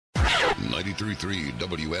93.3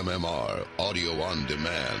 WMMR Audio on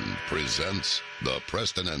Demand presents the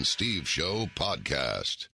Preston and Steve Show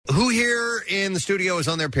podcast. Who here in the studio is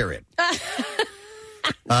on their period?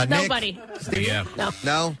 Nobody. Nick? Yeah.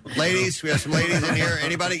 No? Ladies? We have some ladies in here.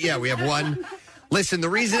 Anybody? Yeah, we have one. Listen, the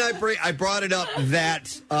reason I brought it up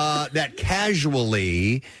that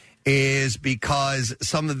casually is because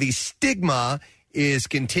some of the stigma is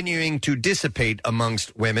continuing to dissipate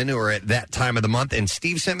amongst women who are at that time of the month. And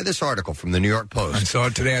Steve sent me this article from the New York Post. I saw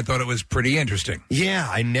it today. I thought it was pretty interesting. Yeah,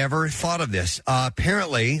 I never thought of this.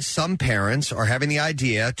 Apparently, some parents are having the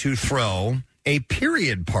idea to throw a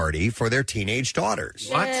period party for their teenage daughters.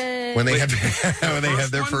 What? When they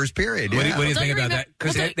have their first period. What Yeah. do you think about that?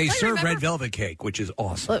 Because they serve remember? red velvet cake, which is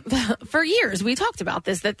awesome. For years, we talked about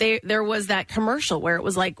this, that there was that commercial where it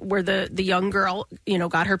was like where the young girl,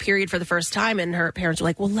 got her period for the first time, and her parents were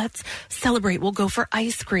like, well, let's celebrate. We'll go for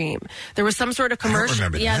ice cream. There was some sort of commercial. I don't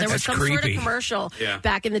remember that. Yeah, there was That's some creepy. sort of commercial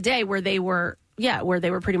back in the day where they were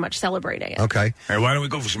pretty much celebrating it. Okay. Hey, why don't we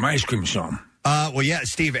go for some ice cream, some? Well, yeah,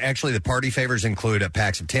 Steve, actually the party favors include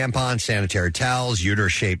packs of tampons, sanitary towels,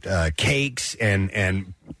 uterus-shaped cakes, and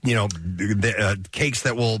cakes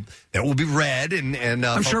that will be red and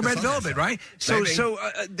I'm sure red focus on velvet, that. right?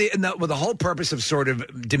 Maybe. The whole purpose of sort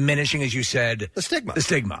of diminishing, as you said, The stigma.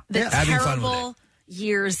 The Having fun with it. terrible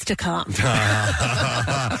years to come.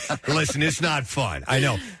 Listen, it's not fun. I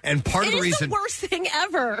know. And part of the It is reason the worst thing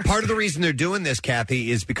ever. Part of the reason they're doing this,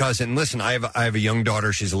 Kathy, is because, and listen, I have a young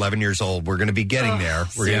daughter. She's 11 years old. We're going to be getting there.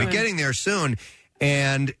 We're going to be getting there soon.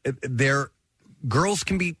 And girls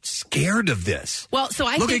can be scared of this. Well, so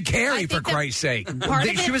I Look think, at Carrie, I think for that Christ's sake. part of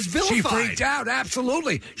it- She was vilified. She freaked out,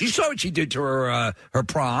 absolutely. You saw what she did to her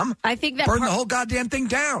prom. I think that burned the whole goddamn thing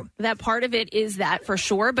down. That part of it is that for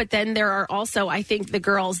sure, but then there are also, I think, the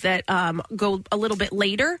girls that go a little bit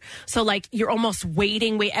later. So, like, you're almost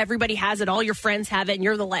waiting. Everybody has it. All your friends have it, and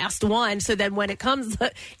you're the last one. So then when it comes,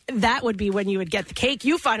 that would be when you would get the cake.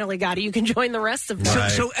 You finally got it. You can join the rest of them. Right.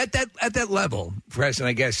 So at that level, Preston,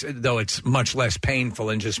 I guess, though it's much less painful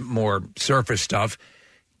and just more surface stuff,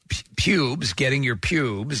 pubes, getting your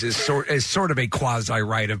pubes is sort of a quasi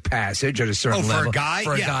rite of passage at a certain level. For a guy?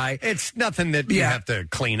 For a Yeah. guy. It's nothing that you have to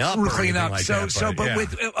clean up or Clean anything up. like So, that. but yeah.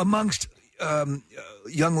 with amongst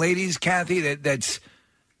young ladies, Kathy, that's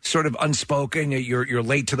sort of unspoken. You're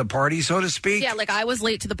late to the party, so to speak. Yeah, like I was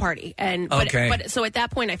late to the party, Okay. but so at that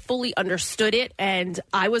point I fully understood it, and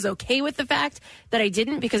I was okay with the fact that I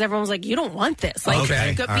didn't, because everyone was like, "You don't want this. Like,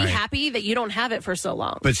 Okay. be All right. happy that you don't have it for so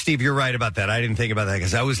long." But Steve, you're right about that. I didn't think about that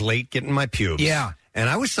because I was late getting my pubes. Yeah. And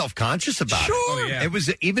I was self-conscious about it. Sure. Oh, yeah. It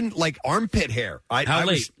was even like armpit hair. I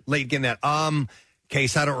was late getting that.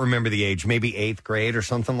 Case, I don't remember the age, maybe 8th grade or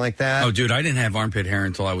something like that. Oh, dude, I didn't have armpit hair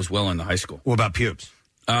until I was well into high school. What about pubes?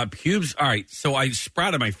 Pubes, all right. So I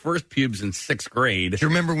sprouted my first pubes in 6th grade. Do you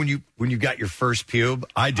remember when you got your first pube?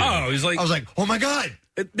 I did. Oh, it was like- I was like, oh my God.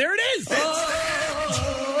 There it is.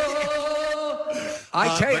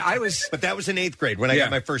 I tell you, But that was in 8th grade when I Yeah.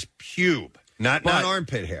 got my first pube, not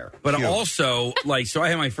armpit hair. But Pube. also, so I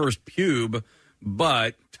had my first pube,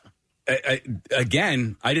 but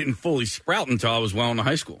again, I didn't fully sprout until I was well into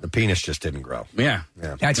high school. The penis just didn't grow. Yeah.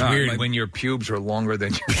 That's No, weird my- when your pubes are longer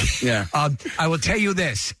than your. Yeah. I will tell you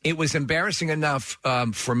this: it was embarrassing enough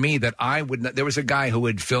for me that I would not. There was a guy who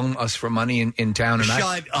would film us for money in town, and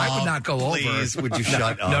I would not go please, over. would you shut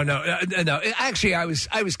up? No. Actually, I was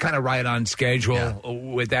kind of right on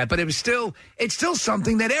schedule with that, but it's still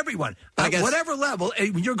something that everyone, I guess- whatever level,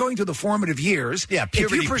 when you're going through the formative years, if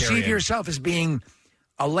puberty you perceive period. yourself as being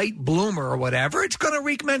a late bloomer or whatever, it's going to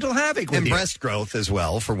wreak mental havoc with And you. breast growth as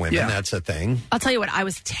well for women. Yeah. That's a thing. I'll tell you what, I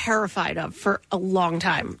was terrified of for a long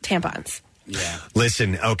time: tampons. Yeah.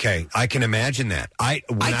 Listen, okay, I can imagine that. I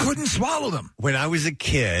couldn't swallow them. When I was a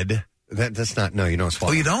kid, that's not, no, you don't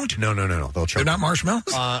swallow. Oh, you don't? No. They'll choke. They're not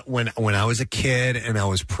marshmallows? When I was a kid and I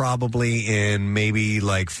was probably in maybe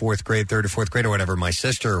like 4th grade, 3rd or 4th grade or whatever, my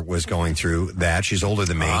sister was going through that. She's older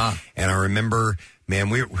than me. And I remember, man,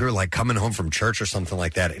 we were like coming home from church or something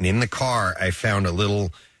like that. And in the car, I found a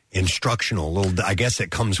little instructional, I guess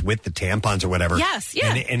it comes with the tampons or whatever. Yes,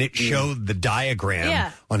 yeah. And it showed the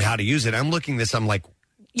diagram on how to use it. I'm looking this, I'm like,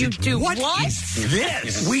 You do what what? is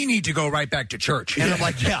this? We need to go right back to church. And I'm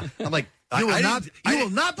like, You will I will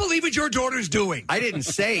not believe what your daughter's doing. I didn't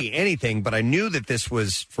say anything, but I knew that this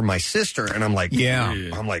was for my sister, and I'm like,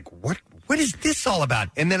 I'm like, what is this all about?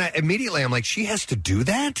 And then I'm like, she has to do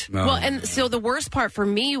that? No. Well, and so the worst part for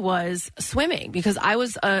me was swimming, because I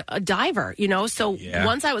was a diver, So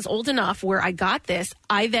once I was old enough where I got this,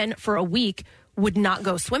 I then for a week would not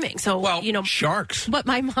go swimming. So, sharks. But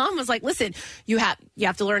my mom was like, listen, you have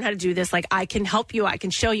to learn how to do this. Like, I can help you. I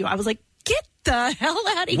can show you. I was like, get the hell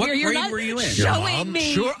out of What here. You're grade not were you in? showing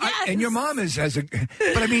me. Sure, Yes. and your mom is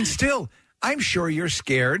but I mean, still, I'm sure you're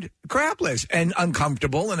scared crapless and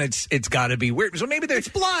uncomfortable, and it's got to be weird. So maybe there's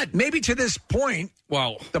blood. Maybe to this point,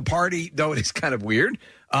 well, the party, though it is kind of weird,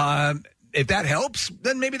 if that helps,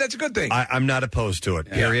 then maybe that's a good thing. I'm not opposed to it.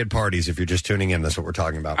 Yeah. Period parties. If you're just tuning in, that's what we're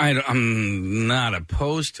talking about. I'm not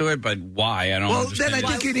opposed to it, but why? I don't. Well, understand. then I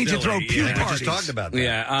think you need to throw pube I parties. just talked about that.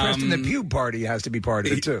 Yeah, Preston, the pube party has to be part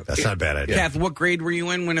of it too. That's not a bad idea. Kath, what grade were you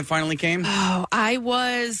in when it finally came? Oh, I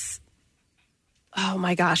was. Oh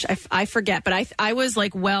my gosh, I forget, but I was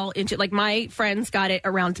like well into, like, my friends got it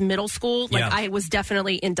around middle school. Like, Yeah. I was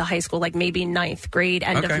definitely into high school, like maybe ninth grade,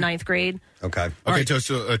 end of ninth grade. Okay. Okay,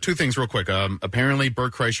 so two things real quick. Apparently,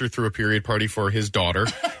 Bert Kreischer threw a period party for his daughter.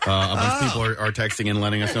 A bunch of people are texting and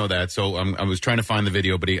letting us know that. So I was trying to find the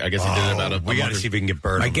video, but I guess he did it about a We got to see if we can get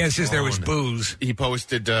Bert. My on the guess is there was phone. booze He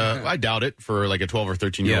posted, I doubt it, for like a 12 or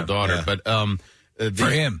 13-year-old daughter. Yeah. But for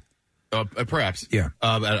him. Perhaps. Yeah.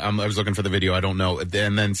 I was looking for the video. I don't know. And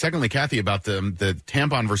then secondly, Kathy, about the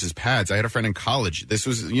tampon versus pads. I had a friend in college. This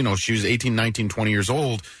was, she was 18, 19, 20 years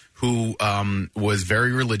old who was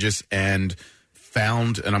very religious and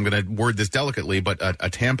found, and I'm going to word this delicately, but a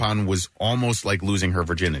tampon was almost like losing her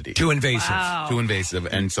virginity. Too invasive. Wow. Too invasive.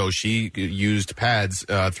 And so she used pads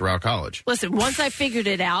throughout college. Listen, once I figured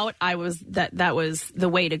it out, I was that was the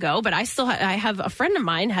way to go. But I still I have a friend of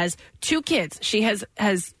mine has 2 kids. She has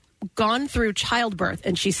gone through childbirth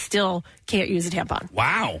and she still can't use a tampon.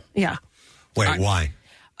 Wow. Yeah. Wait, why?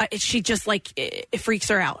 She just it freaks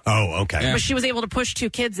her out. Oh, okay. Yeah. But she was able to push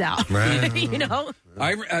 2 kids out.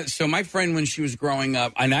 Right. So my friend, when she was growing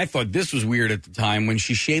up, and I thought this was weird at the time, when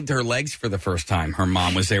she shaved her legs for the first time, her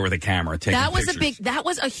mom was there with a camera taking pictures. That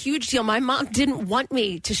was a huge deal. My mom didn't want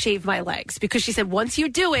me to shave my legs because she said, once you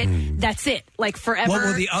do it, that's it. Like forever. What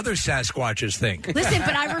will the other Sasquatches think? Listen,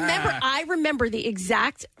 but I remember the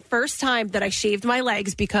exact first time that I shaved my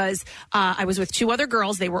legs because I was with 2 other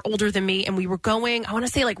girls. They were older than me, and we were going, I want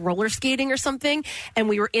to say like roller skating or something, and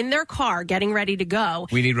we were in their car getting ready to go.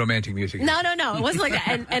 We need romantic music. No. It wasn't like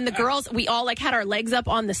that. And the girls, we all like had our legs up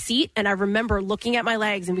on the seat, and I remember looking at my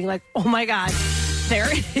legs and being like, oh my God. There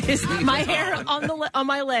it is. My hair on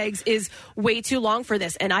my legs is way too long for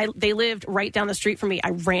this. And they lived right down the street from me.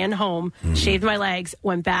 I ran home, shaved my legs,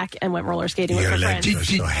 went back, and went roller skating with my friends. Your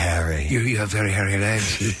legs are so hairy. You have very hairy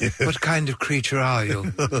legs. What kind of creature are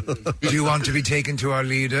you? Do you want to be taken to our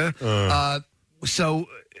leader? So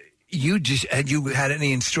you had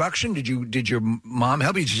any instruction? Did your mom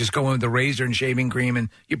help you? Did you just go in with the razor and shaving cream, and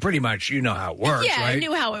you pretty much how it works? Yeah, right? I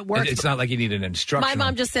knew how it worked. It's not like you need an instruction. My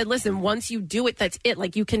mom just said, listen, once you do it, that's it.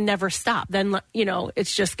 Like, you can never stop. Then,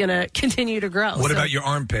 it's just going to continue to grow. What about your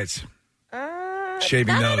armpits?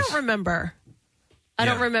 Shaving those? I don't remember. I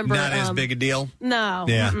don't remember. Not as big a deal? No.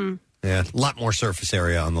 Yeah. Mm-mm. Yeah. A lot more surface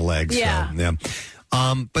area on the legs. Yeah. So, yeah.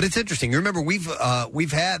 But it's interesting. You remember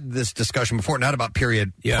we've had this discussion before, not about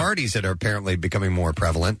period parties that are apparently becoming more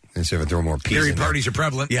prevalent. And so there are more period parties are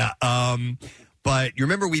prevalent. Yeah. But you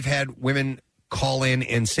remember we've had women call in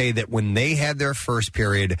and say that when they had their first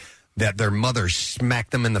period, that their mother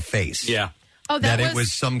smacked them in the face. Yeah. Oh, that it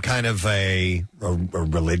was some kind of a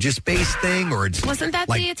religious-based thing, or it's wasn't that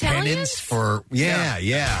like the Italians? penance for yeah.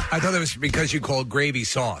 I thought it was because you called gravy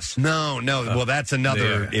sauce. No. Well, that's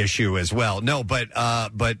another issue as well. No, but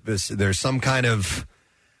there's some kind of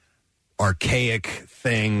archaic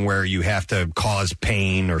thing where you have to cause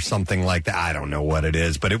pain or something like that. I don't know what it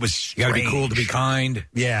is, but it was You got to be cool to be kind.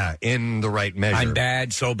 Yeah, in the right measure. I'm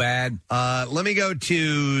bad, so bad. Let me go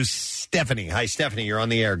to Stephanie. Hi, Stephanie. You're on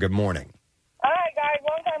the air. Good morning. Hi, guys.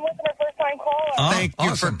 Long time listener, first time caller. Thank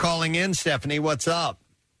you for calling in, Stephanie. What's up?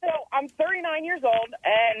 So I'm 39 years old,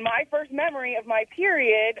 and my first memory of my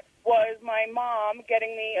period was my mom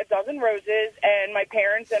getting me a dozen roses, and my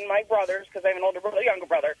parents and my brothers, because I have an older brother, younger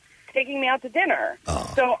brother, taking me out to dinner.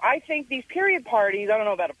 Oh. So I think these period parties, I don't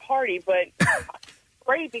know about a party, but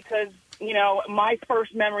great because, my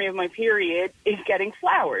first memory of my period is getting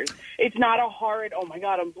flowers. It's not a horrid, oh my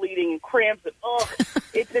God, I'm bleeding and cramps. And,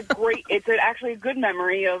 it's actually a good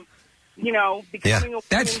memory of, becoming a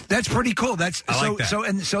That's pretty cool. That's I like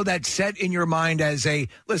that. So that's set in your mind as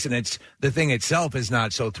listen, it's the thing itself is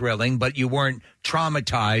not so thrilling, but you weren't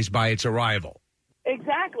traumatized by its arrival.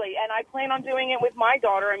 Exactly, and I plan on doing it with my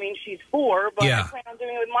daughter. I mean, she's 4, but I plan on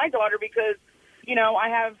doing it with my daughter because, I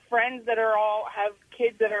have friends that have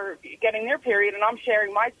kids that are getting their period, and I'm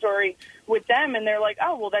sharing my story with them, and they're like,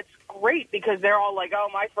 oh, well, that's great, because they're all like, oh,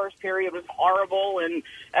 my first period was horrible and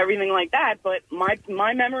everything like that, but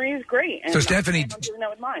my memory is great. And so, Stephanie, I'm doing that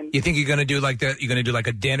with mine. You think you're going to do like that? You're going to do like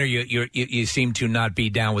a dinner? You seem to not be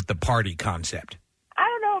down with the party concept. I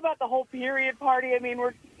don't know about the whole period party. I mean,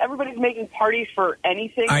 everybody's making parties for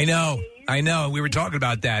anything. I know. We were talking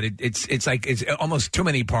about that. It's like it's almost too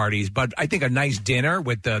many parties, but I think a nice dinner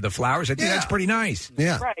with the flowers, I think that's pretty nice.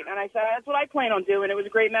 Yeah. Right, and I said, that's what I plan on doing. It was a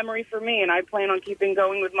great memory for me, and I plan on keeping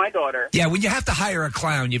going with my daughter. Yeah, when you have to hire a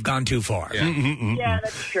clown, you've gone too far. Yeah, yeah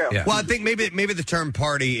that's true. Yeah. Well, I think maybe the term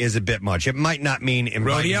party is a bit much. It might not mean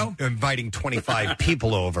inviting 25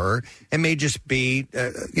 people over. It may just be,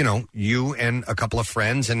 you and a couple of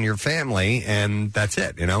friends and your family, and that's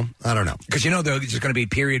it, I don't know. Because there's going to be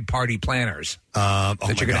period party planners that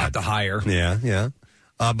you're going to have to hire. Yeah.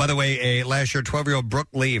 By the way, last year, 12-year-old Brooke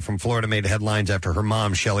Lee from Florida made headlines after her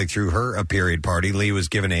mom, Shelley, threw her a period party. Lee was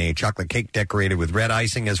given a chocolate cake decorated with red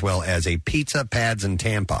icing as well as a pizza, pads, and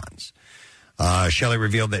tampons. Shelley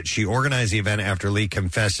revealed that she organized the event after Lee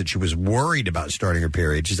confessed that she was worried about starting her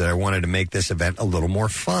period. She said, I wanted to make this event a little more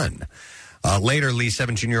fun. Later, Lee's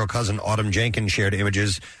 17-year-old cousin, Autumn Jenkins, shared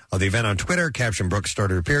images of the event on Twitter. Caption, Brooke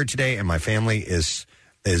started her period today, and my family is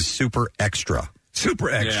super extra. Super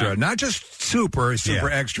extra, not just super extra. Super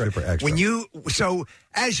extra. So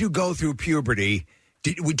as you go through puberty,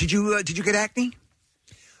 did you get acne?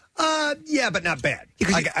 Yeah, but not bad.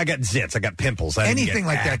 I got zits. I got pimples. Anything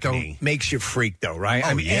like that, though, makes you freak, though, right?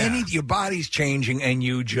 Oh, your body's changing, and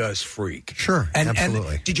you just freak. Sure,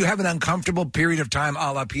 absolutely. And did you have an uncomfortable period of time,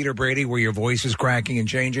 a la Peter Brady, where your voice is cracking and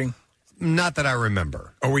changing? Not that I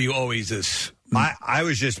remember. Or were you always this? I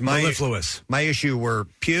was just mellifluous. My issue were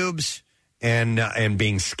pubes and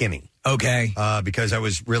being skinny. Okay. Because I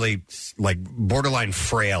was really borderline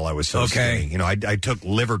frail. I was so skinny. I took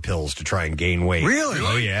liver pills to try and gain weight. Really?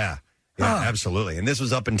 Oh, yeah. Yeah, absolutely. And this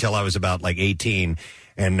was up until I was about 18.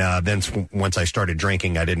 And then once I started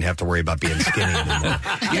drinking, I didn't have to worry about being skinny anymore.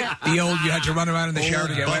 You had to run around in the shower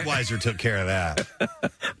to get wet. Budweiser took care of that.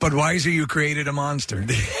 Budweiser, you created a monster.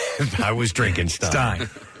 I was drinking Stein.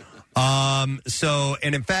 And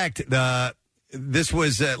in fact, this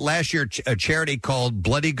was last year a charity called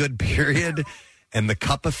Bloody Good Period and the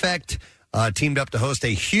Cup Effect teamed up to host a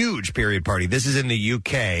huge period party. This is in the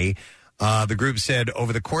UK. The group said,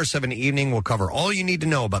 over the course of an evening, we'll cover all you need to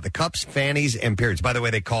know about the cups, fannies, and periods. By the way,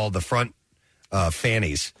 they call the front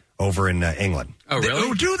fannies over in England. Oh, really?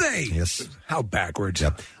 Oh, do they? Yes. How backwards.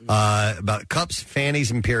 Yep. About cups, fannies,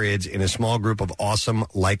 and periods in a small group of awesome,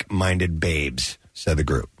 like-minded babes, said the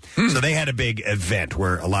group. So they had a big event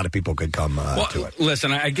where a lot of people could come to it.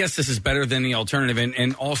 Listen, I guess this is better than the alternative,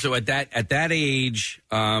 and also at that age,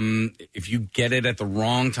 if you get it at the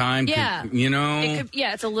wrong time,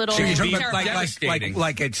 it's a little. So you're talking about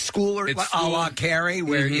like at school or a la Carrie,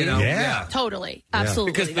 where Yeah. Totally,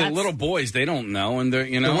 absolutely. Because the little boys, they don't know, and they're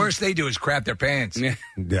the worst they do is crap their pants.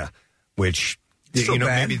 Yeah. Which. So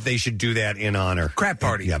bad. Maybe they should do that in honor. Crap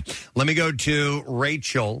party. Yeah. Let me go to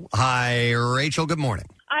Rachel. Hi, Rachel. Good morning.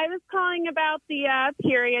 I was calling about the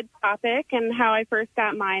period topic and how I first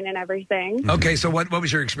got mine and everything. Okay, so what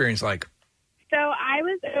was your experience like? So I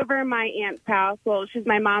was over my aunt's house. Well, she's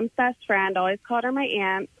my mom's best friend. Always called her my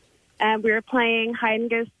aunt. And we were playing hide and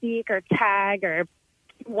go seek or tag or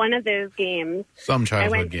one of those games. Some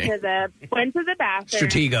childhood game. I went to the bathroom.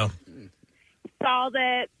 Stratego. Saw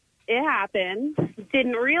that it happened.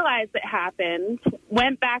 Didn't realize it happened.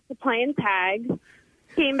 Went back to playing tag.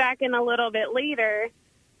 Came back in a little bit later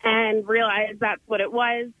and realized that's what it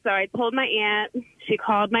was. So I told my aunt. She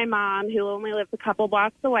called my mom, who only lives a couple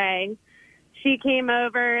blocks away. She came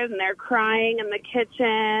over, and they're crying in the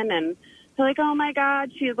kitchen, and they're like, oh, my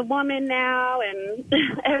God, she's a woman now, and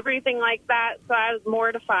everything like that. So I was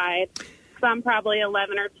mortified. So I'm probably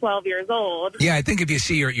 11 or 12 years old. Yeah, I think if you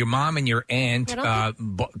see your mom and your aunt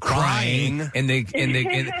crying, and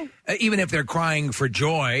even if they're crying for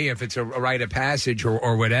joy, if it's a rite of passage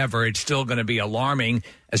or whatever, it's still going to be alarming,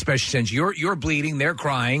 especially since you're bleeding, they're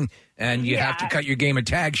crying, and you have to cut your game of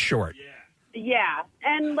tag short. Yeah.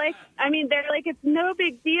 And, they're like, it's no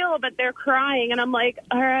big deal, but they're crying. And I'm like,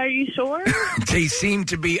 are you sure? They seem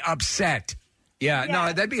to be upset. Yeah, no,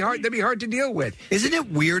 that'd be hard. That'd be hard to deal with. Isn't it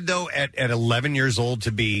weird, though, at 11 years old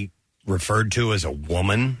to be referred to as a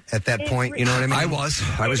woman at that point? You know what I mean? I was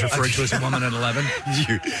referred to as a woman at 11.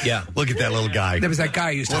 Yeah. Look at that little guy. There was that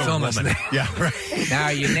guy who used to film us. Yeah, right. Now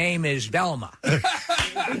your name is Velma.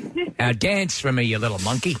 Now dance for me, you little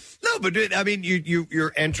monkey. No, but I mean,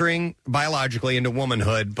 you're entering biologically into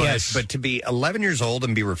womanhood, but to be 11 years old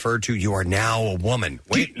and be referred to, you are now a woman.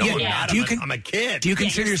 Wait, I'm not. I'm a kid. Do you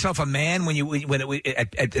consider yourself a man when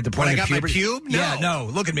at the point I of got puberty? my pube? No. Yeah, no.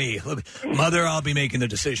 Look at me, Mother. I'll be making the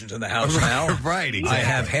decisions in the house now. Right. Exactly. I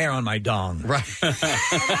have hair on my dong. Right. And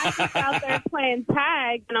I was out there playing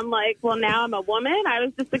tag, and I'm like, well, now I'm a woman. I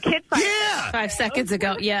was just a kid. 5 seconds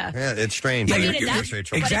ago. Yeah. Yeah, it's strange. But You're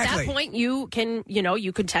at that point, you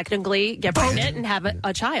could technically get pregnant and have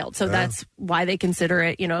a child. So that's why they consider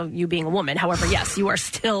it, you being a woman. However, yes, you are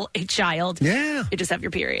still a child. Yeah. You just have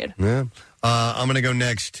your period. Yeah. I'm going to go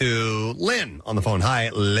next to Lynn on the phone. Hi,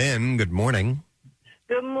 Lynn. Good morning.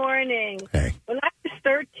 Good morning. Hey. When I was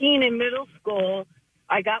 13 in middle school,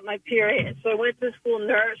 I got my period. So I went to the school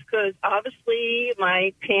nurse because obviously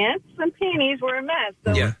my pants and panties were a mess.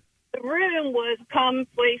 So the room was a common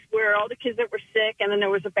place where all the kids that were sick, and then there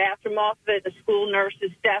was a bathroom off of it. The school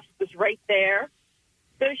nurse's desk was right there.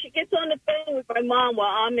 So she gets on the phone with my mom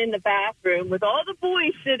while I'm in the bathroom with all the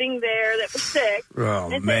boys sitting there that were sick.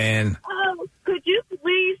 Oh, man. Oh, could you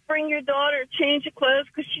please bring your daughter a change of clothes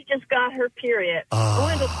because she just got her period? I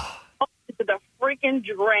wanted to the freaking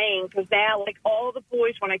drain because now, all the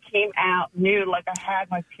boys, when I came out, knew, I had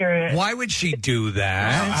my period. Why would she do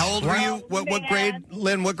that? How old were you? What grade,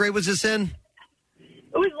 Lynn, what grade was this in?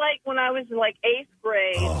 It was when I was in 8th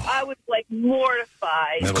grade. I was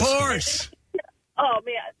mortified. Of course. Oh,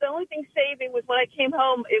 man, the only thing saving was when I came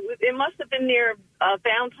home, it must have been near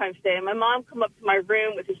Valentine's Day. My mom come up to my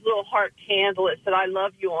room with this little heart candle that said, I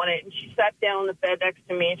love you on it. And she sat down on the bed next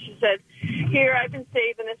to me and she said, here, I've been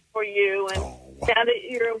saving this for you. And now that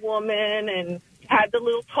you're a woman, and had the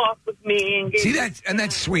little talk with me. And see,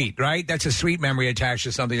 that's sweet, right? That's a sweet memory attached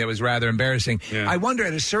to something that was rather embarrassing. Yeah. I wonder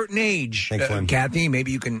at a certain age, Kathy,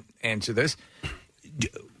 maybe you can answer this.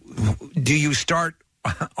 Do you start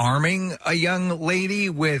arming a young lady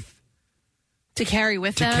to carry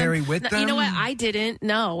with them? You know what? I didn't.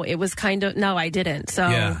 No, it was I didn't.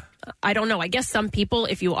 So I don't know. I guess some people,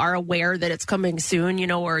 if you are aware that it's coming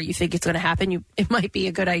soon, or you think it's going to happen, it might be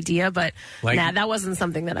a good idea. But that wasn't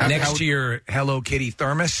something that I next to your Hello Kitty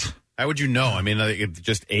thermos. How would you know? I mean,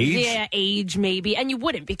 just age? Yeah, age maybe. And you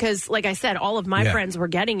wouldn't because, like I said, all of my friends were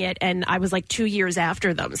getting it, and I was 2 years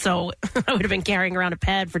after them. So I would have been carrying around a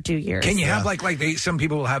pad for 2 years. Can you have some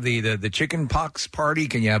people will have the chicken pox party?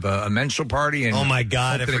 Can you have a menstrual party? And oh my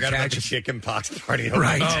God, I forgot about the chicken pox party.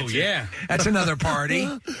 Right. Oh, yeah. That's another party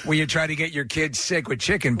where you try to get your kids sick with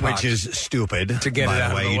chicken pox. Which is stupid. To get it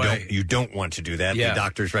out of the way. You don't want to do that. Yeah. The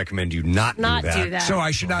doctors recommend you not do that. So I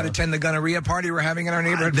should not attend the gonorrhea party we're having in our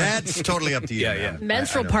neighborhood? That's totally up to you. Yeah.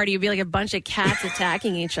 Menstrual party would be like a bunch of cats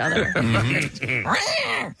attacking each other.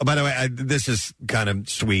 By the way, this is kind of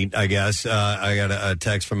sweet, I guess. I got a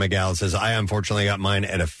text from Miguel that says, I unfortunately got mine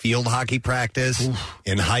at a field hockey practice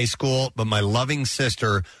in high school, but my loving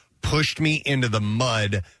sister pushed me into the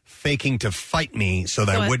mud, faking to fight me so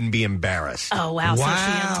that I wouldn't be embarrassed. Oh, wow. So she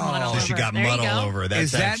had mud all over. So she got mud all over.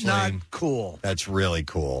 Is that not cool? That's really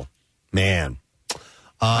cool. Man.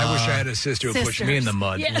 I wish I had a sister who pushed me in the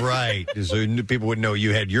mud. Yeah. Right, so people would know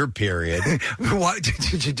you had your period. What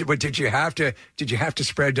did you have to? Did you have to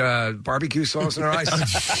spread barbecue sauce in her eyes?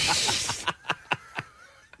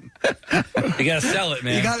 You got to sell it,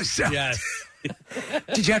 man. You got to sell it.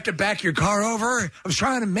 Did you have to back your car over? I was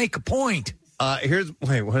trying to make a point. What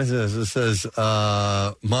is this? It says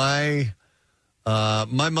my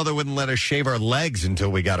mother wouldn't let us shave our legs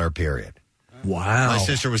until we got our period. Wow. My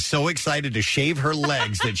sister was so excited to shave her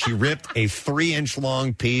legs that she ripped a 3-inch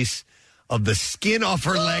long piece of the skin off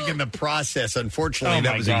her leg in the process. Unfortunately,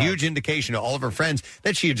 that was a huge indication to all of her friends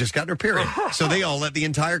that she had just gotten her period. So they all let the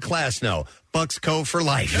entire class know. Bucks Cove for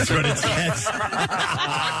life. That's what it says.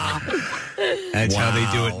 That's how they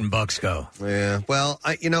do it in Bucks Cove. Yeah. Well,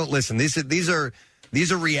 listen, these are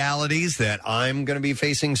realities that I'm going to be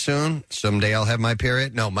facing soon. Someday I'll have my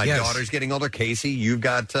period. No, my daughter's getting older. Casey, you've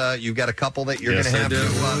got a couple that you're going to have to.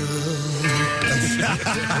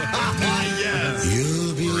 Yes.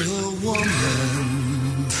 You'll be a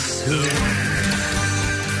woman soon.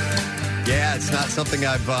 Yeah, it's not something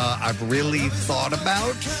I've really thought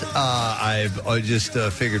about. I've just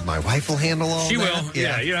figured my wife will handle all she that. Will.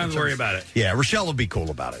 Yeah, you don't have to worry about it. Yeah, Rochelle will be cool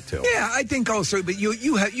about it too. Yeah, I think also, but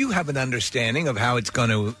you have an understanding of how it's going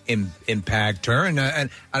to impact her, and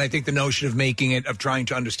I think the notion of trying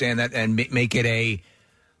to understand that and make it a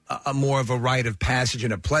more of a rite of passage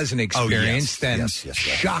and a pleasant experience than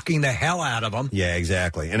shocking the hell out of them. Yeah,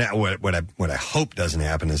 exactly. And what I hope doesn't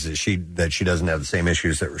happen is that she doesn't have the same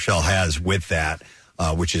issues that Rochelle has with that.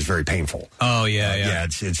 which is very painful. Oh, yeah. Yeah,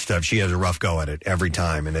 it's tough. She has a rough go at it every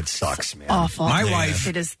time, and it sucks, man. Awful. My wife...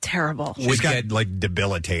 It is terrible. She's got, like,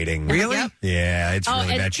 debilitating. Really? Yep. Yeah, it's really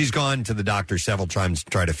and- bad. She's gone to the doctor several times to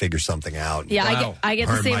try to figure something out. Yeah, I get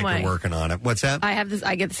Her the same and Mike way. are working on it. What's that?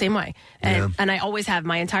 I get the same way, and I always have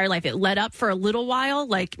my entire life. It let up for a little while,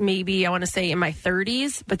 like maybe I want to say in my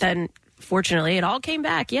 30s, but then fortunately it all came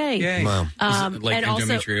back. Yay! Wow. Is it like and also-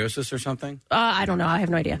 endometriosis or something? I don't know. I have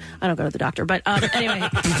no idea. I don't go to the doctor, but anyway.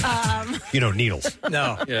 Needles.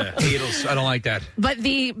 No, needles. I don't like that. But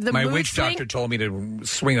the My mood witch swing, doctor told me to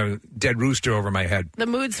swing a dead rooster over my head. the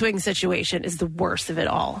mood swing situation is the worst of it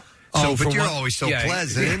all. So, for but you're one- always so yeah.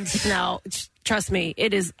 pleasant. No, trust me,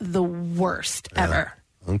 it is the worst ever.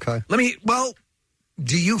 Okay.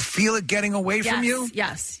 Do you feel it getting away from you?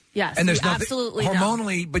 Yes. And there's You nothing absolutely know.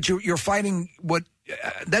 hormonally, but you're fighting what.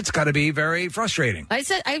 That's got to be very frustrating.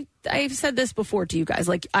 I've said this before to you guys.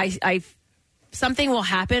 Like I something will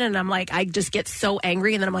happen, and I'm like, I just get so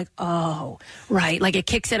angry, and then I'm like, oh, right, like it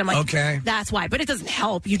kicks in. I'm like, okay, that's why. But it doesn't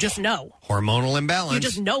help. You just know hormonal imbalance. You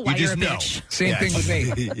just know why you're a bitch. Same thing with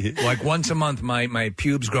me. Like once a month, my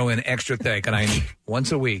pubes grow in extra thick, and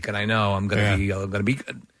once a week, and I know I'm gonna be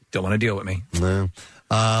don't want to deal with me. No.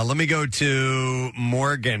 Let me go to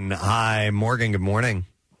Morgan. Hi, Morgan. Good morning.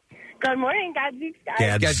 Good morning, Gadzooks,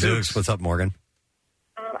 guys. Gadzooks. What's up, Morgan?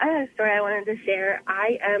 I have a story I wanted to share.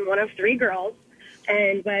 I am one of 3 girls,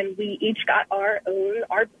 and when we each got our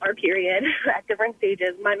period at different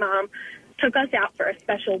stages, my mom took us out for a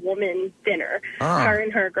special woman dinner. Her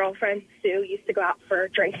and her girlfriend, Sue, used to go out for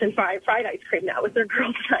drinks and fried ice cream. That was their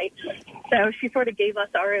girls' night. So she sort of gave us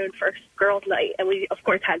our own first girls' night, and we, of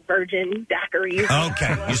course, had virgin daiquiris.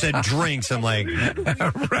 Okay. You said drinks. I'm like,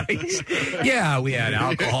 right. Yeah, we had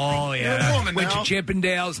alcohol. Yeah, went to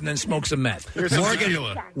Chippendales and then smoked some meth.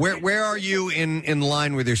 Morgan, where are you in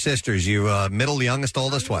line with your sisters? You middle, youngest,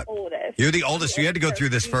 oldest? What? Oldest. You're the oldest. So you had to go through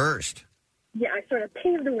this first. Yeah, I sort of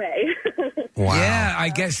paved the way. Wow. Yeah, I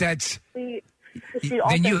guess that's. She Then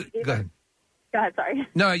also you gave go us- ahead. Go ahead, sorry.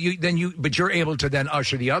 No, but you're able to then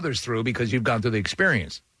usher the others through because you've gone through the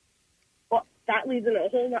experience. Well, that leads in a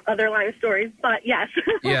whole other line of stories, but yes.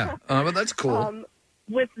 Yeah, but that's cool.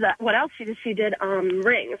 With that, what else she did? She did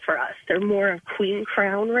rings for us. They're more of queen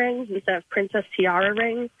crown rings instead of princess tiara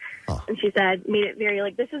rings. Oh. And she said, made it very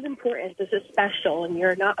like, this is important, this is special, and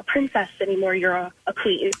you're not a princess anymore, you're a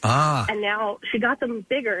queen. And now she got them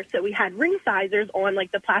bigger, so we had ring sizers on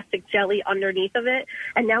like the plastic jelly underneath of it,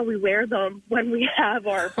 and now we wear them when we have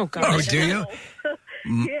our. Oh, do you?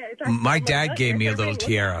 My dad gave me a little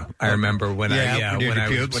tiara. I remember when I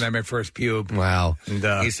had my first pube. Wow! And,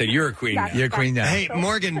 he said, "You're a queen. You're a queen now." Hey,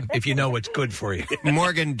 Morgan, if you know what's good for you.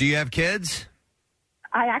 Morgan, do you have kids?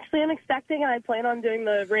 I actually am expecting, and I plan on doing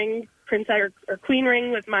the ring princess or queen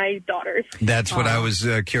ring with my daughters. That's what I was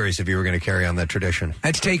curious if you were going to carry on that tradition.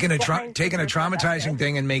 That's taking a traumatizing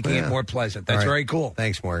thing and making it more pleasant. That's very cool.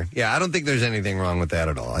 Thanks, Morgan. Yeah, I don't think there's anything wrong with that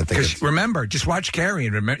at all. I think because remember, just watch Carrie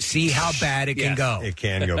and see how bad it can go. It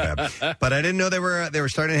can go bad. But I didn't know they were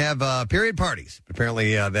starting to have period parties.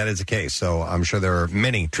 Apparently, that is the case. So I'm sure there are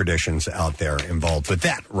many traditions out there involved with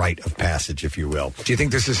that rite of passage, if you will. Do you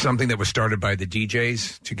think this is something that was started by the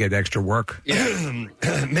DJs to get extra work? Yeah,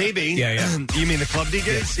 maybe. Yeah. You mean the club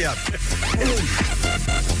DJs? Yeah.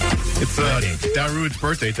 It's Darude's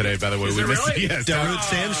birthday today, by the way. Is it really? Yes. Darude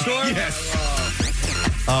Sandstorm? Yes.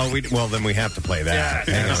 Well, then we have to play that.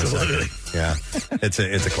 Yeah, Hang on a absolutely. second. Yeah. It's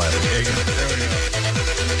a classic.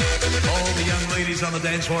 All the young ladies on the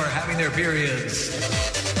dance floor are having their periods.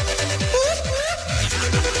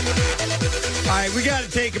 All right, we got to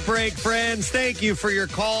take a break, friends. Thank you for your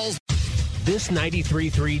calls. This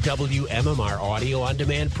 93.3 WMMR audio on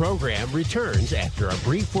demand program returns after a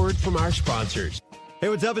brief word from our sponsors. Hey,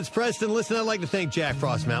 what's up? It's Preston. Listen, I'd like to thank Jack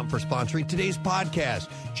Frost Mountain for sponsoring today's podcast.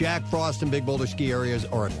 Jack Frost and Big Boulder ski areas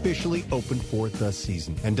are officially open for the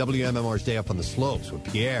season. And WMMR's Day Up on the Slopes with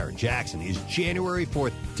Pierre and Jackson is January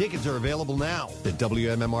 4th. Tickets are available now at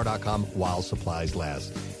WMMR.com while supplies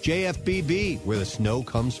last. JFBB, where the snow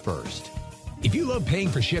comes first. If you love paying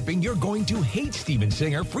for shipping, you're going to hate Steven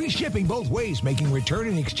Singer. Free shipping both ways, making return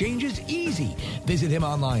and exchanges easy. Visit him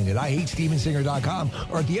online at IHateStevenSinger.com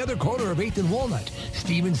or at the other corner of 8th and Walnut.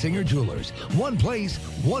 Steven Singer Jewelers. One place,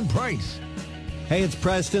 one price. Hey, it's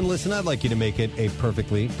Preston. Listen, I'd like you to make it a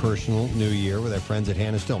perfectly personal new year with our friends at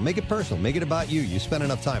Hannah Stone. Make it personal. Make it about you. You spend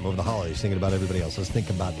enough time over the holidays thinking about everybody else. Let's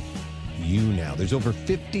think about you now. There's over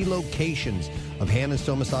 50 locations of Hannah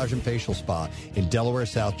Stone Massage and Facial Spa in Delaware,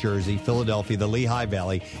 South Jersey, Philadelphia, the Lehigh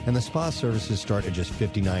Valley, and the spa services start at just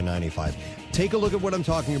 $59.95. Take a look at what I'm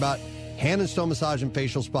talking about. Hannah Stone Massage and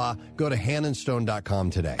Facial Spa. Go to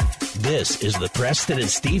hannahstone.com today. This is the Preston and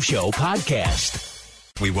Steve Show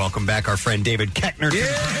podcast. We welcome back our friend David Koechner.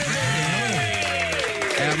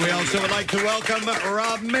 And we also would like to welcome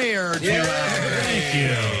Rob Mayer to Thank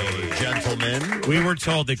you, gentlemen. We were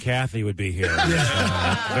told that Kathy would be here.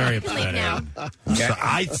 Very upsetting. So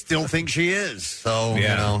I still think she is. So,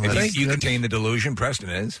 if you contain the delusion, Preston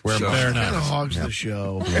is. Fair enough. Kind of hogs the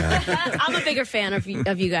show. I'm a bigger fan of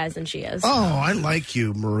you guys than she is. Oh, I like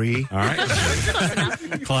you, Marie. All right.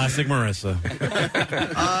 Classic Marissa.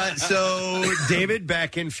 So, David,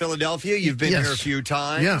 back in Philadelphia, you've been here a few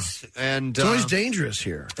times. Yeah. And It's always dangerous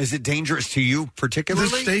here. Is it dangerous to you particularly?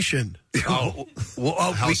 The station. How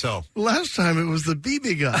so? Last time it was the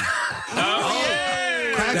BB gun.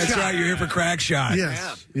 That's right. You're here for crack shot.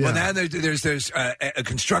 Yes. Well, now there's a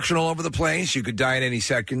construction all we place. You could die at any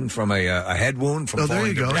second from a head wound from there falling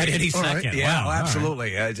you go. debris. At any second. Right. Yeah, Wow.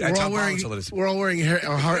 absolutely. That's We're how all wearing volatile it is. We're all wearing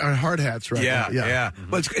hard hats right now. Yeah.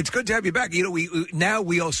 Well, it's good to have you back. You know,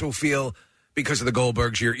 we also feel, because of the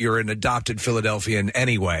Goldbergs, you're an adopted Philadelphian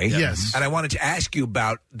anyway. Yes. And I wanted to ask you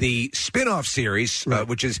about the spin-off series,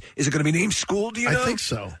 which is it going to be named School? Do you know? I think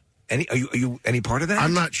so. Are you any part of that?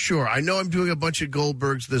 I'm not sure. I know I'm doing a bunch of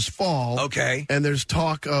Goldbergs this fall. Okay. And there's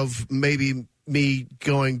talk of maybe me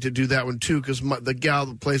going to do that one too, because the gal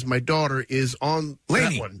that plays my daughter is on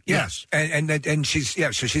Lainey. that one. Yes. And she's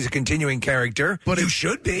so she's a continuing character. But you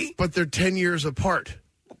should be. But they're 10 years apart.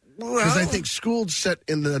 Because I think School's set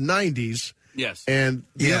in the 90s. Yes. And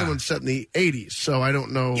the other one's set in the 80s, so I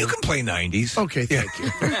don't know. You can play 90s. Okay, thank you.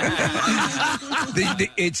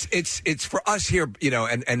 It's for us here,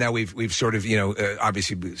 and now we've sort of,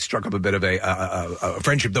 obviously struck up a bit of a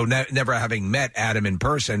friendship, though never having met Adam in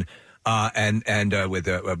person. And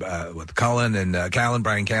with Cullen and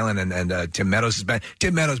Brian Callen and Tim Meadows has been.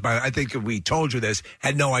 Tim Meadows, I think we told you this,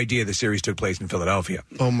 had no idea the series took place in Philadelphia.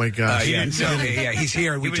 Oh my gosh! He's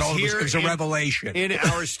here. We told him it was a revelation in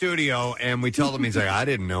our studio, and we told him, he's like, I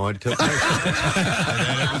didn't know it took place.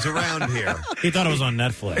 And then it was around here. He thought it was on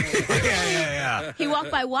Netflix. Yeah. He walked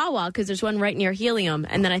by Wawa because there's one right near Helium,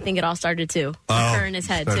 and then I think it all started to occur in his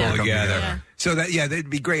head too. Yeah. So that'd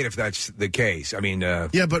be great if that's the case. I mean,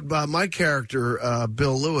 but my character,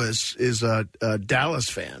 Bill Lewis, is a Dallas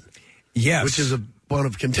fan. Yes, which is a bone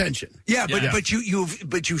of contention. Yeah, but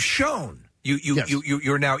you've shown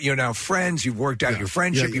you're now friends. You've worked out your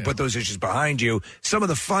friendship. You put those issues behind you. Some of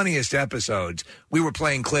the funniest episodes, we were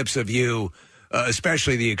playing clips of you,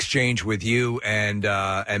 especially the exchange with you and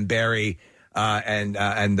Barry. And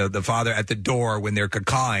the father at the door when they're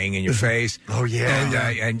cacawing in your face. Oh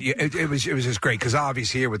yeah, and it was just great because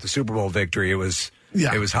obviously here with the Super Bowl victory, it was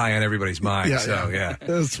high on everybody's mind.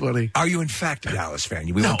 That's funny. Are you in fact a Dallas fan?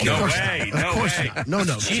 No way. Of course not. No,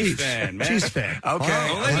 Chiefs fan, man. Chiefs fan. Okay,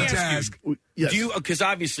 well, let me ask you. Yes. Do you? Because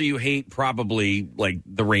obviously you hate probably like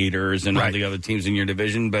the Raiders and all the other teams in your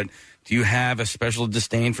division, but do you have a special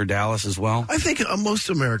disdain for Dallas as well? I think most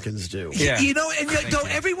Americans do. Yeah.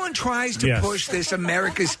 Everyone tries to push this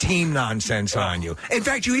America's team nonsense on you. In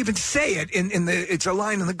fact, you even say it in the. It's a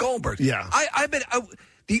line in the Goldberg. Yeah.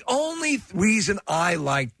 The only reason I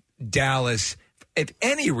like Dallas, if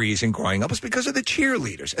any reason, growing up was because of the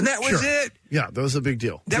cheerleaders, and that was it. Yeah, that was a big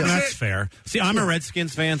deal. That's fair. See, I'm a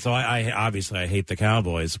Redskins fan, so I obviously hate the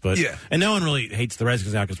Cowboys, but and no one really hates the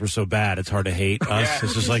Redskins now because we're so bad. It's hard to hate us.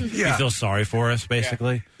 It's just like you feel sorry for us,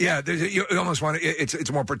 basically. Yeah, you almost want to. It's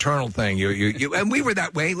a more paternal thing. You and we were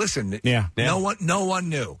that way. Listen, no one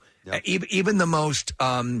knew. Yep. Even the most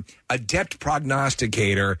adept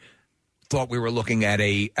prognosticator thought we were looking at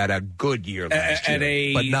a good year last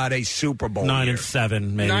year, but not a Super Bowl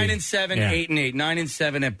 9-7, maybe 9-7, 8-8,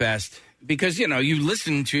 9-7 at best. Because you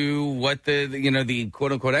listen to what the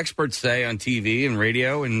quote unquote experts say on TV and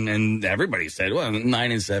radio, and everybody said, well,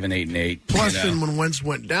 9-7, 8-8. Plus, then when Wentz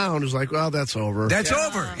went down, it was like, well, that's over. That's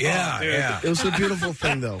over. Yeah. It was a beautiful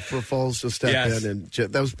thing, though, for Foles to step in, and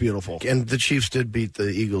that was beautiful. And the Chiefs did beat the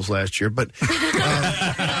Eagles last year, but.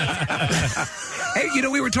 Hey,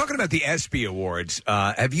 we were talking about the ESPY Awards.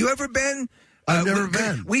 Have you ever been? I've never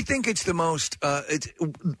been. We think it's the most, it's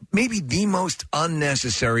maybe the most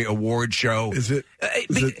unnecessary award show. Is it?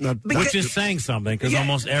 Which is saying something, because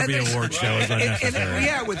almost every award show is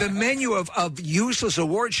unnecessary. With a menu of useless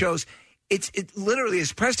award shows, it literally,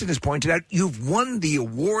 as Preston has pointed out, you've won the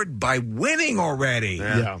award by winning already.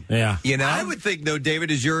 Yeah. I would think, though,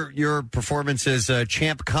 David, is your performance as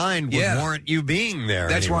Champ Kind would warrant you being there.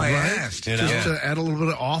 That's why I asked. Just to add a little bit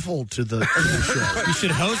of awful to the show. You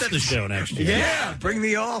should host the show next year. Yeah, bring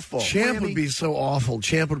the awful. Champ would be so awful.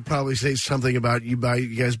 Champ would probably say something about you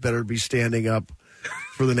guys better be standing up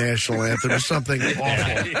for the national anthem. There's something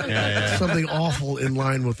awful. Something awful in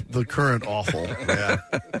line with the current awful.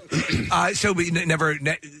 So we never.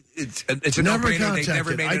 It's a no-brainer. They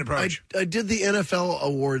never made an approach. I did the NFL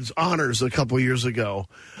Awards honors a couple years ago.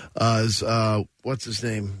 As what's his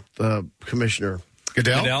name? The commissioner.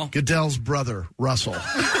 Goodell's brother, Russell.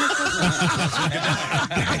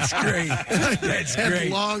 That's great. That's had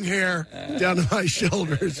great. long hair down to my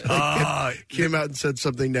shoulders. Came out and said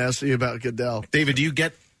something nasty about Goodell. David, do you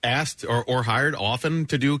get asked or hired often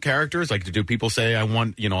to do characters? Like, do people say, I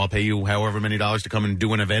want, I'll pay you however many dollars to come and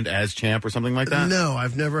do an event as champ or something like that? No,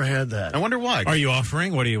 I've never had that. I wonder why. Are you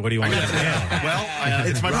offering? What do you want to do? Well,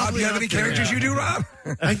 it's my Rob, do you have any characters you do, Rob?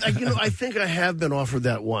 I think I have been offered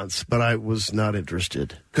that once, but I was not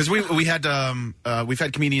interested. Because we've had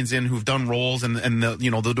comedians in who've done roles and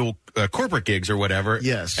they'll do corporate gigs or whatever.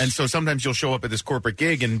 Yes. And so sometimes you'll show up at this corporate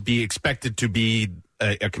gig and be expected to be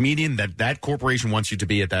a comedian that corporation wants you to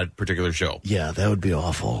be at that particular show. Yeah, that would be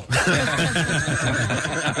awful. That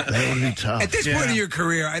would be tough. At this point in your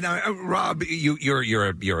career, I know, Rob, you're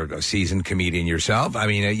a seasoned comedian yourself. I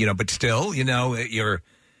mean, but still, you're.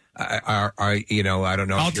 I don't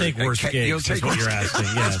know. I'll take worse gigs. You'll take what you're asking.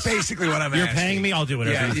 Yes. That's basically what I'm You're asking. paying me. I'll do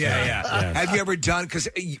whatever. Yeah. Have you ever done? Because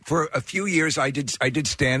for a few years I did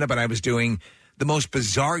stand up, and I was doing. The most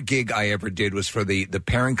bizarre gig I ever did was for the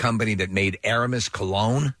parent company that made Aramis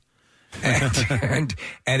cologne, and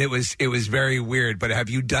it was very weird. But have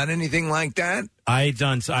you done anything like that? I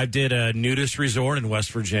did a nudist resort in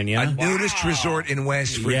West Virginia. A nudist resort in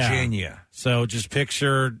West Virginia. Yeah. So just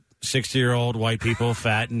picture 60-year-old white people,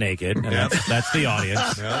 fat and naked, and that's the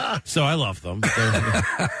audience. Yep. So I love them.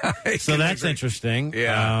 So that's interesting.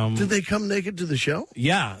 Yeah. Did they come naked to the show?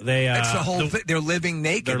 Yeah, they. That's the whole thing. They're living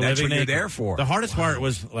naked. That's what you're there for. The hardest part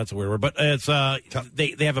was that's a weird word, but it's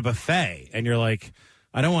they have a buffet, and you're like,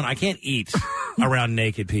 I can't eat around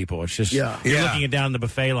naked people. It's just you're looking down the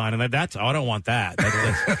buffet line, and I don't want that.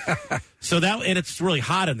 And it's really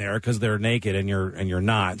hot in there because they're naked and you're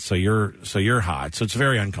not. So you're hot. So it's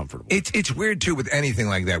very uncomfortable. It's weird too with anything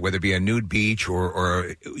like that, whether it be a nude beach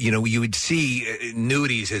or you would see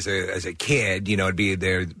nudies as a kid. It'd be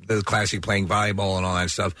the classic playing volleyball and all that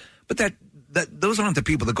stuff. But those aren't the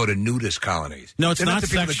people that go to nudist colonies. No, it's They're not the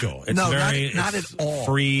people sexual. It's not at all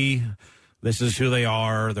free. This is who they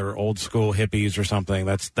are. They're old school hippies or something.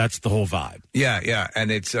 That's the whole vibe. Yeah, and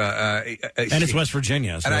it's and it's West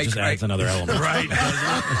Virginia, so it just adds another element, right?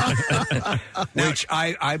 Which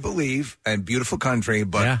I believe, and beautiful country,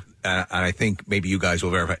 but and I think maybe you guys will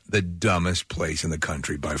verify the dumbest place in the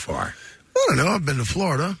country by far. I don't know. I've been to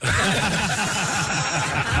Florida.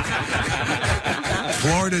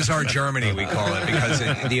 Florida's our Germany, we call it, because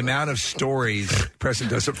the amount of stories Preston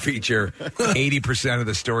doesn't feature, 80% of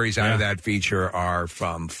the stories out of that feature are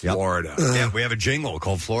from Florida. Yeah, we have a jingle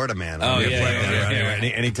called Florida Man. Oh, yeah.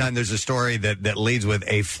 Anytime there's a story that leads with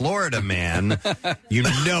a Florida man, you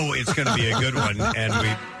know it's going to be a good one, and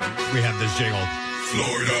we have this jingle.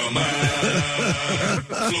 Florida Man,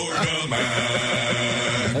 Florida Man.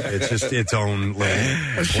 It's just its own little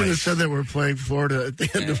I should have said that we're playing Florida at the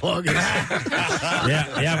end of August.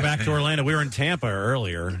 back to Orlando. We were in Tampa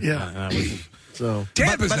earlier. Yeah.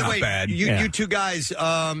 Tampa's by the not way, bad. You two guys,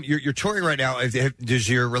 you're touring right now. Does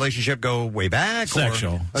your relationship go way back?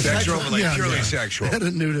 Sexual. Sexual relationship. Purely sexual. At a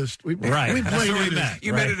nudist. We played nudist.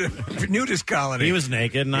 You met at a nudist colony. He was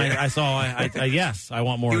naked, and I saw, yes, I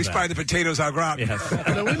want more He of was that. by the potatoes au gratin. Yes.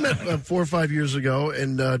 We met 4 or 5 years ago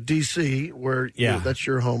in D.C., where that's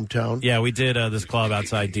your hometown. Yeah, we did this club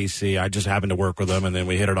outside D.C. I just happened to work with them, and then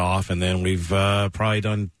we hit it off, and then we've probably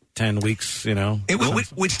done 10 weeks,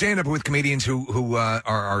 With stand-up with comedians who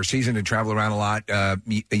are seasoned and travel around a lot,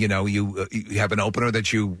 you have an opener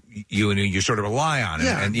that you sort of rely on.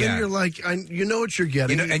 And you're like, you know what you're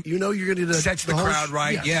getting. You know you're going to sets the crowd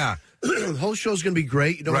right. Yes. Yeah. The whole show's going to be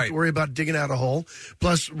great. You don't have to worry about digging out a hole.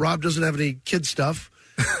 Plus, Rob doesn't have any kid stuff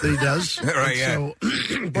that he does. Right, So,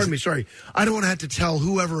 pardon me, sorry. I don't want to have to tell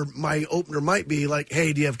whoever my opener might be, like,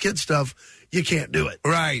 hey, do you have kid stuff? You can't do it.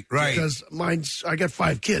 Right. Because I got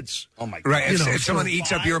 5 kids. Oh, my God. Right. If someone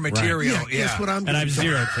eats up your material. Right. Guess what I'm And I have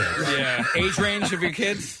 0 kids. Yeah. Age range of your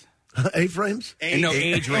kids? A-frames? No,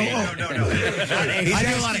 age range. No. I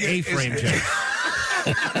do a lot of A-frame jokes.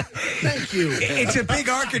 Thank you. It's a big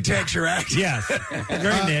architecture act. Yes.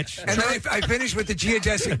 Very niche. And then I finish with the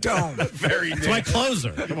geodesic dome. Very niche. It's my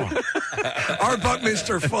closer. Come on. Our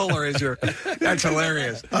Buckminster Fuller is your... That's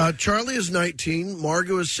hilarious. Charlie is 19.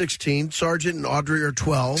 Margot is 16. Sergeant and Audrey are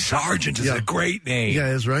 12. Sergeant is a great name. Yeah,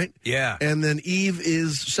 is right. Yeah. And then Eve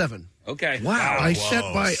is 7. Okay. Wow. I sat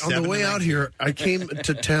by on the way out here. I came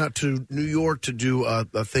to New York to do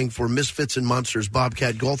a thing for Misfits and Monsters,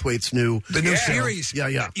 Bobcat Goldthwait's new series.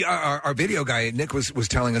 Yeah. Our video guy Nick was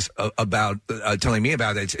telling us about telling me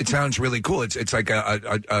about it. It sounds really cool. It's like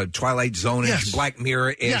a Twilight Zone-ish, Black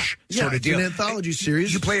Mirror-ish sort of deal. It's an anthology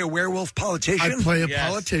series. You play a werewolf politician. I play a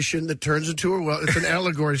politician that turns into it's an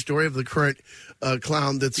allegory story of the current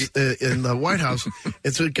clown that's in the White House.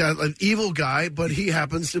 It's an evil guy, but he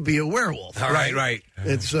happens to be a werewolf. Right.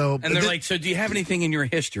 And so, they're like, so do you have anything in your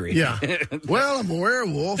history? Yeah. Well, I'm a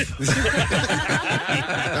werewolf.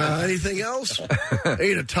 Anything else?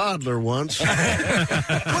 Ate a toddler once. When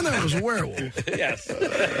I was a werewolf. Yes.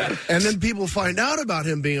 And then people find out about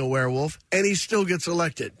him being a werewolf, and he still gets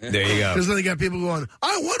elected. There you go. Because then you got people going,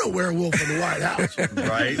 I want a werewolf in the White House.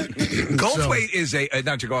 Right. Goldthwait is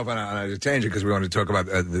not to go off on a tangent because we want to talk about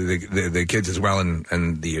the kids as well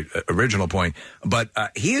and the original point, but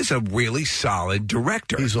he is a really solid director.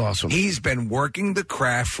 He's awesome. He's been working the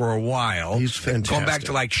craft for a while. He's fantastic. Going back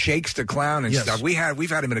to like Shakes the Clown and stuff. We've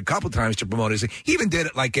had him in a couple times to promote his. He even did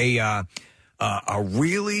it like a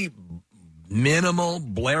really minimal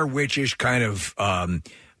Blair Witch-ish kind of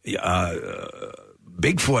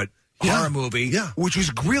Bigfoot horror movie, which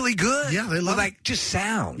was really good. Yeah, they love like just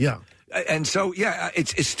sound. Yeah. And so,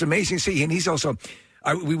 it's amazing to see. And he's also,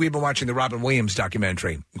 we've been watching the Robin Williams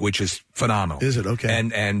documentary, which is phenomenal. Is it? Okay.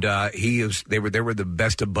 And they were the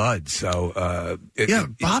best of buds. So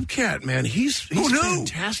Bobcat, man, he's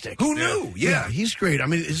fantastic. Who knew? Yeah, he's great. I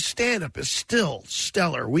mean, his stand-up is still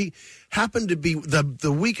stellar. We happened to be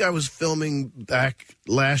the week I was filming back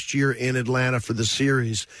last year in Atlanta for the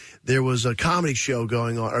series. There was a comedy show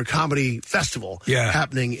going on, or a comedy festival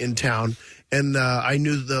happening in town. And I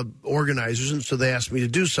knew the organizers, and so they asked me to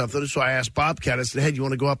do something. So I asked Bobcat, I said, hey, do you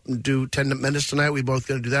want to go up and do 10 Minutes tonight? We both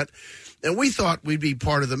going to do that. And we thought we'd be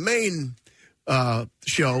part of the main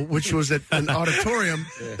show, which was at an auditorium.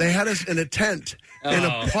 They had us in a tent in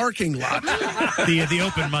a parking lot. The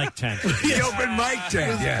open mic tent. The open mic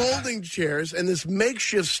tent, with folding chairs and this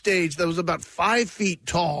makeshift stage that was about 5 feet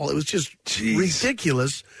tall. It was just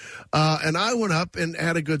ridiculous. And I went up and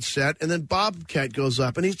had a good set, and then Bobcat goes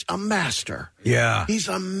up, and he's a master. Yeah. He's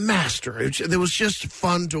a master. It was just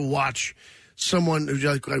fun to watch someone who's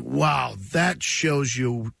like, wow, that shows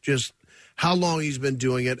you just how long he's been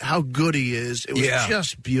doing it, how good he is. It was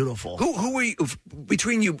just beautiful. Who were you,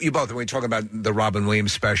 between you both, when we talk about the Robin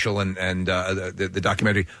Williams special and the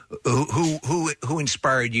documentary, who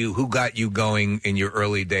inspired you, who got you going in your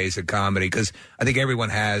early days of comedy? Because I think everyone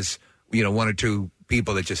has, one or two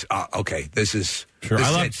people that just, this is... Sure, I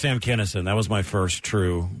loved Sam Kinison. That was my first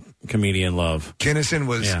true comedian love. Kinison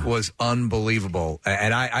was unbelievable.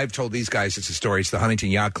 And I've told these guys, it's a story. It's the Huntington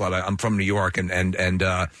Yacht Club. I'm from New York, and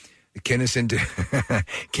Kinison,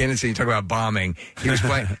 you talk about bombing. He was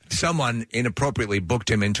playing. Someone inappropriately booked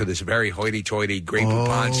him into this very hoity-toity, Grey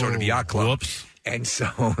Poupon sort of yacht club. Whoops. And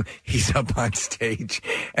so he's up on stage,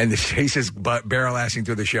 and the chase is barrel-assing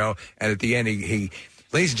through the show. And at the end, he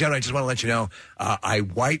ladies and gentlemen, I just want to let you know, I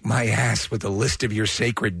wipe my ass with a list of your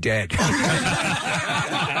sacred dead. Oh,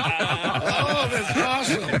 that's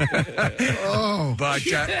awesome. But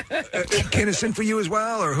Kinison for you as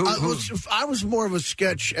well, or who? I was more of a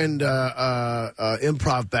sketch and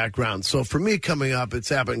improv background. So for me, coming up,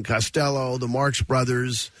 it's Abbott and Costello, the Marx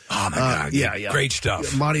Brothers. Oh my God! Great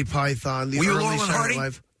stuff. Monty Python. The Were you early Laurel and Hardy?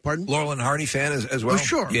 Life. Pardon? Laurel and Hardy fan as well? Oh,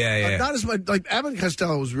 sure. Yeah. Not as much. Like, Abbott and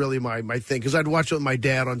Costello was really my thing, because I'd watch it with my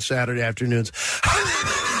dad on Saturday afternoons.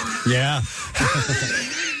 Yeah.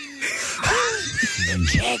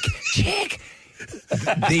 Check.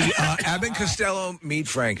 The Abbott and Costello Meet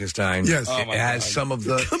Frankenstein has some of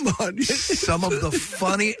the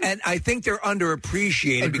funny, and I think they're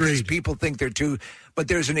underappreciated because people think they're too. But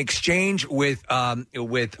there's an exchange with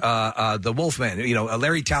the Wolfman,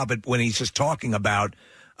 Larry Talbot, when he's just talking about.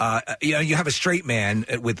 You have a straight man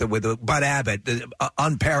with Bud Abbott,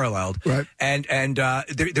 unparalleled, right? And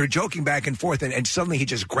they're joking back and forth, and suddenly he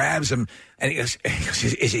just grabs him, and he goes,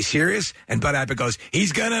 "Is he serious?" And Bud Abbott goes,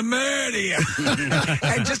 "He's gonna murder you!"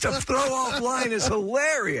 And just a throw off line is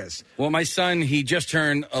hilarious. Well, my son, he just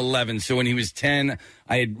turned 11, so when he was 10,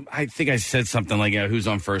 I think I said something like, "Who's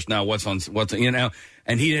on first now? What's on?"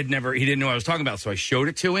 And he didn't know what I was talking about, so I showed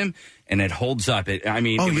it to him, and it holds up.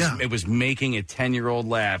 It was making a 10-year-old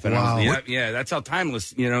laugh, and I was, that's how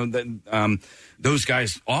timeless those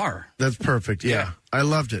guys are. That's perfect. Yeah. I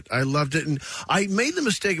loved it. And I made the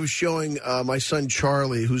mistake of showing my son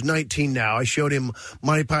Charlie, who's 19 now. I showed him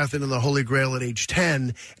Monty Python and the Holy Grail at age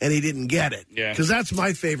 10, and he didn't get it. Yeah. Because that's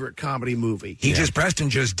my favorite comedy movie. Preston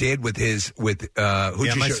just did with his,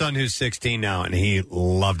 my son who's 16 now, and he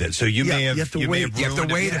loved it. So you may have you have to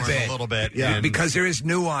wait a little bit. because there is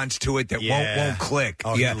nuance to it that won't click.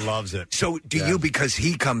 Oh, he loves it. So do you, because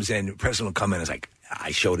he comes in, Preston will come in and is like,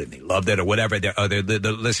 I showed it and they loved it or whatever. They're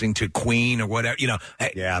listening to Queen or whatever, you know.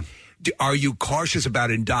 Are you cautious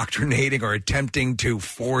about indoctrinating or attempting to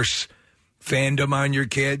force fandom on your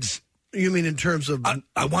kids? You mean in terms of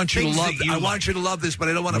I want you to love I want you to love this, but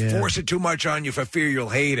I don't want to force it too much on you for fear you'll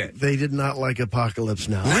hate it. They did not like Apocalypse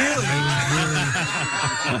Now. Really?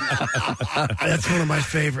 That's one of my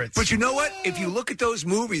favorites. But you know what? If you look at those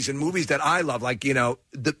movies and movies that I love, like, you know,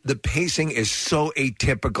 the pacing is so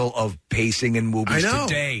atypical of pacing in movies I know.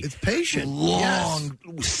 today. It's patient. Long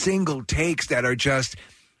single takes that are just...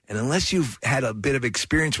 And unless you've had a bit of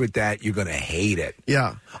experience with that, you're going to hate it.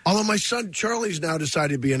 Yeah. Although my son Charlie's now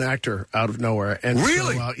decided to be an actor out of nowhere. And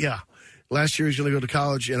really? So, yeah. Last year he's going to go to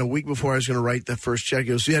college, and a week before I was going to write the first check, he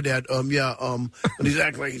goes, "Yeah, Dad, and he's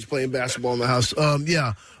acting like he's playing basketball in the house.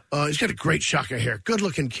 He's got a great shaka hair.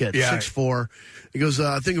 Good-looking kid, 6'4". He goes,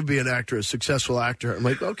 I think he'll be an actor, a successful actor. I'm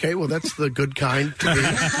like, okay, well, that's the good kind to be.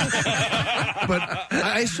 But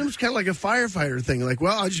I assume it's kind of like a firefighter thing. Like,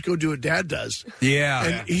 well, I'll just go do what Dad does. Yeah.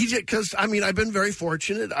 And because, I mean, I've been very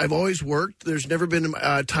fortunate. I've always worked. There's never been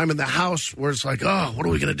a time in the house where it's like, oh, what are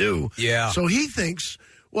we going to do? Yeah. So he thinks,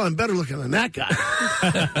 well, I'm better looking than that guy.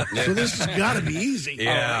 So this has got to be easy.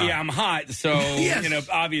 Yeah, I'm hot. So, Yes. you know,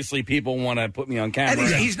 obviously people want to put me on camera.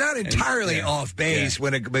 And he's not entirely off base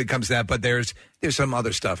when it comes to that, but there's some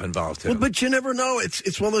other stuff involved, too. Well, but you never know.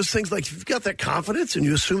 It's one of those things, like, if you've got that confidence and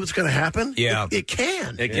you assume it's going to happen, it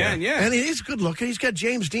can. It can, yeah. And he's good looking. He's got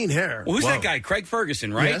James Dean hair. Well, who's that guy? Craig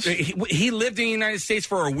Ferguson, right? Yes. He lived in the United States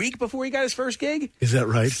for a week before he got his first gig? Is that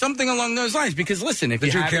right? Something along those lines. Because, listen, if The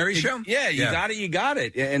you Drew have Carey it, show? Yeah, you got it, you got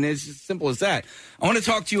it. And it's as simple as that. I want to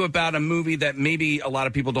talk to you about a movie that maybe a lot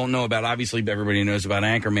of people don't know about. Obviously, everybody knows about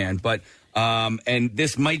Anchorman, but and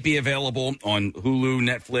this might be available on Hulu,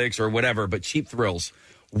 Netflix, or whatever, but Cheap Thrills.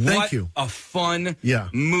 Thank you. A fun Yeah.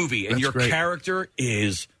 movie. And That's your great. character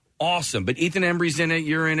is awesome. But Ethan Embry's in it,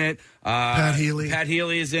 you're in it. Pat Healy. Pat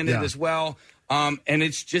Healy is in it Yeah. as well. And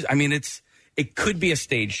it's just, I mean, it could be a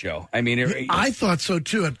stage show. I mean, I thought so,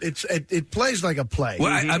 too. It plays like a play.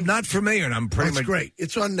 Well, I'm not familiar, and I'm pretty much... great.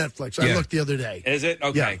 It's on Netflix. I Yeah. looked the other day. Is it?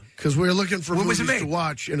 Okay. Yeah, because we were looking for When was movies it to made?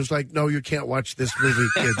 watch, and it's like, no, you can't watch this movie,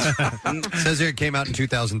 kids. Says here it came out in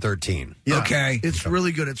 2013. Yeah. Okay. It's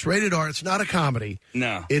really good. It's rated R. It's not a comedy.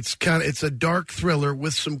 No. It's a dark thriller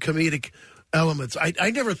with some comedic elements.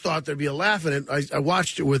 I never thought there'd be a laugh in it. I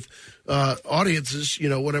watched it with audiences, you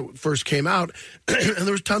know, when it first came out, and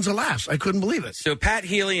there was tons of laughs. I couldn't believe it. So Pat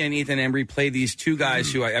Healy and Ethan Embry play these two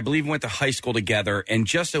guys who I believe went to high school together and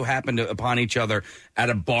just so happened upon each other at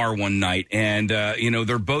a bar one night. And, you know,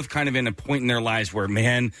 they're both kind of in a point in their lives where,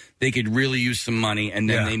 man, they could really use some money. And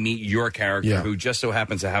then they meet your character who just so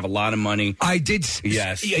happens to have a lot of money. I did.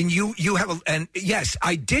 Yes. And you have and yes,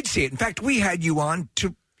 I did see it. In fact, we had you on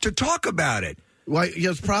to talk about it. Well,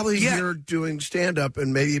 it's probably you're doing stand-up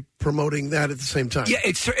and maybe promoting that at the same time. Yeah,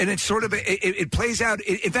 it's sort of it plays out.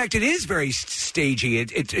 In fact, it is very stagey.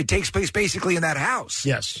 It takes place basically in that house.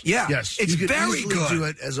 Yes. Yeah. Yes. It's you could very easily good. do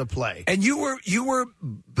it as a play. And you were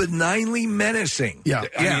benignly menacing. Yeah.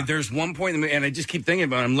 I mean, there's one point, in the, and I just keep thinking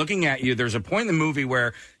about it. I'm looking at you. There's a point in the movie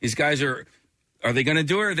where these guys are they going to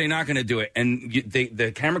do it or are they not going to do it? And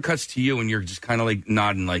the camera cuts to you, and you're just kind of like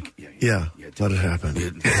nodding, like, yeah, let it happen.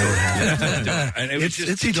 And it was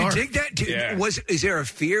just, did you dig that? Is there a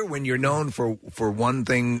fear when you're known for one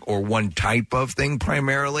thing or one type of thing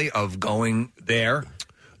primarily of going there?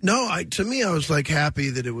 No, to me, I was like happy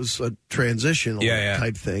that it was a transitional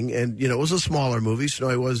type thing, and you know, it was a smaller movie, so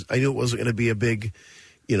I knew it wasn't going to be a big.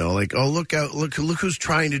 You know, like, oh, look who's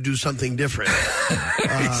trying to do something different.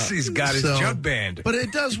 He's got his jug band. But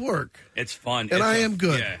it does work. It's fun. And I am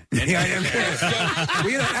good. Yeah, I am good. Well,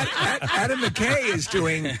 you know, Adam McKay is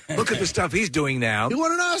doing, look at the stuff he's doing now. He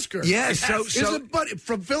won an Oscar. Yes. So He's a buddy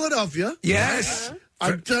from Philadelphia. Yes.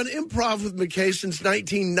 I've done improv with McKay since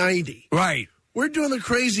 1990. Right. We're doing the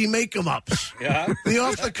crazy make-em-ups. Yeah. The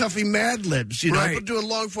off-the-cuffy Mad Libs, you know, Right. but doing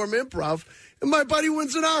long-form improv. And my buddy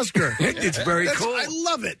wins an Oscar. It's very cool. I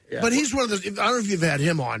love it. Yeah. But he's one of those, I don't know if you've had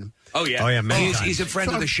him on. Oh, yeah. Man. He's a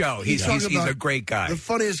friend of the show. He's a great guy. The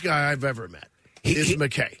funniest guy I've ever met is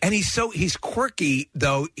McKay. And he's quirky,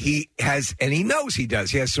 though. He knows he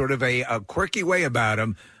does. He has sort of a quirky way about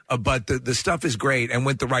him, but the stuff is great. And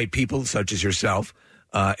with the right people, such as yourself,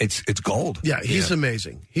 it's gold. Yeah, he's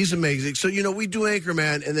amazing. He's amazing. So, we do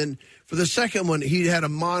Anchorman, and then for the second one, he had a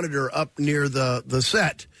monitor up near the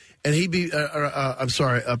set, and he'd be,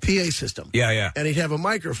 a PA system. Yeah. And he'd have a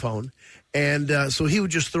microphone, and so he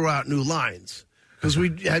would just throw out new lines. Because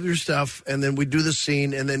we'd have your stuff, and then we'd do the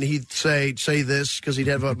scene, and then he'd say this, because he'd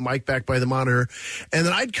have a mic back by the monitor. And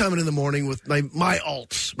then I'd come in the morning with my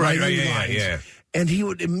alts, my new lines. Yeah. And he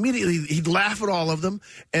would he'd laugh at all of them,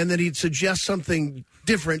 and then he'd suggest something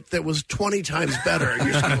different that was 20 times better. And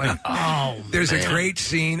you're just kind of like, oh, There's man. a great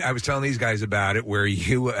scene, I was telling these guys about it, where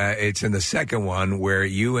it's in the second one, where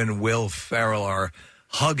you and Will Ferrell are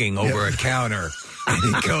hugging over a counter.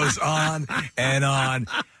 And it goes on and on.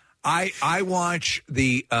 I watch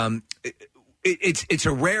the it's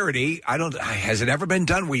a rarity. Has it ever been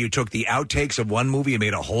done where you took the outtakes of one movie and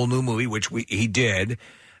made a whole new movie, which he did,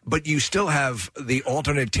 but you still have the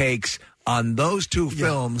alternate takes on those two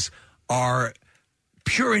films are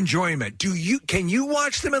pure enjoyment. Can you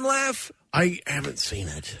watch them and laugh? I haven't seen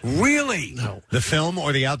it. Really? No. The film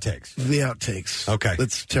or the outtakes? The outtakes. Okay.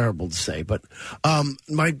 That's terrible to say, but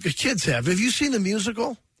my kids have. Have you seen the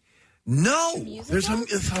musical? No.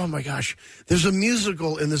 Oh my gosh. There's a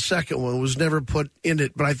musical in the second one. It was never put in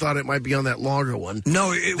it, but I thought it might be on that longer one.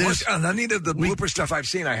 No, it was on any of the blooper stuff I've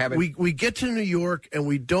seen. I haven't. We get to New York and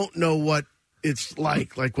we don't know what it's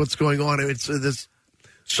like what's going on. It's this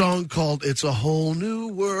song called "It's a Whole New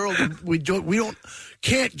World." We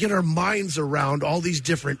can't get our minds around all these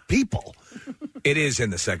different people. It is in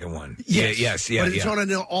the second one. Yes. But it's on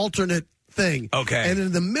an alternate thing. Okay. And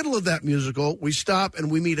in the middle of that musical, we stop and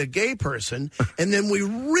we meet a gay person, and then we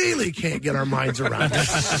really can't get our minds around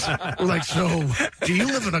it. We're like, so, do you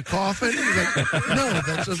live in a coffin? He's like, no,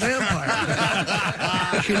 that's a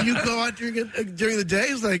vampire. Can you go out during the day?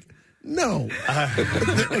 He's like, no.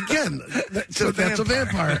 Again, that's a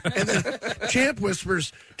vampire. And then Champ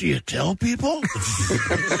whispers, do you tell people?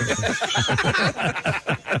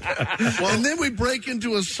 And then we break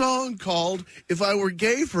into a song called If I Were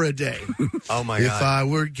Gay for a Day. Oh, my God. If I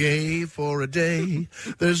were gay for a day,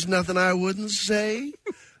 there's nothing I wouldn't say.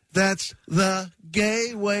 That's the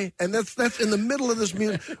gay way. And that's in the middle of this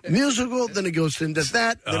musical. Then it goes into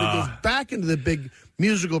that. Then it goes back into the big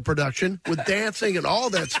musical production with dancing and all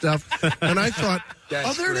that stuff. And I thought,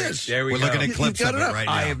 That's there great. it is. There we We're go. looking at clips of it right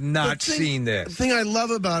now. I have not seen The this. thing I love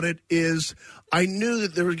about it is I knew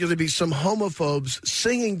that there were going to be some homophobes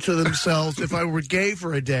singing to themselves if I were gay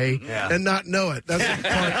for a day and not know it. That's the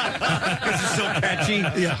part. This is so catchy.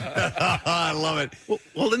 Yeah. I love it.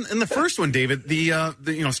 Well, in the first one, David,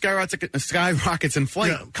 the Skyrockets in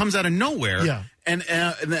Flight comes out of nowhere. Yeah. And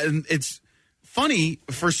it's funny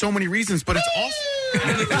for so many reasons, but it's also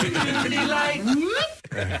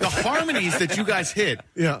the harmonies that you guys hit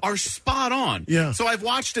are spot on. Yeah. So I've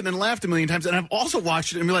watched it and laughed a million times, and I've also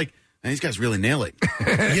watched it and be like, man, these guys really nail it.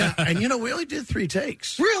 Yeah. And we only did 3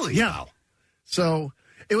 takes. Really? Yeah. So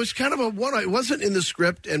it was kind of a one. It wasn't in the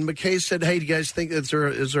script, and McKay said, "Hey, do you guys think is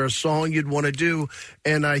there a song you'd want to do?"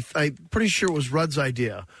 And I'm pretty sure it was Rudd's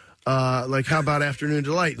idea. Like, how about Afternoon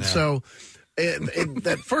Delight? Yeah. So in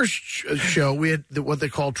that first show, we had what they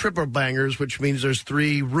call triple bangers, which means there's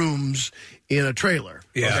 3 rooms in a trailer,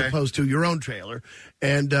 as opposed to your own trailer.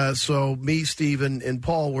 And so me, Steve, and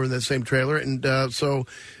Paul were in that same trailer. And so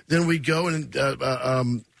then we'd go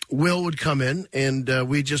and Will would come in, and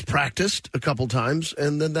we just practiced a couple times,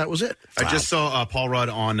 and then that was it. I just saw Paul Rudd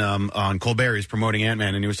on Colbert. He's promoting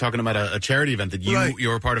Ant-Man, and he was talking about a charity event that you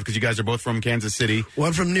were a part of, because you guys are both from Kansas City. Well,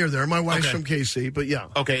 I'm from near there. My wife's from KC, but yeah.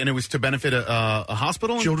 Okay, and it was to benefit a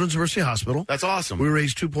hospital? Children's Mercy Hospital. That's awesome. We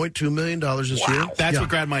raised $2.2 million this year. That's what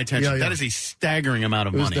grabbed my attention. That is a staggering amount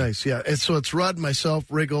of money. It was nice, yeah. And so it's Rudd, myself,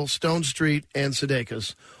 Riggle, Stone Street, and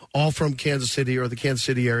Sudeikis, all from Kansas City or the Kansas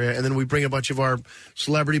City area. And then we bring a bunch of our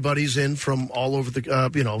celebrity buddies in from all over the,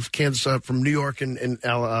 Kansas, from New York and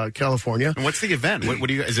California. And what's the event? What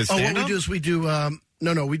do you, is it stand-up? What we do is we do a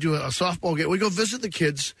softball game. We go visit the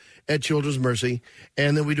kids at Children's Mercy,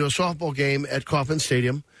 and then we do a softball game at Kauffman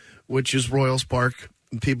Stadium, which is Royals Park.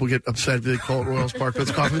 People get upset if they call it Royals Park, but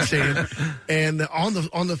it's Kauffman Stadium, and on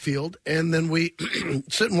the field. And then we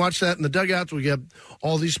sit and watch that in the dugouts. We get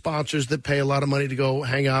all these sponsors that pay a lot of money to go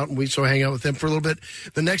hang out, and we hang out with them for a little bit.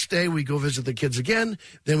 The next day, we go visit the kids again.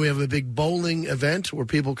 Then we have a big bowling event where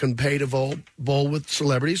people can pay to bowl with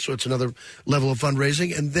celebrities, so it's another level of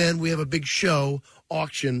fundraising. And then we have a big show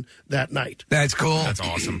auction that night. That's cool. That's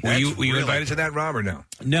awesome. Were you invited to that, Rob, or no?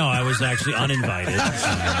 No, I was actually uninvited.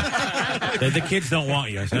 The kids don't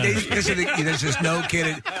want you. There's just no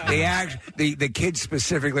kid. The kids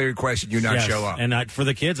specifically requested you not show up. And for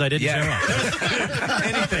the kids, I didn't show up.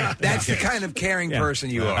 Anything. That's the kind of caring person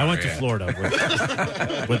you are. I went to Florida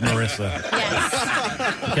with Marissa. Yes.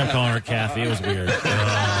 I kept calling her Kathy. It was weird.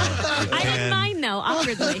 I didn't mind, though,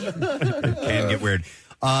 awkwardly. It can get weird.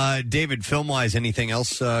 David, film-wise, anything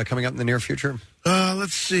else coming up in the near future?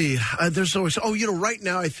 Let's see. There's always. Right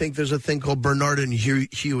now I think there's a thing called Bernard and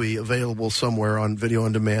Huey available somewhere on video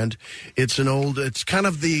on demand. It's kind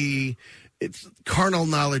of it's Carnal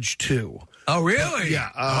Knowledge 2. Oh, really? Yeah.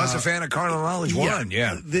 I was a fan of Carnal Knowledge 1.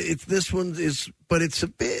 Yeah. This one is, but it's a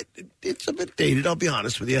bit dated. I'll be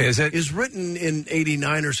honest with you. Is it? It's written in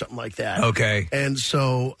 '89 or something like that. Okay. And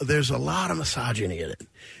so there's a lot of misogyny in it.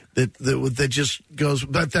 That just goes,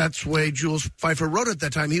 but that's the way Jules Pfeiffer wrote it at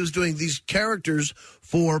that time. He was doing these characters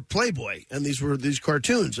for Playboy, and these were these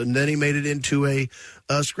cartoons, and then he made it into a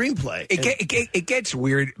screenplay. It gets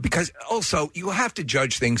weird because also you have to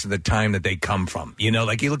judge things in the time that they come from.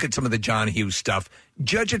 Like you look at some of the John Hughes stuff,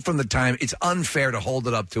 judge it from the time. It's unfair to hold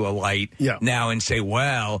it up to a light now and say,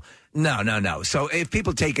 well, no. So if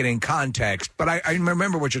people take it in context, but I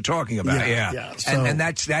remember what you're talking about. Yeah. So, and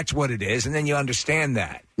that's what it is, and then you understand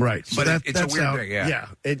that. Right. So but it's that's a weird out, thing. Yeah.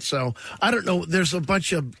 So I don't know. There's a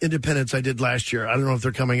bunch of independents I did last year. I don't know if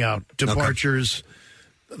they're coming out. Departures,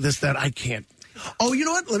 this, that. I can't. Oh, you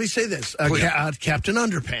know what? Let me say this. Captain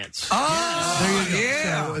Underpants. Oh, there you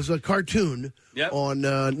go. So, as a cartoon on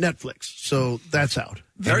Netflix. So that's out.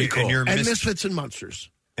 Very cool. And Misfits and Monsters.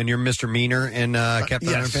 And you're Mr. Meaner in Captain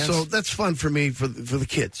Underpants? So that's fun for me, for the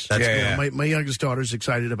kids. That's cool. My youngest daughter's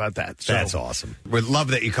excited about that. So. That's awesome. We'd love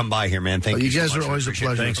that you come by here, man. Thank you so guys much. are always a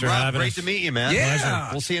pleasure. Thanks for having us. Great to meet you, man. Yeah. Pleasure.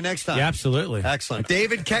 We'll see you next time. Yeah, absolutely. Excellent.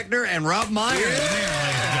 David Koechner and Rob Meyer.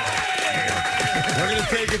 We're going to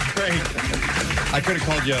take a break. I could have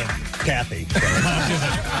called you Kathy.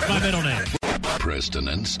 That's my middle name. Preston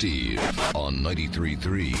and Steve on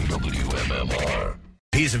 93.3 WMMR.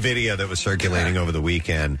 Piece of video that was circulating over the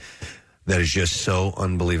weekend that is just so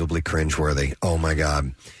unbelievably cringeworthy. Oh, my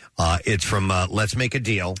God. It's from Let's Make a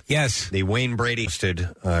Deal. Yes. The Wayne Brady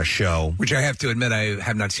hosted show. Which I have to admit I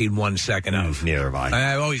have not seen 1 second of. Neither have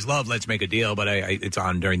I. I always love Let's Make a Deal, but it's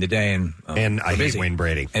on during the day. And I hate Wayne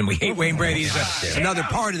Brady. And we hate Wayne Brady. Is another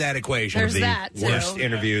part of that equation. There's the that, too. worst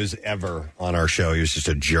interviews ever on our show. He was just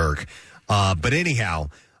a jerk. But anyhow,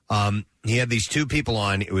 he had these two people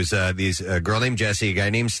on. It was a girl named Jessie, a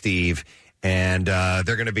guy named Steve, and they're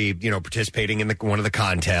going to be, participating in one of the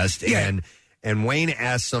contests. Yeah. And Wayne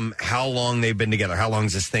asked them how long they've been together. How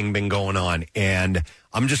long's this thing been going on? And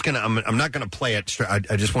I'm not going to play it.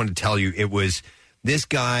 I just wanted to tell you, it was, this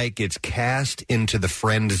guy gets cast into the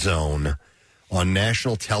friend zone on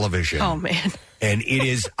national television. Oh, man. And it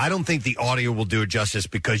is, I don't think the audio will do it justice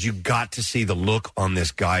because you got to see the look on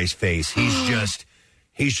this guy's face. He's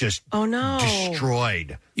just oh, no.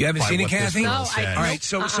 destroyed. You haven't seen it, Kathy? No, All right,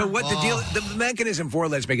 so what the mechanism for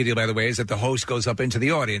Let's Make a Deal, by the way, is that the host goes up into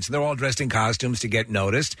the audience. They're all dressed in costumes to get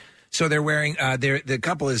noticed. So they're wearing, the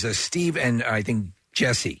couple is Steve and I think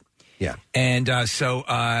Jessie. Yeah. And so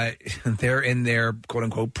they're in their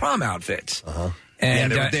quote-unquote prom outfits. Uh-huh.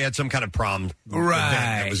 And they had some kind of prom event right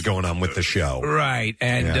that was going on with the show. Right.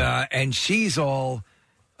 And she's all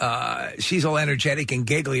energetic and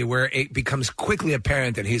giggly, where it becomes quickly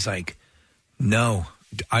apparent that he's like, no,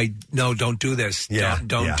 don't do this. Yeah,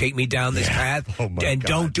 don't take me down this path, and God.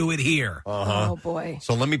 don't do it here. Uh-huh. Oh, boy.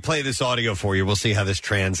 So let me play this audio for you. We'll see how this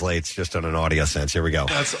translates just on an audio sense. Here we go.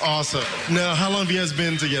 That's awesome. Now, how long have you guys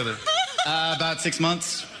been together? About 6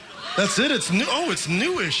 months. That's it? It's new. Oh, it's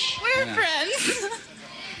newish. We're friends.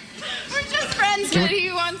 We're just friends, but he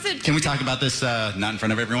wants it. Can we talk about this not in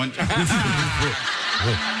front of everyone?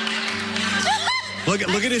 Look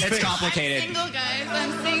at his face. It's complicated. I'm single, guys.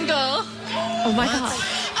 I'm single. Oh, my God.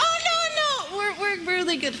 Oh, no. We're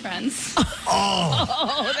really good friends.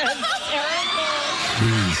 Oh, that's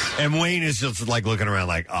terrible. And Wayne is just like looking around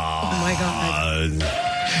like, oh my God.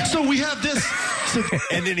 So we have this.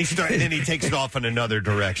 And then he takes it off in another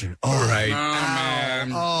direction. Oh, right. Oh,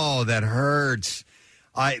 man. Oh, that hurts.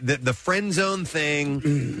 The friend zone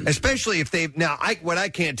thing, especially if they've now. What I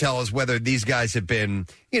can't tell is whether these guys have been,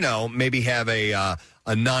 maybe have a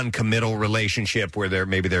non-committal relationship where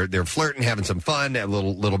they're flirting, having some fun, a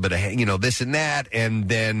little bit of this and that, and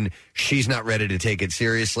then she's not ready to take it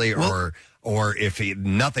seriously, or if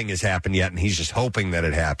nothing has happened yet and he's just hoping that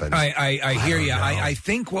it happens. I hear you. I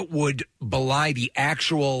think what would belie the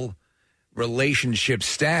actual relationship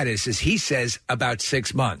status is he says about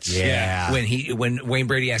 6 months. Yeah. When Wayne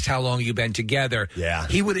Brady asked how long you been together. Yeah.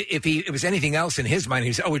 He would if it was anything else in his mind,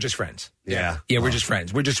 he'd say, "Oh, we're just friends." Yeah. Yeah, we're just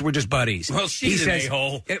friends. We're just buddies. Well, she's an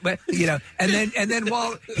a-hole. And then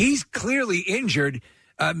while he's clearly injured.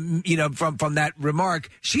 From that remark,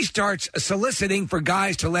 she starts soliciting for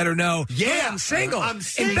guys to let her know, "Yeah, I'm single. I'm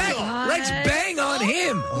single. In fact, let's bang on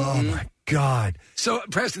him." Oh my God! So,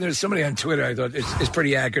 Preston, there's somebody on Twitter I thought it's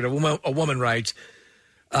pretty accurate. A woman writes,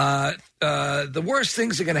 "The worst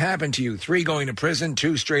things are going to happen to you: 3 going to prison,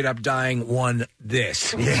 2 straight up dying, 1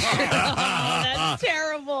 this." That's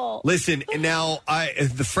terrible. Listen, now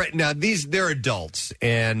they're adults,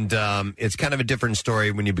 and it's kind of a different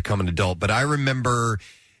story when you become an adult. But I remember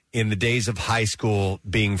in the days of high school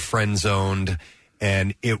being friend zoned,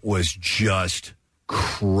 and it was just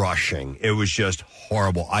crushing. It was just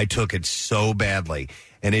horrible. I took it so badly,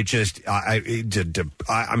 and it just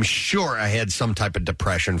I'm sure I had some type of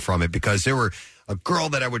depression from it because there were a girl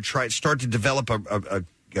that I would start to develop a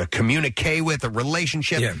communique with, a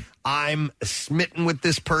relationship. Yeah. I'm smitten with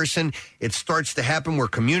this person. It starts to happen. We're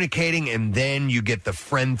communicating, and then you get the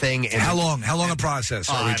friend thing. And How long a process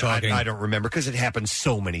are we talking? I don't remember because it happened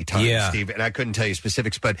so many times, Steve, and I couldn't tell you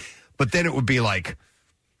specifics. But then it would be like,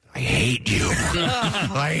 I hate you.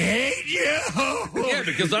 I hate you. Yeah,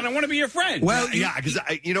 because I don't want to be your friend. Well, because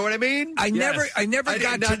you know what I mean. I never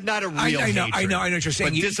got to not a real. I know what you're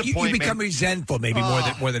saying. You become resentful, maybe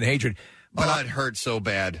more than hatred. But it hurt so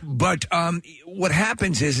bad. But what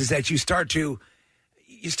happens is that you start to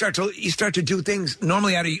do things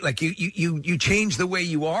normally out of like you change the way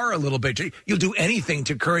you are a little bit. You'll do anything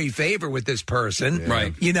to curry favor with this person,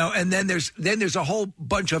 right? And then there's a whole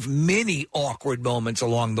bunch of mini awkward moments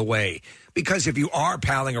along the way because if you are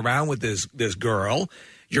palling around with this girl.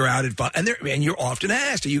 You're out at fun, and you're often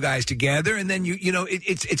asked, "Are you guys together?" And then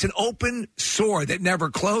it's an open sore that never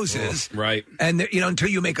closes, right? And until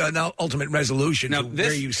you make an ultimate resolution to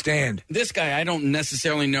where you stand. This guy, I don't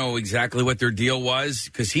necessarily know exactly what their deal was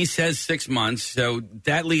because he says 6 months, so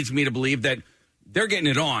that leads me to believe that they're getting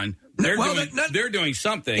it on. They're doing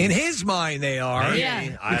something. In his mind, they are.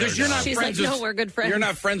 Yeah, because you're not She's friends. like, no, we're good friends. You're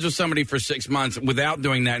not friends with somebody for 6 months without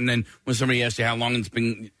doing that, and then when somebody asks you how long has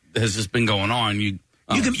this been going on, you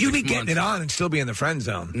be getting it on and still be in the friend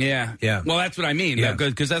zone. Yeah. Well, that's what I mean. Yeah.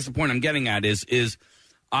 Because that's the point I'm getting at is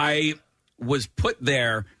I was put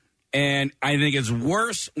there, and I think it's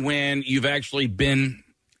worse when you've actually been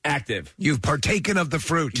active. You've partaken of the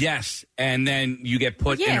fruit. Yes. And then you get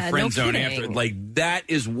put in a friend zone after. Like, that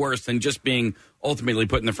is worse than just being ultimately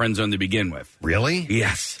put in the friend zone to begin with. Really?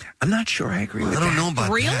 Yes. I'm not sure I agree with that. I don't know about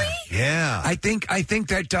Really? that. Yeah. I think that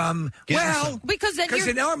because then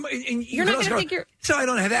you're not going to think you're. So I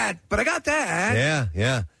don't have that, but I got that.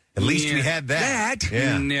 Yeah. At least we had that.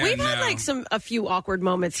 Yeah. We've had like a few awkward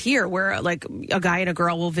moments here where like a guy and a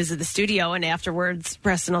girl will visit the studio and afterwards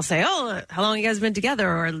Preston will say, "Oh, how long you guys been together?"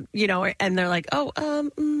 Or and they're like, "Oh,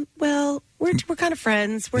 well, we're kind of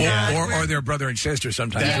friends. We're not." Or their brother and sister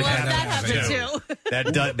sometimes. Yeah, that happened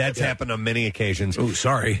too. That's happened on many occasions. Oh,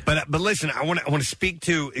 sorry. But listen, I want to speak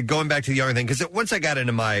to going back to the younger thing because once I got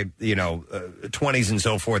into my 20s and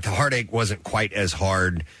so forth, the heartache wasn't quite as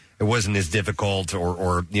hard. It wasn't as difficult,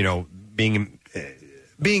 or being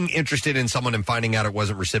interested in someone and finding out it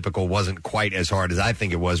wasn't reciprocal wasn't quite as hard as I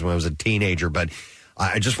think it was when I was a teenager. But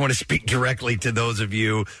I just want to speak directly to those of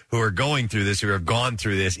you who are going through this, who have gone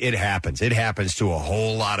through this. It happens. It happens to a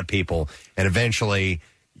whole lot of people, and eventually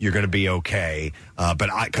you're going to be okay.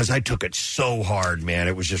 Because I took it so hard, man,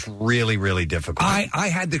 it was just really, really difficult. I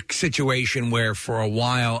had the situation where for a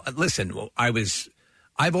while, listen,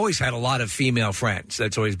 I've always had a lot of female friends.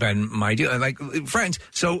 That's always been my deal. Like friends.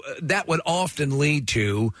 So that would often lead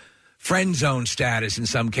to friend zone status in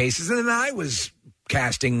some cases. And then I was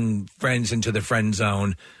casting friends into the friend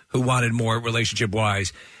zone who wanted more relationship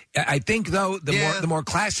wise. I think though the more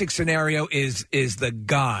classic scenario is the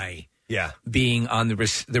guy being on the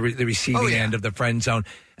receiving end of the friend zone.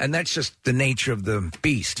 And that's just the nature of the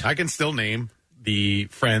beast. I can still name the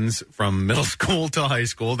friends from middle school to high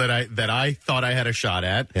school that I thought I had a shot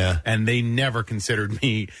at, and they never considered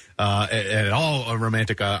me at all a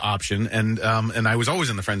romantic option, and I was always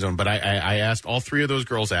in the friend zone. But I asked all 3 of those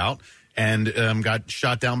girls out, and got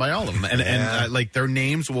shot down by all of them, and like their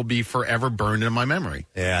names will be forever burned in my memory.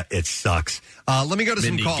 Yeah, it sucks. Let me go to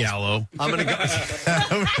Mindy some calls. Gallo. I'm gonna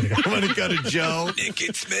go to Joe. Nick,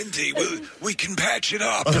 it's Mindy. We can patch it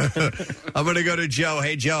up. I'm gonna go to Joe.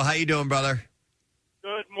 Hey, Joe, how you doing, brother?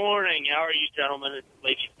 Good morning. How are you, gentlemen and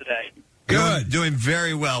ladies, today? Doing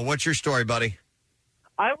very well. What's your story, buddy?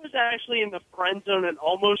 I was actually in the friend zone and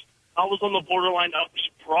almost I was on the borderline of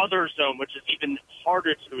the brother zone, which is even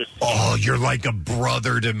harder to escape. Oh, you're like a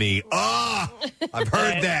brother to me. Ah, I've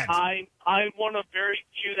heard And that. I'm one of very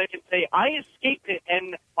few that can say I escaped it,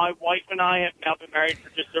 and my wife and I have now been married for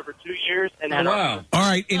just over 2 years. And had our- All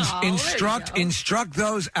right, instruct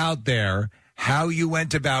those out there how you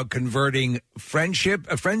went about converting friendship,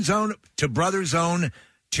 a friend zone to brother zone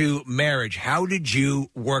to marriage. How did you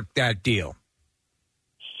work that deal?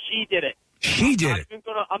 She did it. She did it.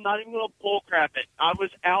 I'm not even going to bull crap it. I was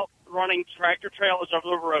out running tractor trailers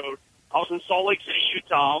over the road. I was in Salt Lake City,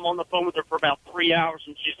 Utah. I'm on the phone with her for about 3 hours,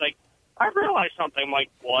 and she's like, I realized something. I'm like,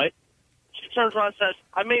 what? She turns around and says,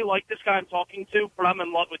 I may like this guy I'm talking to, but I'm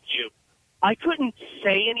in love with you. I couldn't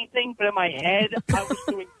say anything, but in my head, I was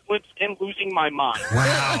doing flips and losing my mind.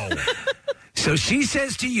 Wow. So she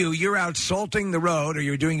says to you, you're out salting the road or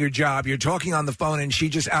you're doing your job, you're talking on the phone, and she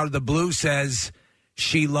just out of the blue says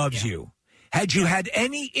she loves you. Had you had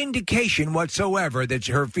any indication whatsoever that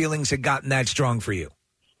her feelings had gotten that strong for you?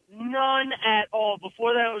 None at all.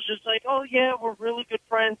 Before that, it was just like, oh, yeah, we're really good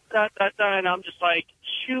friends, and I'm just like,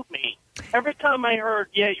 shoot me. Every time I heard,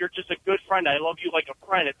 yeah, you're just a good friend, I love you like a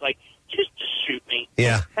friend, it's like, just shoot me.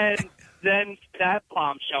 Yeah. And then that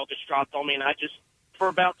bombshell just dropped on me, and I just, for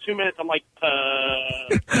about 2 minutes, I'm like,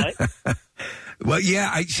 what? Well, yeah,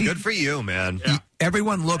 I see. Good for you, man.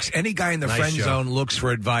 Everyone looks, any guy in the Nice friend show. zone looks for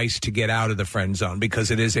advice to get out of the friend zone because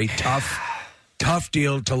it is a tough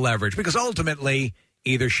deal to leverage because ultimately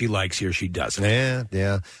either she likes you or she doesn't.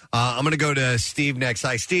 Yeah. I'm going to go to Steve next.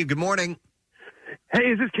 Hi, Steve. Good morning. Hey,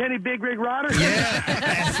 is this Kenny Big Rig Rodder? Yeah,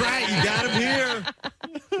 that's right. You got him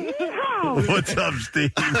here. What's up,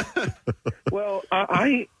 Steve? Well,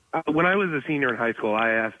 I when I was a senior in high school, I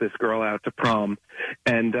asked this girl out to prom,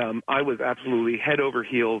 and I was absolutely head over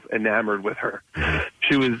heels enamored with her.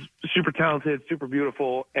 She was super talented, super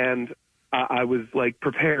beautiful, and I was like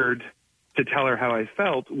prepared to tell her how I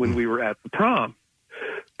felt when we were at the prom.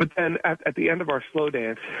 But then at the end of our slow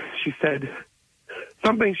dance, she said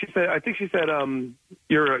something. She said, I think she said,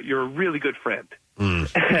 "You're a really good friend." And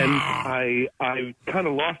I kind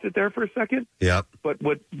of lost it there for a second. Yep. But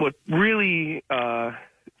what really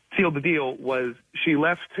sealed the deal was she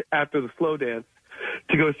left after the slow dance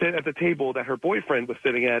to go sit at the table that her boyfriend was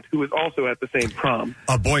sitting at, who was also at the same prom.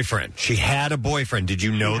 A boyfriend. She had a boyfriend. Did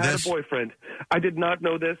you know She had this? a boyfriend. I did not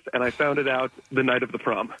know this, and I found it out the night of the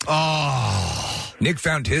prom. Oh. Nick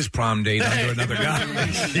found his prom date under another guy.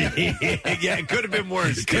 Yeah, it could have been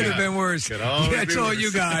worse. It could have been worse. That's all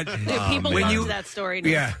you got. Dude, people love that story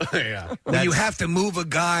now. Yeah. When you have to move a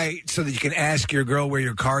guy so that you can ask your girl where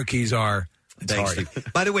your car keys are. It's Thanks, hard.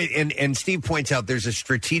 Steve. By the way, and Steve points out there's a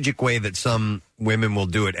strategic way that some women will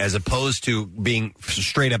do it as opposed to being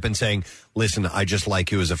straight up and saying, listen, I just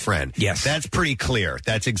like you as a friend. Yes. That's pretty clear.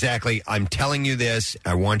 That's exactly, I'm telling you this.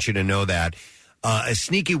 I want you to know that. A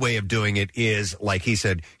sneaky way of doing it is, like he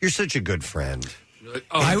said, you're such a good friend.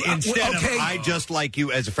 Instead of, I just like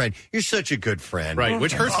you as a friend. You're such a good friend. Right,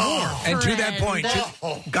 which hurts more. And to that point,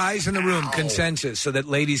 guys in the room, consensus, so that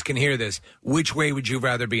ladies can hear this, which way would you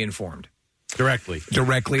rather be informed? Directly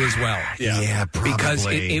as well. Yeah, probably. Because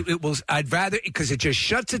it will. I'd rather because it just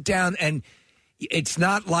shuts it down, and it's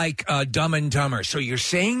not like Dumb and Dumber. So you're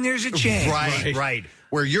saying there's a chance, Right.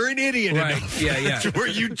 Where you're an idiot enough, where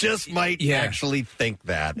you just might actually think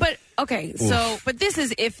that. But okay, but this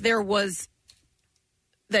is if there was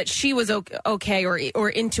that she was okay or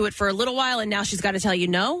into it for a little while, and now she's got to tell you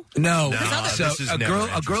no. No, this is a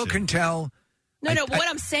girl can tell. No. What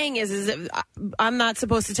I'm saying is that I'm not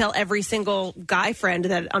supposed to tell every single guy friend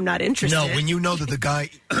that I'm not interested. No, when you know that the guy,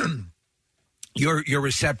 your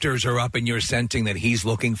receptors are up and you're sensing that he's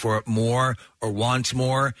looking for more or wants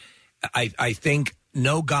more. I think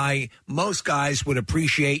most guys would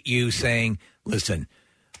appreciate you saying, "Listen,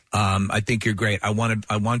 I think you're great. I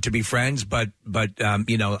want to be friends, but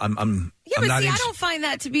you know, I'm." Yeah, but see, I don't find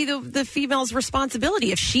that to be the female's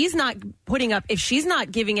responsibility. If she's not if she's not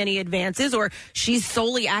giving any advances, or she's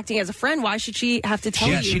solely acting as a friend, why should she have to tell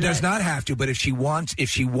you? She does not have to. But if she wants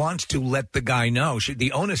to let the guy know,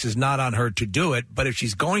 the onus is not on her to do it. But if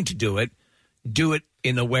she's going to do it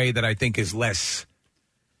in a way that I think is less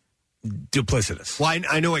duplicitous. Well,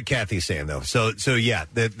 I know what Kathy's saying, though. So yeah,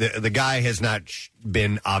 the guy has not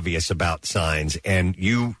been obvious about signs, and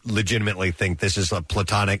you legitimately think this is a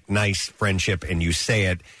platonic, nice friendship, and you say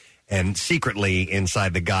it, and secretly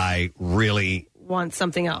inside the guy really wants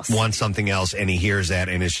something else, and he hears that,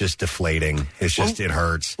 and it's just deflating. It's just, it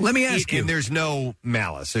hurts. Let me ask you. And there's no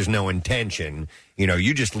malice. There's no intention. You know,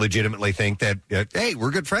 you just legitimately think that, hey, we're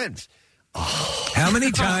good friends. How many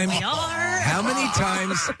times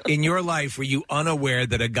in your life were you unaware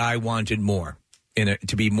that a guy wanted more?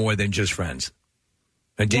 to be more than just friends?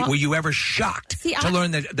 And were you ever shocked to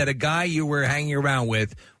learn that a guy you were hanging around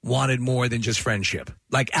with wanted more than just friendship?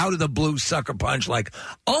 Like out of the blue sucker punch, like,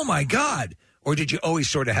 oh my God. Or did you always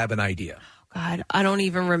sort of have an idea? God, I don't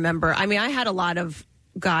even remember. I mean, I had a lot of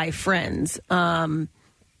guy friends. I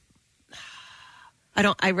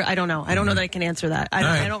don't know. I don't know that I can answer that.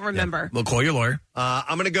 I don't remember. Yeah. We'll call your lawyer.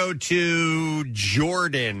 I'm going to go to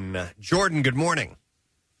Jordan. Jordan, good morning.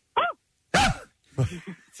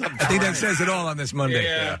 I think that says it all on this Monday.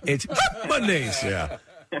 Yeah. It's Mondays. Yeah.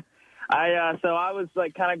 So I was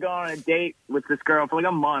like kind of going on a date with this girl for like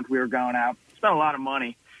a month. We were going out, spent a lot of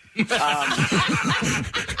money. That's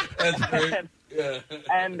great.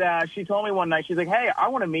 And she told me one night, she's like, "Hey, I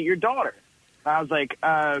want to meet your daughter." And I was like,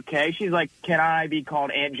 "Okay." She's like, "Can I be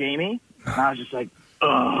called Aunt Jamie?" And I was just like,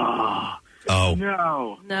 "Ugh,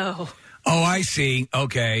 no." Oh, I see.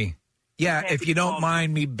 Okay. Yeah, if you don't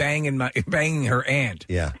mind me banging her aunt.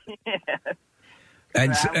 Yeah.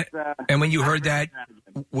 And and when you heard that,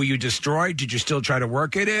 were you destroyed? Did you still try to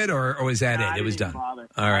work at it, or was that it? It was done. Bother.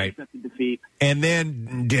 All right. Defeat. And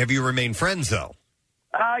then, have you remained friends, though?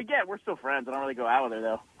 Yeah, we're still friends. I don't really go out with her,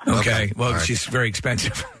 though. Okay. Well, All right. she's very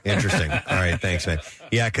expensive. Interesting. All right. Thanks, man.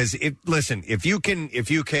 Yeah, because if you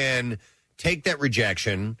can take that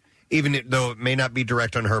rejection, even though it may not be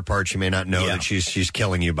direct on her part, she may not know that she's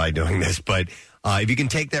killing you by doing this. But if you can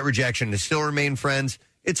take that rejection and still remain friends,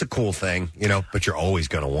 it's a cool thing, But you're always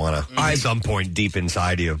going to want to, at some point deep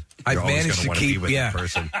inside you, you're always going to want to be with that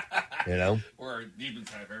person, Or deep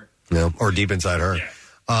inside her. or deep inside her.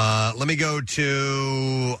 Yeah. Let me go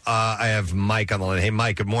to. I have Mike on the line. Hey,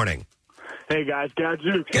 Mike. Good morning. Hey guys,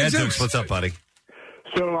 Gadzooks. Gadzooks, what's up, buddy?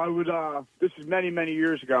 So I would, this is many, many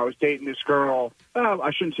years ago. I was dating this girl.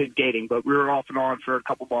 I shouldn't say dating, but we were off and on for a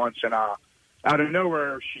couple months, and out of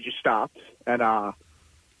nowhere, she just stopped, and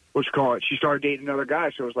she started dating another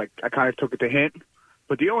guy. So it was like I kind of took it to hint.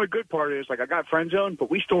 But the only good part is, like, I got friend zoned,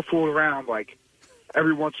 but we still fooled around like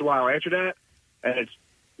every once in a while after that, and it's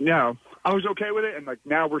I was okay with it, and like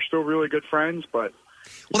now we're still really good friends, but.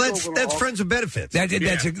 Well, that's friends with benefits.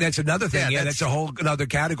 That's another thing. Yeah, that's a whole another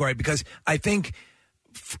category, because I think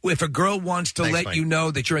if a girl wants to let you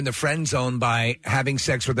know that you're in the friend zone by having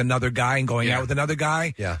sex with another guy and going out with another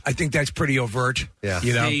guy, I think that's pretty overt. Yeah,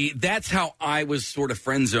 See, that's how I was sort of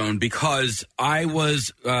friend zoned, because I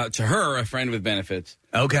was to her a friend with benefits.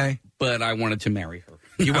 Okay, but I wanted to marry her.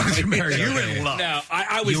 You wanted to marry her? You were in love. No,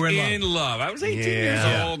 I was in love. I was 18 years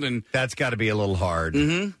old, and that's got to be a little hard.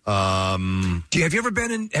 Mm-hmm. Have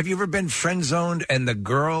you ever been friend zoned, and the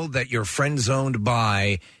girl that you're friend zoned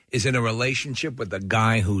by is in a relationship with a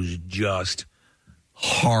guy who's just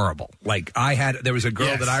horrible? Like there was a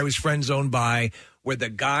girl that I was friend zoned by, where the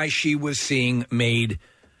guy she was seeing made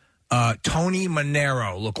Tony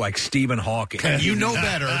Manero look like Stephen Hawking. And you know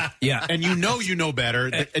better. Yeah. And you know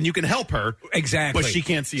better, and you can help her. Exactly. But she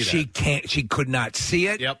can't see that. She could not see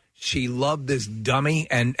it. Yep. She loved this dummy,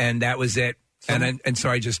 and that was it. And so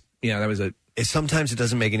I just, that was it. Sometimes it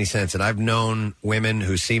doesn't make any sense. And I've known women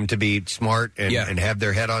who seem to be smart and have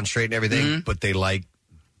their head on straight and everything, but they like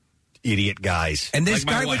idiot guys. And this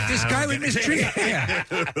Like guy would mistreat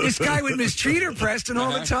her. This guy would mistreat her, Preston,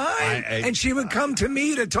 all the time. And she would come to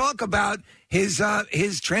me to talk about his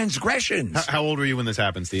transgressions. How old were you when this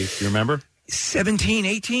happened, Steve? Do you remember? 17,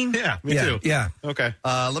 18? Yeah, me too. Yeah. Okay.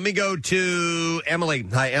 Let me go to Emily.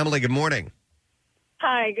 Hi, Emily. Good morning.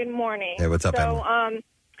 Hi, good morning. Hey, what's up, Emily?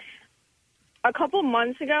 A couple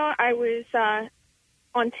months ago, I was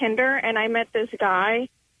on Tinder, and I met this guy.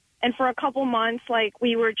 And for a couple months, like,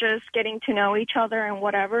 we were just getting to know each other and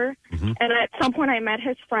whatever. Mm-hmm. And at some point, I met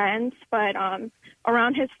his friends. But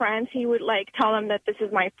around his friends, he would, like, tell them that this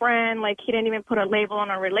is my friend. Like, he didn't even put a label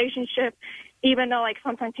on our relationship, even though, like,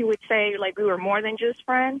 sometimes he would say, like, we were more than just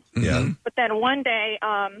friends. Yeah. But then one day,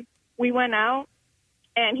 we went out,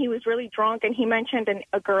 and he was really drunk, and he mentioned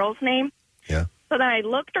a girl's name. Yeah. So then I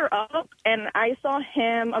looked her up, and I saw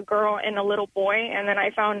him, a girl, and a little boy, and then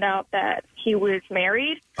I found out that he was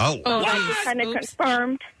married. Oh. That just kind of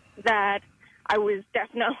confirmed that I was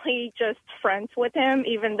definitely just friends with him,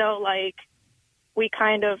 even though, like, we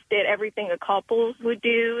kind of did everything a couple would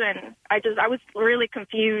do, and I was really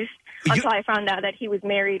confused until I found out that he was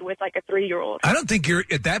married with like a 3-year-old. I don't think you're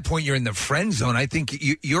at that point. You're in the friend zone. I think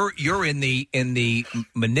you're in the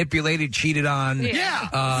manipulated, cheated on,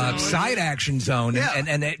 side action zone,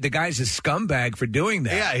 and the guy's a scumbag for doing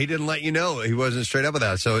that. Yeah, he didn't let you know. He wasn't straight up with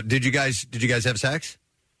that. So did you guys have sex?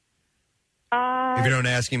 If you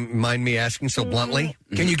don't mind me asking so bluntly,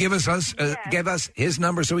 can you give us his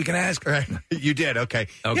number so we can ask? You did, okay.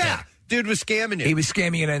 Yeah, dude was scamming you. He was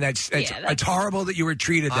scamming you, and it's horrible that you were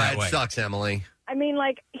treated that way. It sucks, Emily. I mean,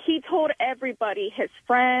 like, he told everybody, his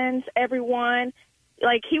friends, everyone.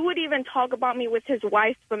 Like, he would even talk about me with his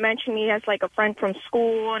wife, but mention me as, like, a friend from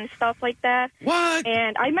school and stuff like that. What?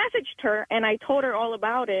 And I messaged her, and I told her all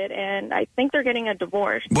about it, and I think they're getting a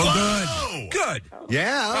divorce. Well, good.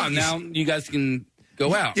 Yeah. Oh, now you guys can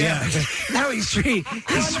go out. Yeah. Now he's free.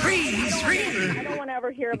 He's free. He's free. I don't want to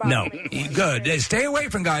ever hear about No, him. good. Stay away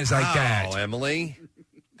from guys like that. Oh, Emily,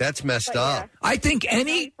 that's messed up. I think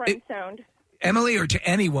Friend-zoned. Emily, or to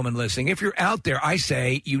any woman listening, if you're out there, I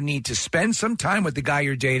say you need to spend some time with the guy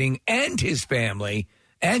you're dating and his family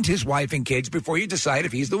and his wife and kids before you decide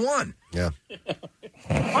if he's the one. Yeah.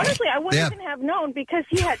 Honestly, I wouldn't even have known because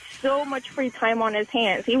he had so much free time on his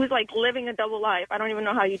hands. He was like living a double life. I don't even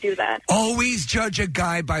know how you do that. Always judge a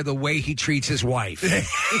guy by the way he treats his wife.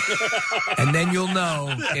 And then you'll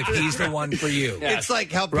know if he's the one for you. It's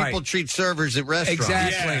like how people treat servers at restaurants.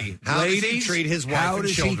 Exactly. How Ladies, does he treat his wife how and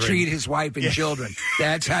does children? he treat his wife and children?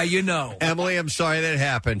 That's how you know. Emily, I'm sorry that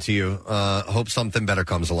happened to you. Hope something better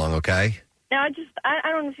comes along, okay? No,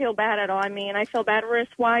 I don't feel bad at all. I mean, I feel bad for his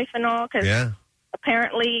wife and all because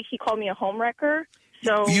apparently he called me a homewrecker.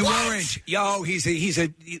 So You weren't. Yo, he's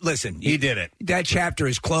a listen. He did it. That chapter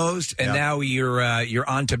is closed, and now you're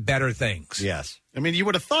on to better things. Yes. I mean, you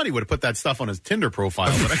would have thought he would have put that stuff on his Tinder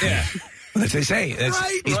profile. But yeah. As they say,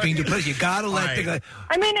 he's being duplicitous. You got to let the guy.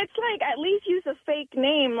 I mean, it's like at least use a fake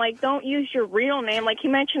name. Like, don't use your real name. Like, he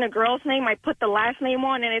mentioned a girl's name. I put the last name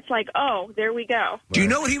on, and it's like, oh, there we go. Do you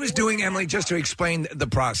know what he was doing, Emily? Just to explain the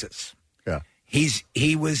process. Yeah.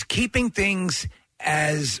 He was keeping things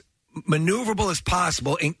as maneuverable as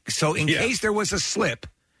possible, in case there was a slip,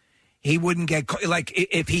 he wouldn't get like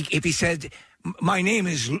if he said, "My name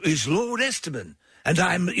is Lord Esteban." And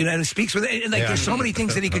I'm, and speaks with it. And like, there's so many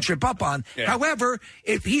things that he could trip up on. Yeah. However,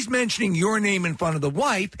 if he's mentioning your name in front of the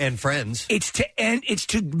wife and friends, it's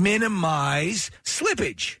to minimize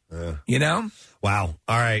slippage. You know? Wow.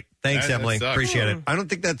 All right. Thanks, That Emily. sucks. Appreciate it. I don't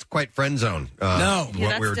think that's quite friend zone. No.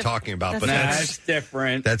 What we were talking about, but That's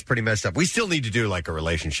different. That's pretty messed up. We still need to do like a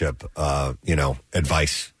relationship,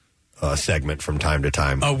 advice segment from time to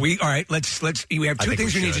time. Oh, all right. Let's. We have two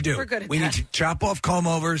things we need to do. We're good at we need that. to chop off comb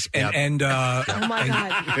overs and. Oh my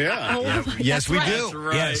God! Yeah. Oh, Yes, we right. do. That's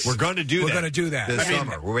right. Yes, we're going to do that. We're going to do that this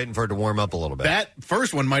summer. We're waiting for it to warm up a little bit. that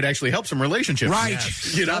first one might actually help some relationships. Right.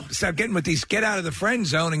 Yes. Stop getting with these. Get out of the friend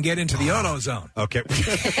zone and get into the auto zone. Okay.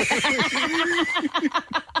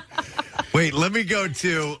 Wait, let me go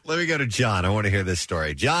to John. I want to hear this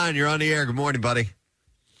story. John, you're on the air. Good morning, buddy.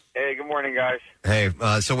 Hey, good morning, guys. Hey,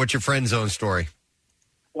 so what's your friend zone story?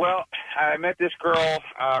 Well, I met this girl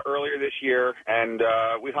earlier this year, and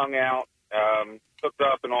we hung out, hooked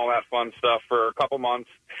up, and all that fun stuff for a couple months.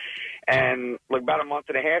 And like about a month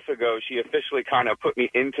and a half ago, she officially kind of put me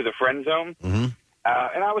into the friend zone. Mm-hmm.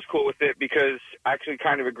 And I was cool with it because I actually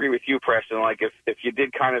kind of agree with you, Preston. Like if you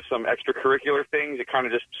did kind of some extracurricular things, it kind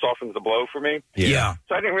of just softens the blow for me. Yeah.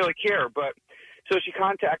 So I didn't really care, but so she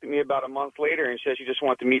contacted me about a month later and said she just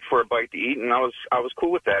wanted to meet for a bite to eat, and I was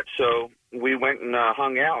cool with that. So we went and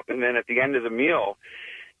hung out, and then at the end of the meal,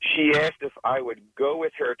 she asked if I would go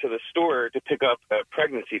with her to the store to pick up a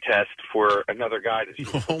pregnancy test for another guy that she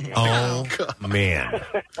was Oh man.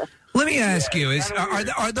 Let me ask you: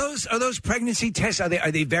 are those pregnancy tests? Are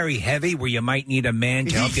they very heavy where you might need a man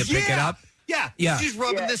to help you pick it up? Yeah. She's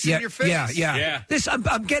rubbing this in your face. Yeah. This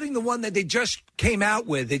I'm getting the one that they just came out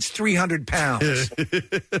with. It's 300 pounds.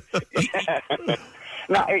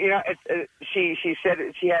 No, she said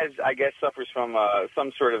she has, I guess, suffers from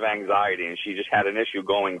some sort of anxiety, and she just had an issue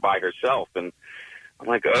going by herself. And I'm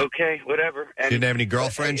like, okay, whatever. And She didn't have any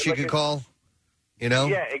girlfriends she could call?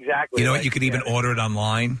 Yeah, exactly. You know what? You could even order it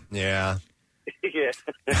online. Yeah. Yeah.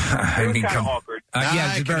 I mean, kind of come awkward.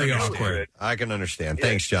 yeah, it's very understand. awkward. I can understand.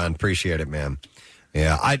 Thanks, John. Appreciate it, man.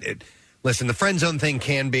 Yeah, listen. The friend zone thing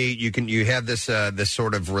can be you have this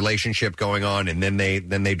sort of relationship going on, and then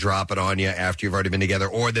they drop it on you after you've already been together,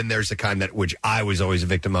 or then there's the kind that which I was always a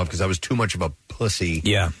victim of because I was too much of a pussy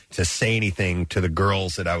to say anything to the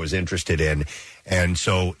girls that I was interested in, and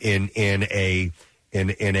so in a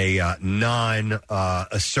non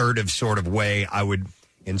assertive sort of way, I would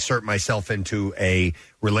insert myself into a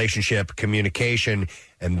relationship communication,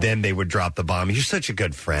 and then they would drop the bomb. You're such a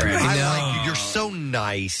good friend. I like you. You're so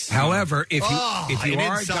nice. However, if you and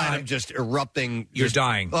are inside, a guy, I'm just erupting. You're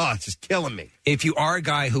dying. Oh, it's just killing me. If you are a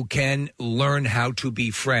guy who can learn how to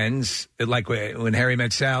be friends, like when Harry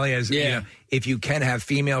met Sally, if you can have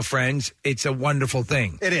female friends, it's a wonderful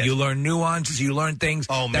thing. It is. You learn nuances, you learn things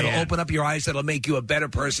that'll man. open up your eyes, that'll make you a better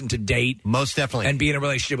person to date. Most definitely. And be in a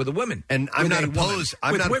relationship with a woman. And I'm not opposed.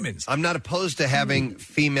 I'm not opposed to having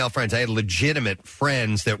female friends. I had legitimate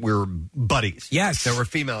friends that were buddies. Yes. That were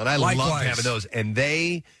female, and I Likewise. loved having those. And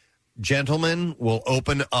they, gentlemen, will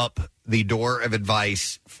open up the door of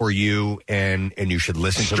advice for you, and you should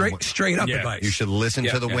listen to straight up advice. You should listen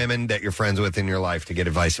to the women that you're friends with in your life to get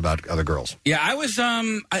advice about other girls. Yeah, I was.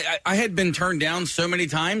 I had been turned down so many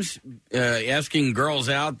times asking girls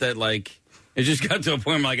out that like it just got to a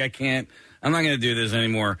point where like I'm not going to do this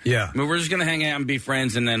anymore. Yeah, I mean, we're just going to hang out and be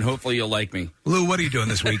friends, and then hopefully you'll like me. Lou, what are you doing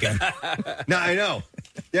this weekend? No, I know.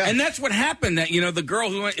 Yeah, and that's what happened. That the girl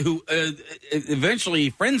who eventually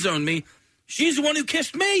friend zoned me, she's the one who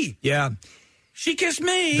kissed me. Yeah. She kissed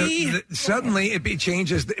me. Suddenly, it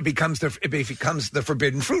changes. It becomes the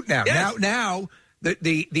forbidden fruit now. Yes. Now,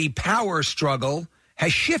 the power struggle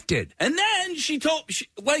has shifted. And then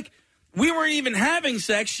we weren't even having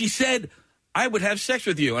sex. She said, "I would have sex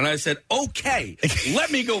with you," and I said, "Okay,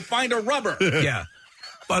 let me go find a rubber." Yeah,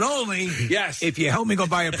 but only if you help me go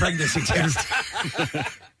buy a pregnancy test.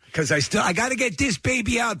 Because I got to get this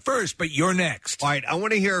baby out first, but you're next. All right, I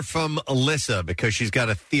want to hear from Alyssa because she's got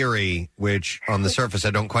a theory which, on the surface,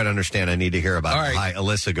 I don't quite understand. I need to hear about. All right. Hi,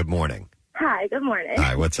 Alyssa. Good morning. Hi, good morning.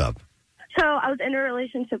 Hi, what's up? So I was in a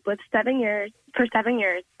relationship for 7 years,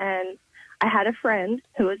 and I had a friend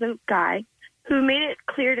who was a guy who made it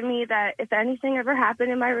clear to me that if anything ever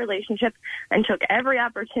happened in my relationship, and took every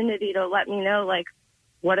opportunity to let me know, like,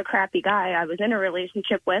 what a crappy guy I was in a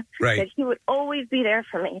relationship with, that he would always be there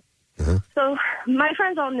for me. So my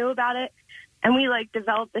friends all knew about it, and we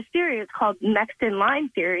developed this theory. It's called next in line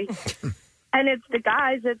theory. And it's the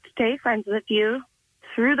guys that stay friends with you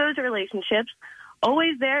through those relationships,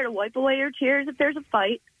 always there to wipe away your tears if there's a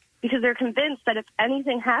fight, because they're convinced that if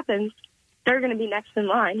anything happens, they're going to be next in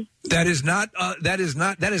line. That is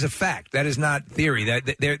a fact. That is not theory.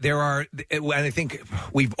 That there are, and I think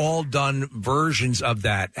we've all done versions of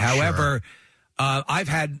that. However, I've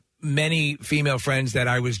had many female friends that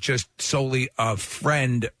I was just solely a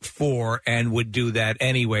friend for and would do that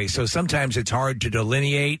anyway. So sometimes it's hard to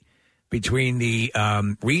delineate between the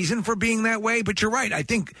reason for being that way. But you're right. I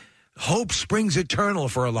think hope springs eternal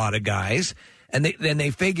for a lot of guys. And then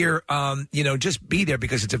they figure, just be there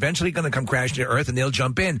because it's eventually going to come crashing to earth, and they'll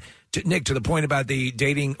jump in. Nick, to the point about the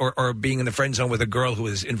dating or being in the friend zone with a girl who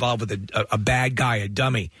is involved with a bad guy, a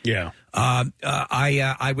dummy. Yeah.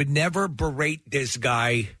 I would never berate this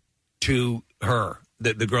guy to her,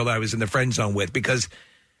 the girl that I was in the friend zone with, because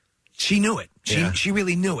she knew it. She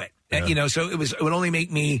really knew it. Yeah. So it would only make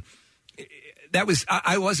me.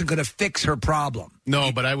 I wasn't going to fix her problem.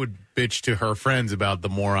 No, but I would bitch to her friends about the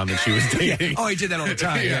moron that she was dating. Oh, he did that all the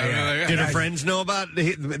time. Did her friends know about that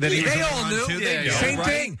he was They all on knew. too? They know, Same right?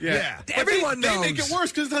 thing. Yeah. Everyone knows. They make it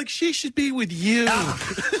worse because she should be with you.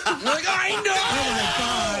 I know.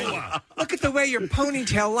 Oh my God! Look at the way your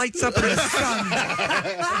ponytail lights up in the sun.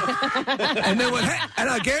 And then and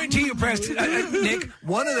I guarantee you, Preston, Nick,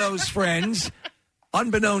 one of those friends,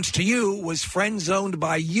 unbeknownst to you, was friend zoned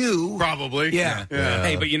by you. Probably. Yeah.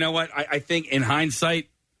 Hey, but you know what? I think in hindsight,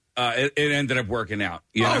 it ended up working out.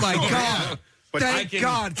 Oh my God! But Thank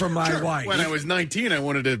God for my wife. When I was 19, I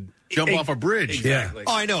wanted to jump off a bridge. Exactly.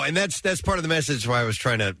 Oh, I know, and that's part of the message why I was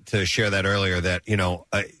trying to share that earlier. That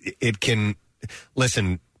it can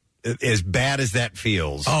listen. As bad as that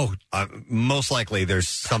feels, most likely there's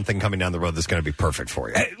something coming down the road that's going to be perfect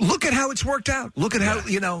for you. Look at how it's worked out. Look at how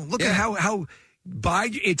Look at how by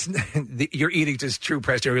it's your edict is true,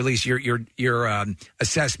 Preston. Or at least your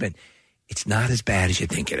assessment. It's not as bad as you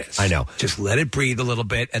think it is. I know. Just let it breathe a little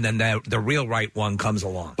bit, and then the real right one comes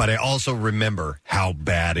along. But I also remember how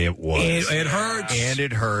bad it was. It hurts. And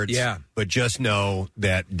it hurts. Yeah. But just know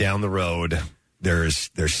that down the road, there's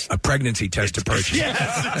a pregnancy test to purchase.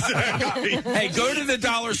 Yes, exactly. Hey, go to the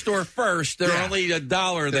dollar store first. They're only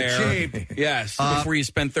 $1 there. cheap. Yes, before you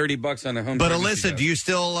spend $30 on a home. But pregnancy Alyssa, test. do you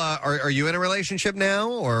still are you in a relationship now,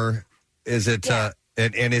 or is it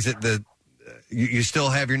and is it you still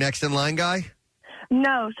have your next in line guy?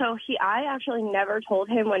 No, so I actually never told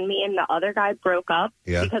him when me and the other guy broke up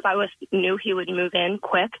because I knew he would move in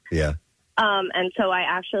quick. Yeah. And so I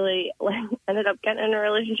actually ended up getting in a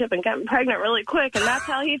relationship and getting pregnant really quick, and that's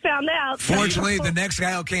how he found out. Fortunately, the next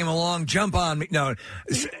guy who came along, jump on me. No,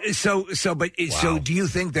 so do you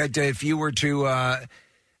think that if you were to, I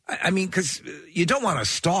mean, because you don't want a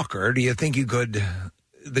stalker, do you think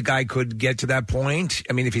the guy could get to that point?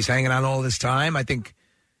 I mean, if he's hanging on all this time, I think,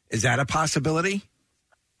 is that a possibility?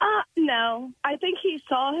 No, No, I think he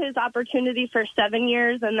saw his opportunity for 7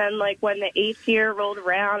 years, and then like when the 8th year rolled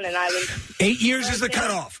around, and I was 8 years is the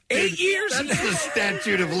cutoff. 8 years is the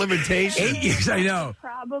statute of limitations. 8 years, I know.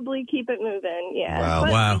 Probably keep it moving. Yeah. Wow.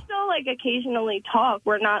 But Wow. we still like occasionally talk.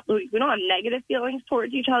 We don't have negative feelings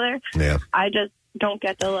towards each other. Yeah. I just don't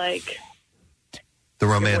get the like. The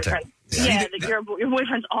romantic. Yeah, your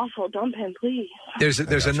boyfriend's awful. Dump him, please. There's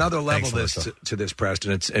another level to this,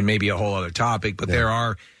 Preston, and maybe a whole other topic, but there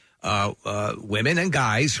are women and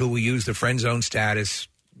guys who will use the friend zone status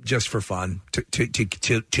just for fun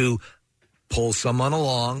to pull someone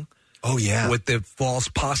along. Oh, yeah. With the false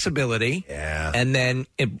possibility. Yeah. And then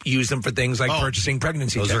use them for things like purchasing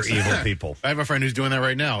pregnancy Those tests. are evil people. I have a friend who's doing that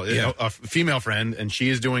right now, a female friend, and she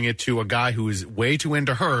is doing it to a guy who is way too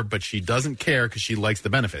into her, but she doesn't care because she likes the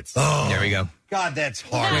benefits. Oh. There we go. God, that's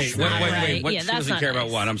harsh. Wait. What? Yeah, She that's doesn't not care about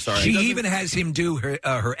nice. what? I'm sorry. She even has him do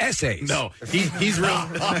her essays. No, he's real.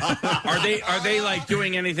 Are they like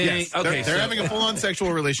doing anything? Yes. Okay, they're having a full-on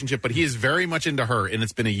sexual relationship, but he is very much into her, and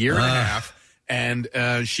it's been a year and a half. And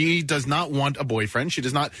she does not want a boyfriend. She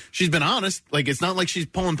does not. She's been honest. Like, it's not like she's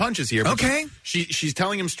pulling punches here. But Okay. She's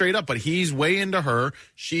telling him straight up, but he's way into her.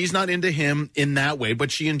 She's not into him in that way, but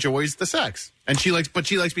she enjoys the sex, and she likes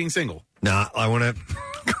being single. No, I want to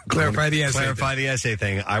clarify the essay. Clarify the essay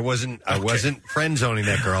thing. I wasn't friend zoning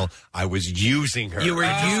that girl. I was using her. You were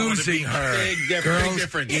using her. Big Girls,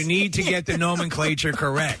 difference. you need to get the nomenclature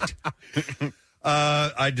correct.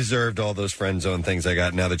 I deserved all those friend zone things I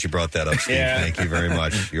got. Now that you brought that up, Steve, Yeah. thank you very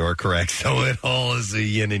much. You're correct. So it all is a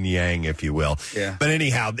yin and yang, if you will. Yeah. But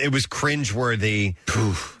anyhow, it was cringeworthy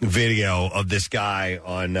video of this guy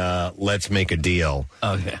on Let's Make a Deal.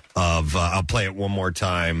 Okay. I'll play it one more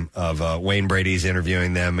time. Of Wayne Brady's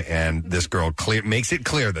interviewing them, and this girl makes it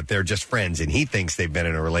clear that they're just friends, and he thinks they've been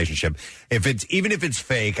in a relationship. Even if it's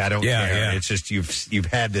fake, I don't care. Yeah. It's just you've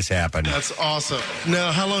had this happen. That's awesome.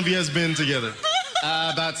 Now, how long have you guys been together?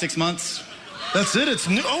 About 6 months. That's it. It's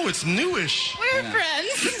new. Oh, it's newish. We're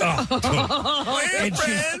friends.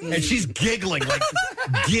 And she's giggling, like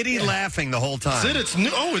giddy laughing the whole time. That's it. It's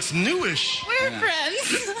new. Oh, it's newish. We're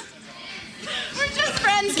friends. We're just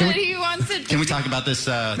friends, but he wants to. Can we talk about this?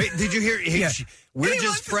 Wait, did you hear? We're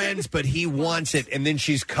just friends, but he wants it, and then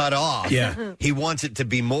she's cut off. Yeah. He wants it to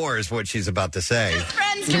be more, is what she's about to say.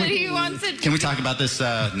 Friends, but he wants to. Can we talk about this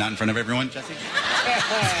not in front of everyone, Jesse?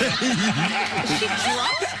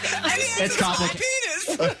 It's complicated.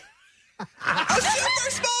 Penis. A super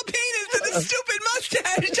small penis with a stupid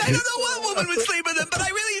mustache. I don't know what woman would sleep with him, but I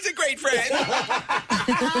really is a great friend.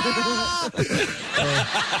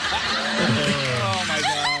 Oh my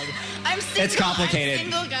God. I'm single. It's complicated.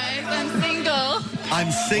 I'm single, guys. I'm single.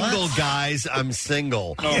 I'm single, guys. I'm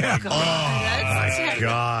single. Oh, my God. my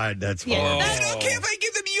God, that's horrible. I don't care if I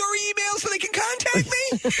give them your email so they can contact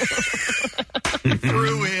me.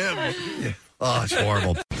 Through him. Oh, it's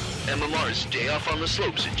horrible. MMR's Day Off on the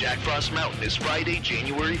Slopes at Jack Frost Mountain is Friday,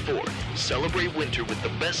 January 4th. Celebrate winter with the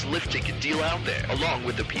best lift ticket deal out there, along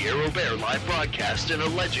with the Pierre Robert live broadcast and a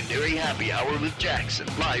legendary happy hour with Jackson,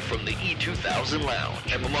 live from the E2000 Lounge.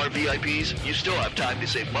 MMR VIPs, you still have time to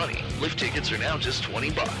save money. Lift tickets are now just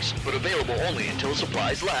 $20, but available only until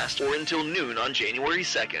supplies last or until noon on January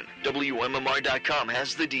 2nd. WMMR.com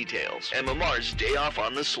has the details. MMR's Day Off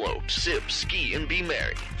on the Slopes. Sip, ski, and be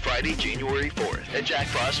merry. Friday, January 4th at Jack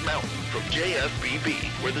Frost Mountain from JFBB,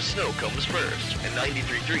 where the snow comes first, and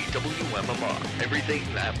 93.3 WMMR. Everything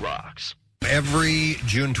that rocks. Every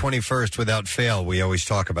June 21st, without fail, we always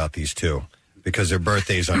talk about these two because their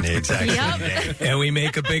birthdays on the exact same day. And we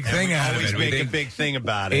make a big thing out of Always it. make a big thing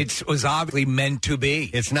about it. It was obviously meant to be.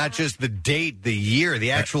 It's not just the date, the year,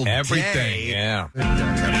 the actual everything. day. Yeah.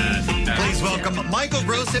 Please welcome Michael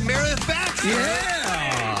Gross and Meredith Baxter.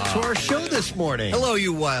 To our show this morning. Hello,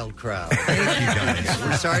 you wild crowd. Thank you, guys.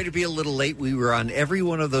 We're sorry to be a little late. We were on every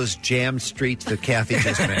one of those jammed streets that Kathy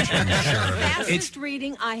just mentioned. Fastest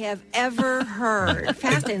reading I have ever heard.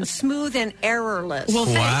 Fast and smooth and errorless. Well,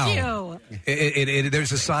 thank you.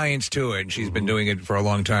 There's a science to it, and she's been doing it for a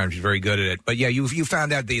long time. She's very good at it. But yeah, you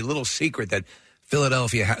found out the little secret that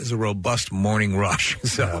Philadelphia has a robust morning rush.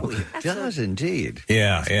 So It does indeed.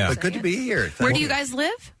 yeah. But good to be here. Where do you guys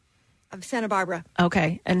live? I'm Santa Barbara.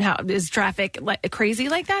 Okay. And how is traffic crazy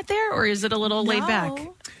like that there, or is it a little laid back?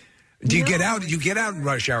 Do you get out? You get out in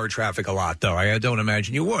rush hour traffic a lot, though. I don't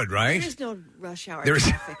imagine you would, right? There's no rush hour There's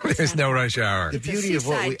traffic. there's no rush hour. The beauty of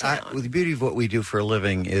what seaside the beauty of what we do for a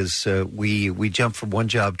living is we jump from one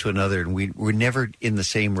job to another, and we're never in the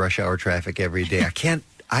same rush hour traffic every day.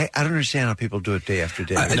 I don't understand how people do it day after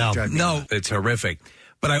day. No, it's horrific.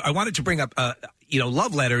 But I wanted to bring up,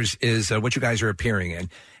 love letters is what you guys are appearing in.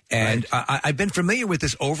 And I've been familiar with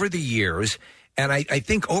this over the years. And I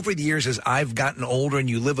think over the years, as I've gotten older and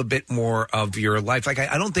you live a bit more of your life, like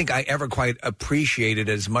I don't think I ever quite appreciated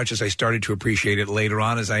it as much as I started to appreciate it later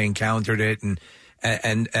on as I encountered it. And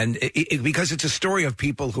because it's a story of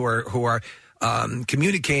people who are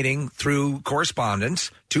communicating through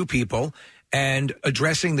correspondence to people and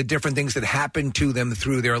addressing the different things that happen to them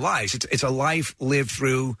through their lives. It's a life lived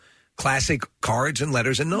through classic cards and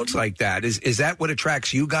letters and notes like that. Is that what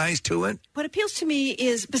attracts you guys to it? What appeals to me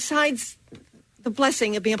is, besides the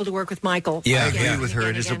blessing of being able to work with Michael. I agree with her.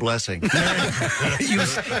 It is a blessing.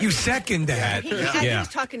 you second that. He was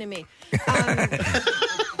talking to me.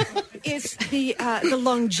 It's the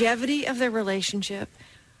longevity of their relationship,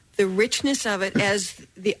 the richness of it as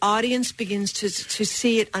the audience begins to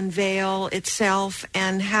see it unveil itself,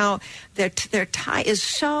 and how their tie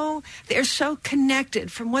is they're so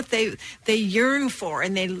connected from what they yearn for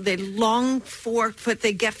and they long for what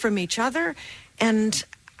they get from each other, and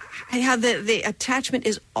how the attachment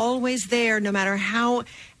is always there no matter how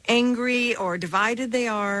angry or divided they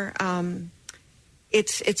are.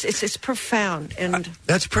 It's profound, and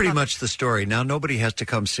that's pretty much the story. Now nobody has to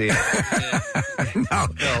come see it. No,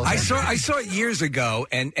 I saw it years ago,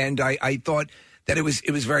 and I thought that it was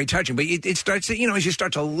very touching. But it starts to, as you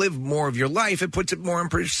start to live more of your life, it puts it more in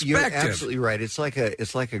perspective. You're absolutely right. It's like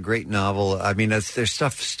a great novel. I mean, there's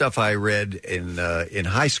stuff I read in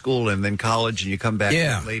high school and then college, and you come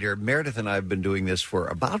back later. Meredith and I have been doing this for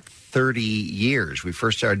about 30 years. We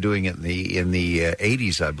first started doing it in the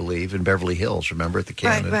 80s, I believe, in Beverly Hills. Remember, at the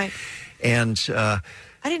Cannon? Right. And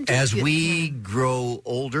as we yeah. grow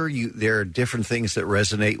older, there are different things that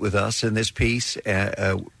resonate with us in this piece,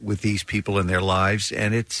 with these people in their lives,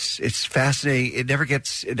 and it's fascinating. It never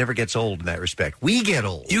gets old in that respect. We get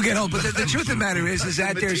old. You get old, but the truth of the matter is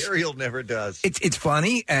that the material never does. It's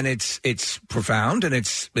funny and it's profound and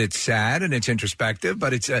it's sad and it's introspective,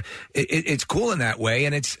 but it's cool in that way,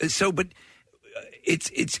 and it's so. But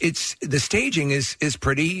it's the staging is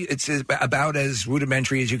pretty. It's about as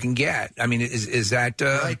rudimentary as you can get. I mean, is that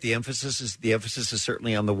right? The emphasis is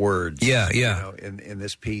certainly on the words. Yeah. In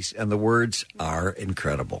this piece, and the words are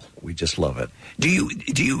incredible. We just love it. Do you?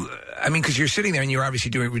 I mean, because you're sitting there and you're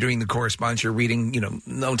obviously doing the correspondence. You're reading,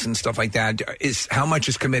 notes and stuff like that. How much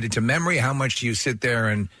is committed to memory? How much do you sit there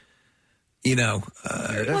and, well,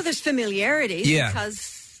 there's familiarity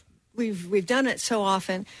because we've done it so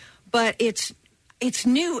often, but it's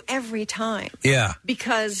new every time. Yeah.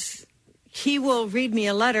 Because he will read me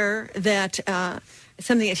a letter that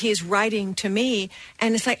something that he is writing to me,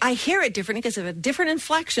 and it's like I hear it differently because of a different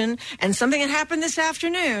inflection, and something that happened this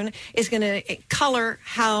afternoon is going to color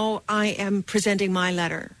how I am presenting my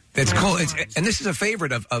letter. That's cool. And this is a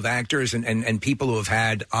favorite of actors and people who have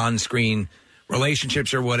had on-screen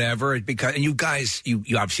relationships or whatever, because you guys, you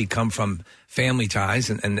obviously come from family ties,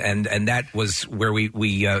 and that was where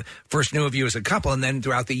we first knew of you as a couple, and then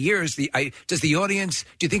throughout the years, do you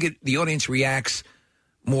think the audience reacts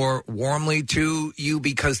more warmly to you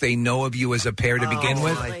because they know of you as a pair to begin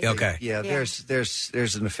with? Okay, yeah.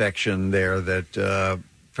 There's an affection there that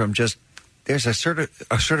from just there's a sort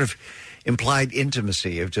of implied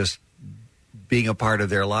intimacy of just being a part of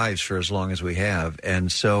their lives for as long as we have. And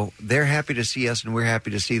so they're happy to see us, and we're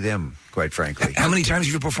happy to see them, quite frankly. How many times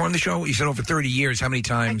have you performed the show? You said over 30 years. How many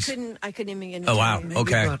times? I couldn't even begin to Oh, wow. tell you.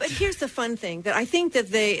 Okay. But here's the fun thing, that I think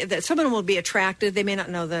that someone will be attracted. They may not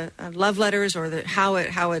know the love letters or how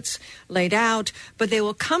it's laid out, but they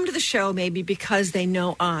will come to the show maybe because they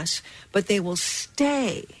know us, but they will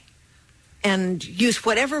stay and use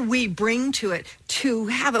whatever we bring to it to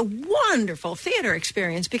have a wonderful theater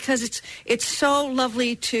experience, because it's so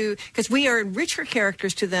lovely because we are richer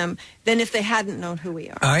characters to them than if they hadn't known who we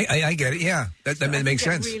are. I get it, yeah. That makes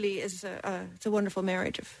sense. It really is it's a wonderful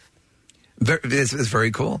marriage. It's very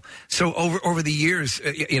cool. So over the years,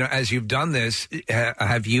 as you've done this,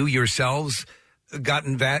 have you yourselves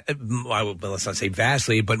gotten let's not say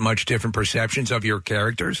vastly, but much different perceptions of your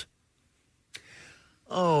characters?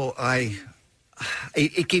 Oh,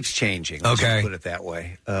 it keeps changing. Let's just put it that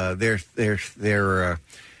way.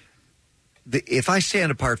 If I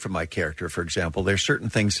stand apart from my character, for example, there's certain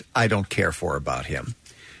things I don't care for about him.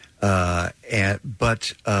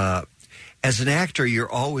 But as an actor,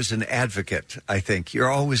 you're always an advocate. I think you're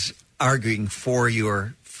always arguing for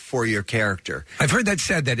your character. I've heard that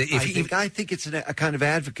said, that I think it's a kind of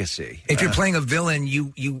advocacy. If you're playing a villain,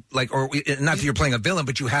 you like, or not that you're playing a villain,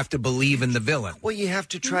 but you have to believe in the villain. Well, you have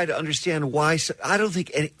to try to understand why. I don't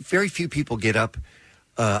think very few people get up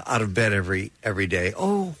out of bed every day.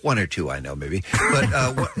 Oh, one or two I know maybe,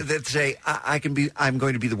 but that say I'm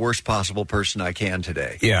going to be the worst possible person I can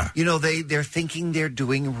today. Yeah, they're thinking they're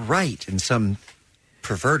doing right in some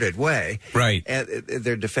perverted way, right? And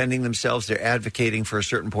they're defending themselves. They're advocating for a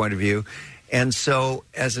certain point of view, and so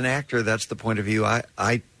as an actor, that's the point of view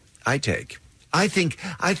I take. I think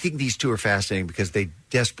these two are fascinating because they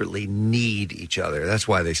desperately need each other. That's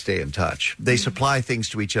why they stay in touch. They supply things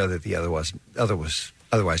to each other that the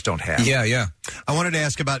otherwise don't have. Yeah. I wanted to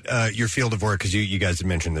ask about your field of work because you guys had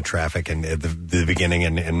mentioned the traffic and at the beginning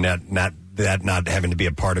and not having to be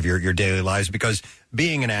a part of your daily lives because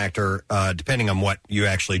being an actor, depending on what you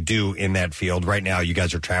actually do in that field, right now you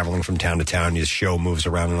guys are traveling from town to town, your show moves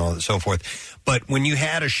around and all that so forth. But when you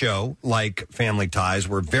had a show like Family Ties,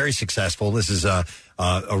 were very successful. This is a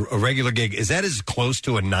regular gig. Is that as close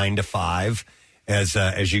to a 9 to 5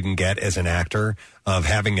 as you can get as an actor of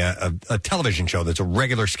having a television show that's a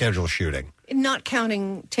regular schedule shooting? Not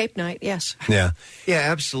counting tape night, yes. Yeah,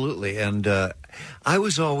 absolutely. And I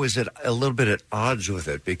was always a little bit at odds with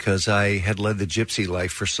it because I had led the gypsy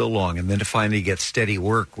life for so long, and then to finally get steady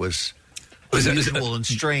work was unusual and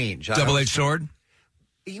strange. Double-edged sword?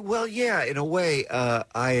 Well, yeah, in a way.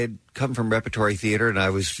 I had come from repertory theater, and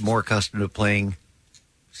I was more accustomed to playing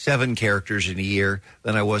 7 characters in a year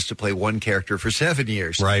than I was to play one character for 7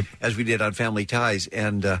 years, right? As we did on Family Ties.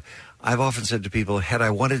 And I've often said to people, had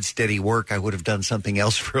I wanted steady work, I would have done something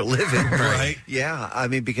else for a living. Right? Yeah, I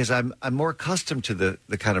mean, because I'm more accustomed to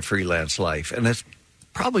the kind of freelance life, and that's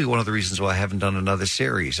probably one of the reasons why I haven't done another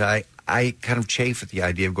series. I kind of chafe at the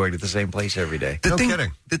idea of going to the same place every day. The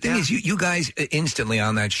thing is, you guys instantly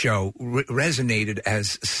on that show resonated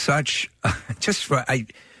as such.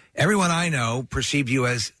 Everyone I know perceived you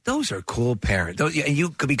as those are cool parents.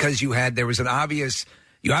 Because you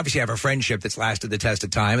obviously have a friendship that's lasted the test of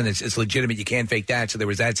time, and it's legitimate. You can't fake that. So there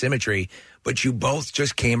was that symmetry. But you both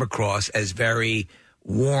just came across as very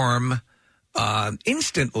warm.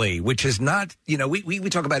 Instantly, which is not, we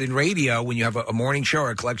talk about in radio when you have a morning show or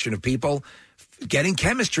a collection of people, getting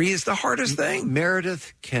chemistry is the hardest thing.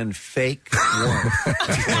 Meredith can fake warmth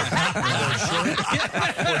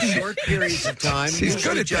for short periods of time. She's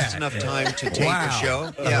good at just that. enough time to take Wow. a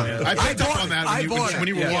show. Yeah, I picked up on that when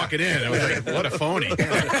you were walking in. I was like, what a phony.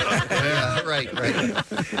 Right.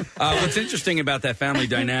 What's interesting about that family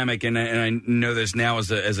dynamic, and I know this now as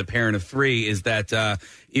a parent of 3, is that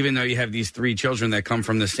even though you have these 3 children that come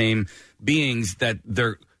from the same beings, that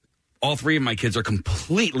all 3 of my kids are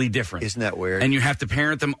completely different. Isn't that weird? And you have to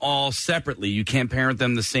parent them all separately. You can't parent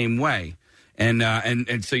them the same way. And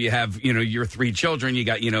so you have, your 3 children. You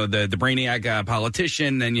got, the brainiac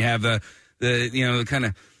politician, then you have the kind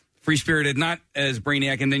of free-spirited, not as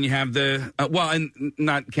brainiac, and then you have and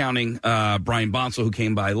not counting Brian Bonsall, who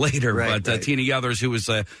came by later, right. Tina Yothers, who was,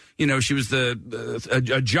 she was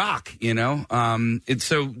a jock, It's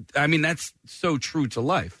so, that's so true to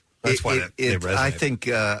life. That's why they resonate. I think,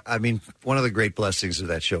 one of the great blessings of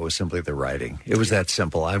that show was simply the writing. It was that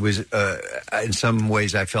simple. I was, in some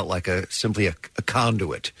ways, I felt like simply a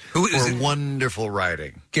conduit for wonderful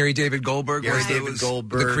writing. Gary David Goldberg was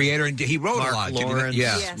the creator, and he wrote Mark a lot. Lawrence,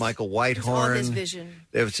 Yes. Michael Whitehorn. All his vision.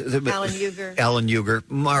 Alan Uger.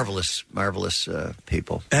 Marvelous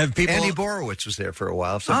people. Andy Borowitz was there for a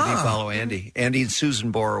while. If somebody follow Andy. Andy and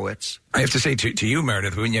Susan Borowitz. I have to say to you,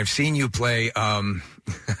 Meredith, when I've seen you play,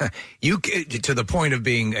 you to the point of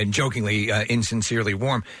being, and jokingly, insincerely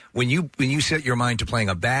warm. When you set your mind to playing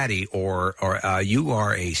a baddie, or you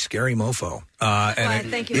are a scary mofo.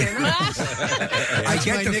 Thank you very much. That's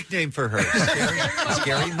my nickname for her.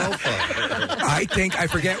 Scary mofo. I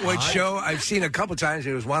forget what show I've seen a couple times.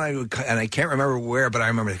 It was one and I can't remember where, but I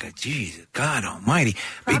remember, geez, God Almighty.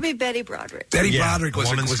 Probably Betty Broderick. Betty Broderick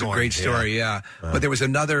was a great story, yeah. But there was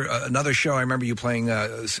another show. I remember you playing,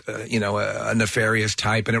 a nefarious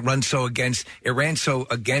type, and it ran so against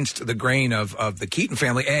the grain of the Keaton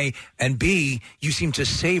family. A, and B, you seem to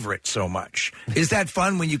savor it so much. Is that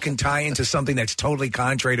fun when you can tie into something that's totally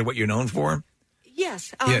contrary to what you're known for?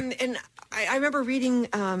 Yes, and I remember reading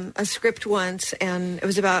a script once, and it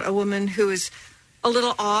was about a woman who is a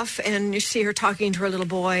little off, and you see her talking to her little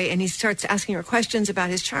boy, and he starts asking her questions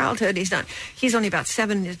about his childhood. He's only about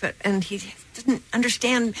 7, and he doesn't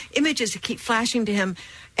understand images that keep flashing to him,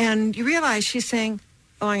 and you realize she's saying,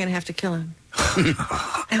 "Oh, I'm going to have to kill him."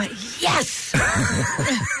 I went, yes.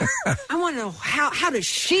 I want to know how does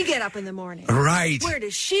she get up in the morning? Right. Where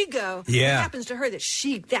does she go? Yeah. What happens to her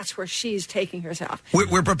that's where she's taking herself?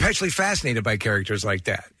 We're perpetually fascinated by characters like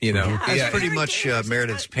that, you know. That's pretty much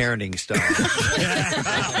Meredith's parenting style.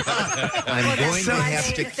 I'm going to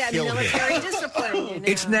have to kill him. Discipline, you know?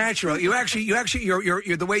 It's natural. You're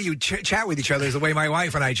the way you chat with each other is the way my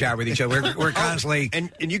wife and I chat with each other. We're constantly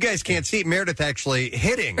and you guys can't see Meredith actually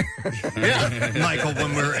hitting Michael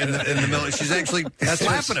when we're in the middle. She's actually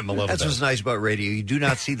slapping him a little bit. That's what's nice about radio. You do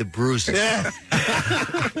not see the bruises.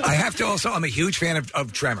 I have to also. I'm a huge fan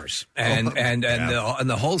of Tremors and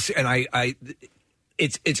the whole. And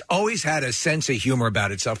it's always had a sense of humor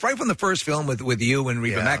about itself. Right from the first film with you and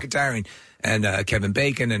Reba McEntire and Kevin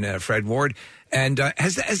Bacon and Fred Ward. And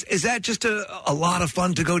is that just a lot of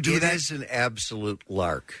fun to go do that? It is an absolute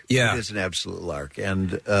lark. Yeah. It is an absolute lark.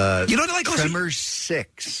 And you know, like Tremors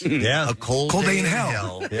 6. Yeah. A Cold Day in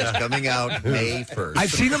Hell is coming out May 1st.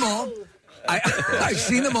 I've seen them all. I've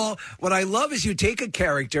seen them all. What I love is you take a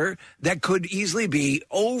character that could easily be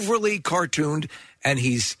overly cartooned, and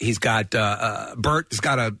he's got Bert has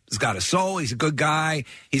got a soul. He's a good guy.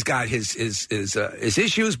 He's got his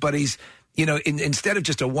issues, but he's, you know, instead of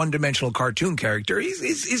just a one-dimensional cartoon character,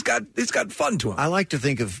 he's got fun to him. I like to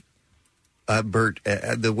think of Bert,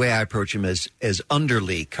 the way I approach him as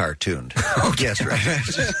underly cartooned. Okay. Yes, right.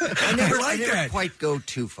 I never that. quite go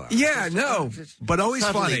too far. Yeah, but always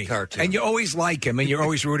funny. Cartoon. And you always like him, and you're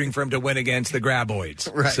always rooting for him to win against the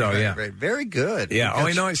Graboids. Right, so, right. Very good. Yeah,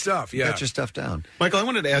 I know his stuff. Yeah. Got your stuff down. Michael, I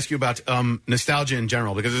wanted to ask you about nostalgia in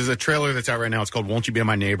general, because there's a trailer that's out right now. It's called Won't You Be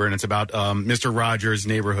My Neighbor, and it's about Mr. Rogers'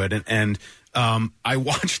 neighborhood. And I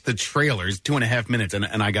watched the trailers, 2.5 minutes, and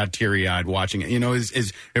I got teary-eyed watching it. You know,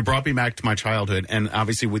 it brought me back to my childhood, and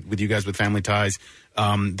obviously with you guys with Family Ties,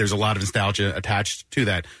 there's a lot of nostalgia attached to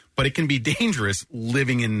that. But it can be dangerous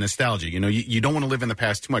living in nostalgia. You know, you don't want to live in the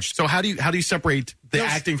past too much. So how do you separate the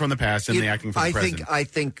acting from the past and the acting from the present? I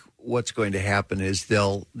think what's going to happen is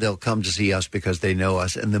they'll come to see us because they know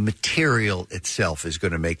us, and the material itself is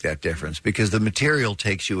going to make that difference, because the material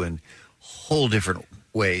takes you in whole different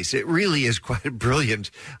ways. It really is quite a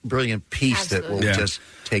brilliant piece that will just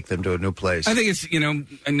take them to a new place. I think it's, you know,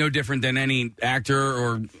 no different than any actor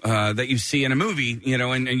or that you see in a movie, you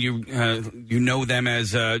know, and you know them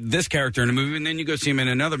as this character in a movie, and then you go see him in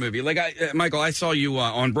another movie. Like, Michael, I saw you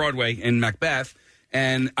on Broadway in Macbeth,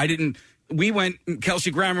 and we went,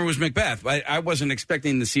 Kelsey Grammer was Macbeth. I wasn't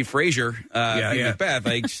expecting to see Frasier be Macbeth.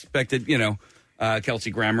 I expected, you know, Kelsey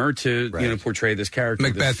Grammer to portray this character.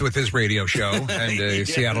 Macbeth with his radio show and a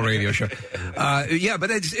Seattle radio show. But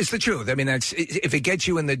it's the truth. I mean, that's if it gets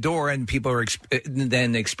you in the door and people are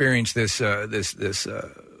then experience this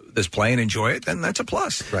play and enjoy it, then that's a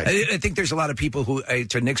plus. Right. I think there's a lot of people who,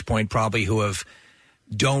 to Nick's point, probably who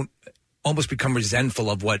don't almost become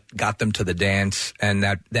resentful of what got them to the dance, and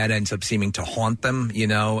that ends up seeming to haunt them, you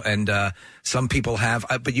know. And some people have,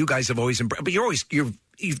 but you guys have always. But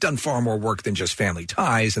you've done far more work than just Family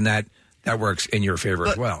Ties, and that works in your favor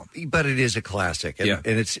as well. But it is a classic, and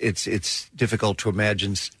it's difficult to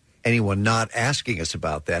imagine anyone not asking us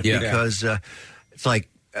about that because it's like.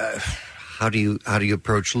 How do you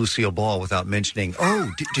approach Lucille Ball without mentioning?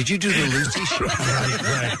 Oh, did you do the Lucy show?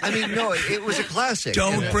 Right. I mean, no, it was a classic.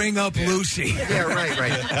 Don't bring up Lucy. Yeah, right.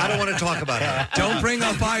 I don't want to talk about her. Don't bring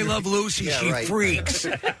up I Love Lucy. She freaks.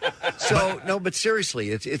 So no, but seriously,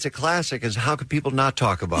 it's a classic. Is how could people not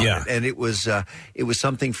talk about it? And it was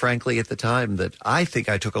something, frankly, at the time that I think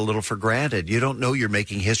I took a little for granted. You don't know you're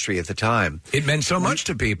making history at the time. It meant so much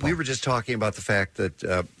to people. We were just talking about the fact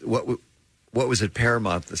that what was at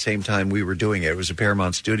Paramount at the same time we were doing it. It was at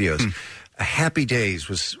Paramount Studios. Happy Days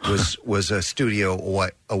was a studio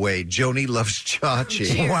away. Joni Loves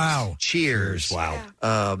Chachi. Cheers. Wow. Cheers.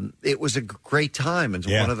 Wow. It was a great time. It's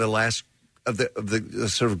one of the last of the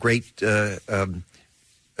sort of great TV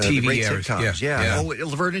great eras. sitcoms. Yeah. Oh,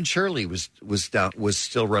 Laverne and Shirley was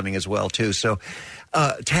still running as well too. So,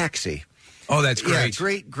 Taxi. Oh, that's great.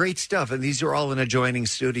 Yeah, great stuff. And these are all in adjoining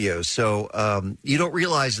studios. So you don't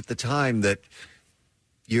realize at the time that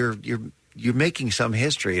you're making some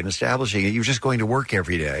history and establishing it. You're just going to work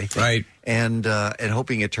every day, right? And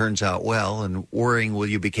hoping it turns out well, and worrying will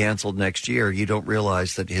you be canceled next year. You don't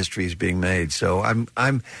realize that history is being made. So I'm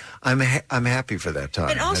happy for that time.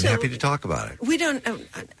 And also, I'm happy to talk about it. We don't.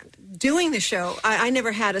 Doing the show, I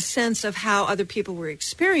never had a sense of how other people were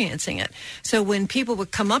experiencing it. So when people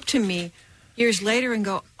would come up to me years later and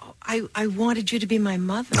go, oh, I wanted you to be my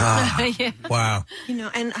mother. Wow. You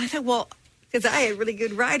know, and I thought, well, because I had really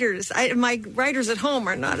good writers. My writers at home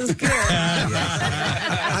are not as good.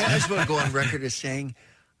 I just want to go on record as saying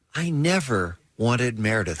I never wanted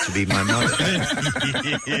Meredith to be my mother.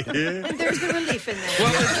 And there's the relief in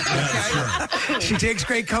that. She takes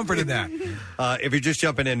great comfort in that. If you're just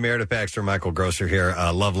jumping in, Meredith Baxter, Michael Grosser here,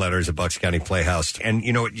 Love Letters at Bucks County Playhouse. And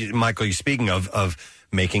you know what, Michael, you're speaking of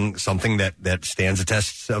making something that stands the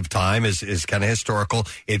test of time, is kind of historical.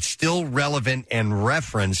 It's still relevant and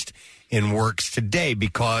referenced in works today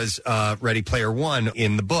because Ready Player One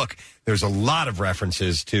in the book, there's a lot of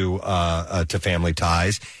references to Family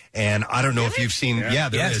Ties, and I don't know if you've seen. Yeah,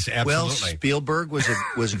 there is absolutely. Well, Spielberg was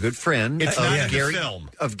a good friend It's of not in the Gary film.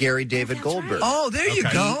 of Gary David Goldberg. Oh, there you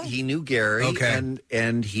go. He knew Gary, Okay.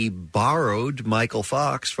 and he borrowed Michael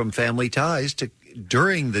Fox from Family Ties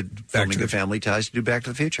during the filming of Family Ties to do Back to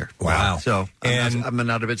the Future. Wow. So I'm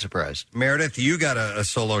not a bit surprised. Meredith, you got a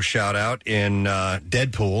solo shout out in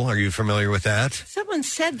Deadpool. Are you familiar with that? Someone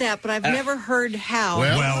said that, but I've never heard how.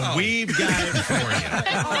 Well, we've got it for you.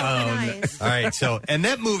 Nice. All right, so, and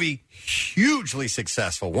that movie, hugely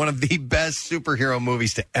successful. One of the best superhero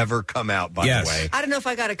movies to ever come out, by the way. I don't know if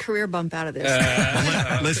I got a career bump out of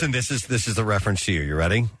this. Listen, this is the reference to you. You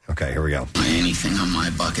ready? Okay, here we go. Anything on my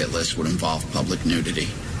bucket list would involve public nudity.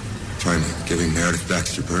 Trying giving Meredith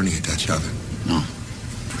Baxter Burney a Dutch oven. No,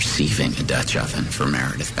 receiving a Dutch oven for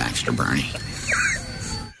Meredith Baxter Burney.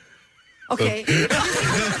 Okay. They're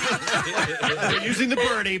using the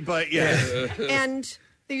Bernie, but yeah. And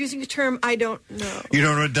they're using a term I don't know. You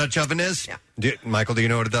don't know what a Dutch oven is? Yeah. Michael, do you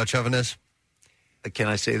know what a Dutch oven is? Can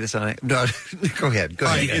I say this? No, go ahead. Go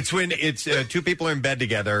All ahead. right, it's when it's two people are in bed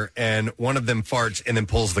together and one of them farts and then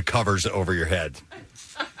pulls the covers over your head.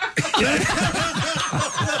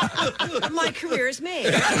 My career is made.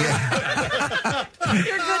 You're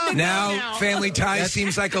good to Now, Family Ties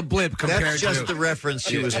seems like a blip compared That's just to the reference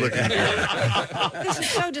she was looking for. This is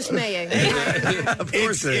so dismaying. Of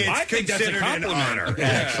course it is. I think that's a compliment.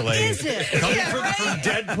 Actually. Is it? Coming Yeah, from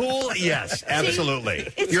Deadpool? Yes, absolutely.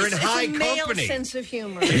 You're in high it's a male company. sense of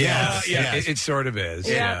humor. Yes. It sort of is.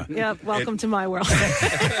 Yeah. Welcome to my world.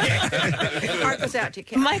 Heart goes out to you,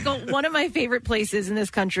 Ken. Michael, one of my favorite places in this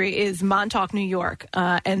country is Montauk, New York.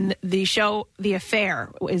 And the show, The Affair,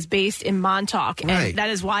 is based in Montauk. Right. And that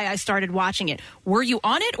is why I started watching it. Were you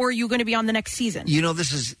on it or are you going to be on the next season? You know,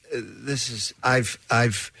 this is I've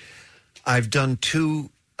done two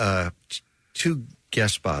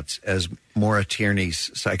guest spots as Maura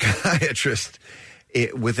Tierney's psychiatrist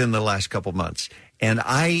within the last couple months. And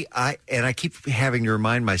I keep having to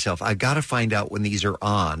remind myself, I've got to find out when these are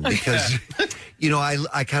on because, you know,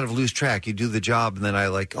 I kind of lose track. You do the job and then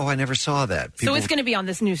I I never saw that. So it's going to be on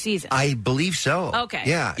this new season? I believe so. Okay.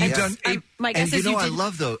 Yeah. You've done my guess and is you know, you I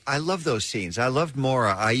did- love those scenes. I loved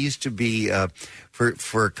Maura. I used to be,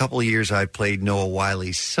 for a couple of years, I played Noah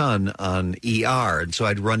Wiley's son on ER. And so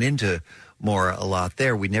I'd run into Maura a lot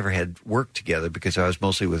there. We never had worked together because I was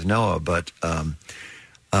mostly with Noah, but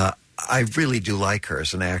I really do like her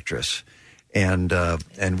as an actress, and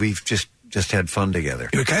we've just had fun together.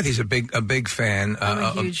 You know, Kathy's a big fan, I'm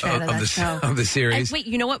a huge fan of that show. of the series. And wait,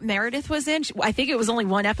 you know what Meredith was in? I think it was only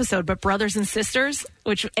one episode, but Brothers and Sisters,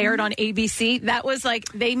 which aired on ABC. That was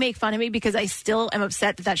they make fun of me because I still am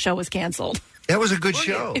upset that show was canceled. That was a good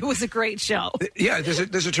show. It was a great show. Yeah, there's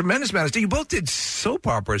a tremendous amount of stuff. You both did soap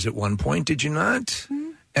operas at one point, did you not? Mm-hmm.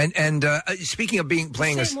 And speaking of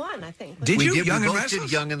playing Same one, I think. Did you? We Young we and both Restless?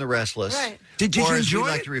 did Young and the Restless. Right. Did or you as we enjoy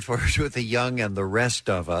like it? to refer to it, the Young and the Rest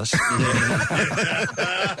of Us. We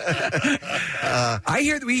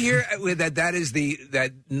hear that is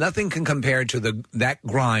that nothing can compare to that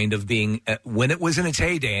grind of being when it was in its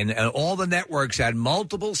heyday, and all the networks had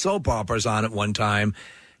multiple soap operas on at one time.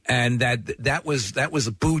 And that was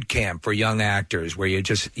a boot camp for young actors where you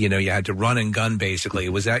just you had to run and gun basically.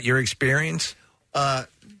 Was that your experience?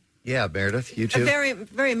 Yeah, Meredith, you too. Very,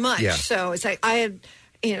 very much. Yeah. So it's like I had,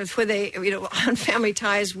 where they, on Family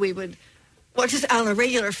Ties, we would, just on a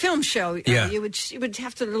regular film show, you would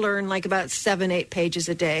have to learn about 7-8 pages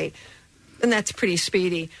a day, and that's pretty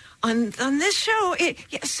speedy. On this show,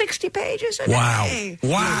 60 pages a day.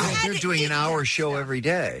 Wow! They're doing an hour show every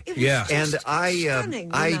day. Yeah, and stunning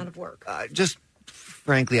the amount of work. Just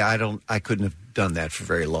frankly, I couldn't have done that for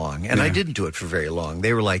very long, and I didn't do it for very long.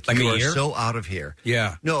 They were like a you are year? so out of here.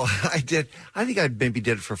 Yeah. No, I did. I think I maybe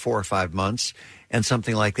did it for 4 or 5 months and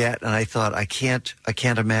something like that. And I thought I can't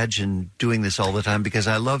imagine doing this all the time because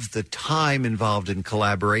I love the time involved in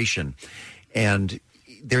collaboration, and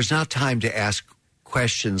there's not time to ask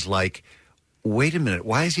questions like, wait a minute,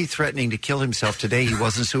 why is he threatening to kill himself today? He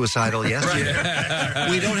wasn't suicidal yesterday.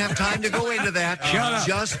 We don't have time to go into that.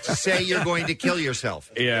 Just say you're going to kill yourself.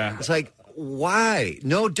 Yeah. It's like, why?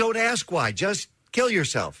 No, don't ask why. Just kill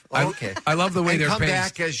yourself. Oh, okay. I love the way and they're come paced.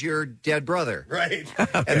 back as your dead brother. Right.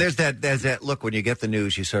 And there's that look when you get the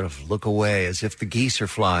news, you sort of look away as if the geese are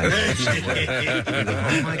flying.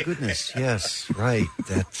 Oh, my goodness. Yes, right.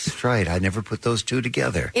 That's right. I never put those two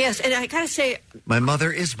together. Yes, and I gotta say, My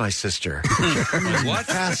mother is my sister. What?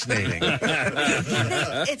 Fascinating.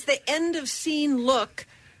 it's the end of scene look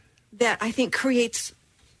that I think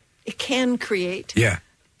can create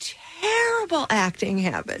terrible acting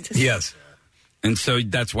habits. Yes. And so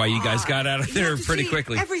that's why you guys got out of there pretty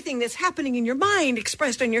quickly. Everything that's happening in your mind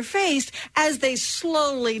expressed on your face as they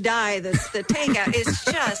slowly die. The takeout is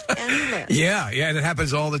just endless. Yeah, that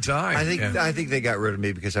happens all the time. I think they got rid of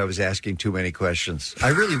me because I was asking too many questions. I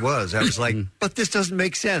really was. I was like, but this doesn't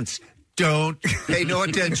make sense. Don't pay no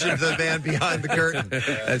attention to the man behind the curtain.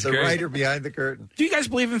 That's the great. writer behind the curtain. Do you guys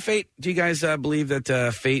believe in fate? Do you guys believe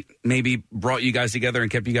that fate maybe brought you guys together and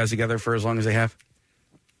kept you guys together for as long as they have?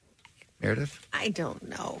 Meredith? I don't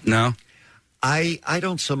know. No? I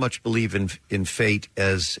don't so much believe in fate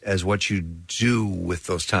as what you do with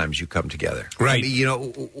those times you come together. Right. I mean,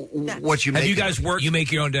 what you make. Have you guys worked? You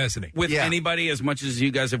make your own destiny. With anybody as much as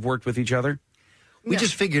you guys have worked with each other? We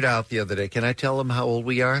just figured out the other day. Can I tell them how old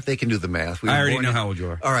we are? They can do the math. I already know how old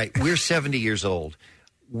you are. All right. We're 70 years old.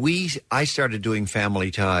 I started doing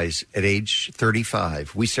Family Ties at age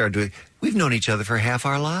 35. We've known each other for half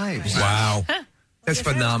our lives. Wow. That's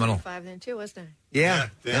phenomenal. 5 then too, wasn't I? Yeah.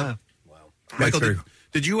 Wow. Michael,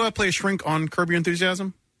 did you play a shrink on Curb Your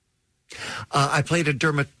Enthusiasm? I played a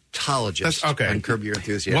dermatologist Okay. on Curb Your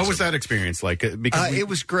Enthusiasm. What was that experience like? Because it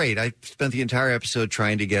was great. I spent the entire episode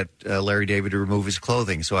trying to get Larry David to remove his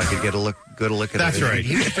clothing so I could get a good look at That's it. right.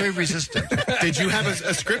 He was very resistant. Did you have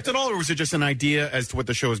a script at all, or was it just an idea as to what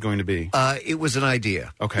the show was going to be? It was an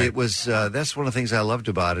idea. Okay. It was. That's one of the things I loved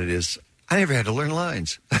about it is I never had to learn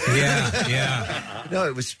lines. Yeah. No,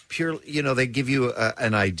 it was pure. They give you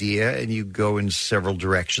an idea and you go in several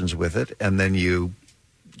directions with it, and then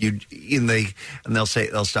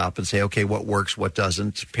they'll stop and say, okay, what works, what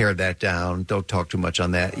doesn't, pare that down, don't talk too much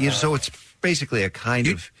on that. So it's basically a kind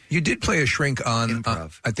of. You did play a shrink on.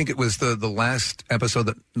 I think it was the last episode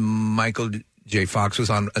that Michael J. Fox was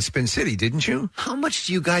on Spin City, didn't you? How much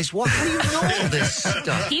do you guys watch? How do you know all this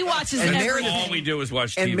stuff? He watches And everything. All we do is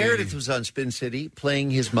watch TV. And Meredith was on Spin City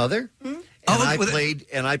playing his mother. Hmm? And I played.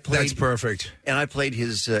 That's perfect. And I played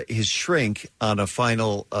his shrink on the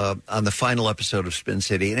final episode of Spin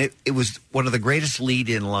City, and it was one of the greatest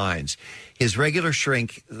lead-in lines. His regular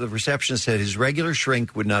shrink, the receptionist said, his regular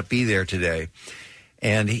shrink would not be there today,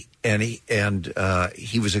 and he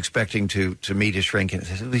was expecting to meet his shrink, and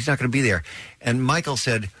said, he's not going to be there. And Michael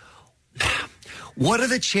said, what are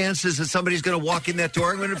the chances that somebody's going to walk in that door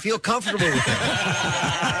and going to feel comfortable with it?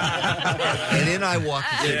 And in I walked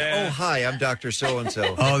and said, oh, hi, I'm Dr.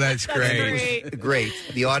 So-and-so. Oh, that's great. It was great.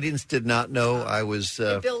 The audience did not know I was...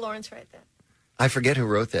 Did Bill Lawrence write that? I forget who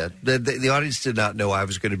wrote that. The audience did not know I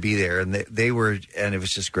was going to be there, and they were, and it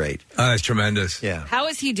was just great. Oh, that's tremendous. Yeah. How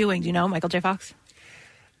is he doing? Do you know, Michael J. Fox?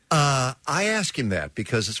 I ask him that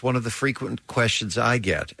because it's one of the frequent questions I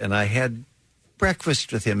get, and I had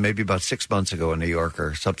breakfast with him maybe about 6 months ago in New York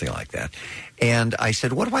or something like that. And I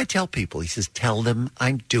said, what do I tell people? He says, tell them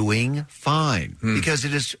I'm doing fine, because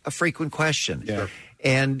it is a frequent question. Yeah.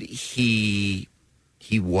 And he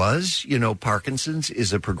was, Parkinson's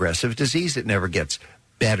is a progressive disease. It never gets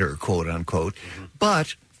better, quote unquote.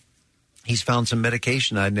 But he's found some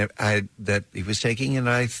medication that he was taking, and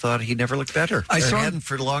I thought he never looked better. I saw him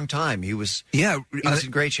for a long time. He was in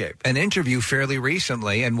great shape. An interview fairly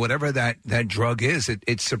recently, and whatever that drug is,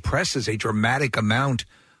 it suppresses a dramatic amount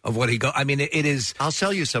of what he go. I mean, it is. I'll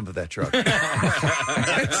sell you some of that drug.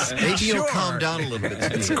 Maybe you'll calm down a little bit.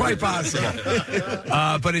 It's quite possible.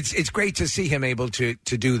 But it's great to see him able to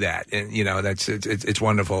do that, and it's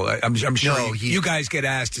wonderful. I'm sure you guys get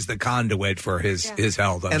asked as the conduit for his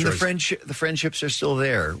health. I'm and sure the friendships are still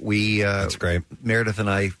there. That's great. Meredith and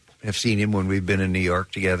I have seen him when we've been in New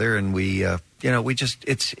York together, and it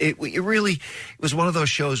was one of those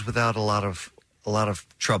shows without a lot of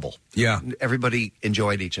trouble. Yeah. Everybody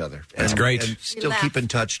enjoyed each other. That's great. And still keep in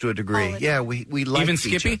touch to a degree. Yeah, we liked Even each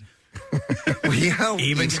Skippy? other.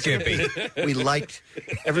 Even Skippy. We liked,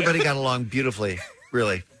 everybody got along beautifully,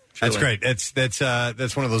 really. That's great. That's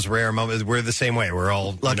one of those rare moments. We're the same way. We're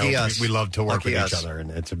all Lucky us. We love to work Lucky with us. each other,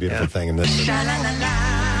 and it's a beautiful thing. And this. Oh,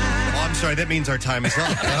 I'm sorry. That means our time is up.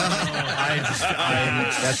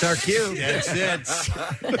 That's our cue. That's it.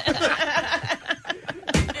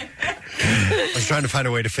 I was trying to find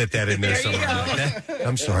a way to fit that in there somewhere.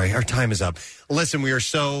 I'm sorry, our time is up. Listen, we are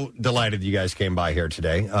so delighted you guys came by here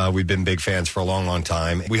today. We've been big fans for a long, long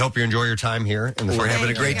time. We hope you enjoy your time here. We're having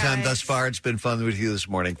a great time thus far. It's been fun with you this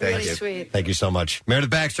morning. Thank Really you. sweet. Thank you so much. Meredith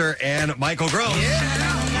Baxter and Michael Grove.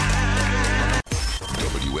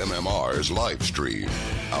 WMMR's live stream.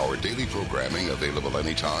 Our daily programming available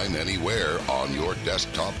anytime, anywhere on your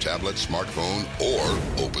desktop, tablet, smartphone,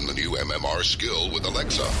 or open the new MMR skill with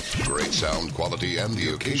Alexa. Great sound quality and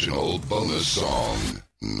the occasional bonus song.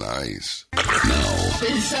 Nice. Now,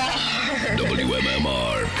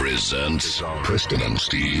 WMMR presents Preston and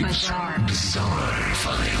Steve's Bizarre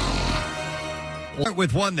File. Start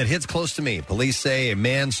with one that hits close to me. Police say a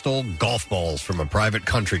man stole golf balls from a private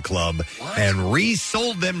country club and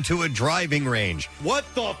resold them to a driving range. What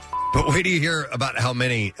the But wait till you hear about how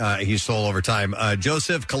many he stole over time.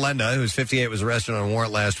 Joseph Kalenda, who's 58, was arrested on a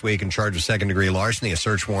warrant last week in charge of second-degree larceny. A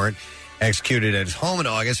search warrant executed at his home in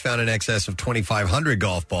August found in excess of 2,500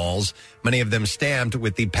 golf balls, many of them stamped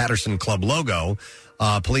with the Patterson Club logo.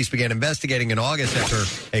 Police began investigating in August after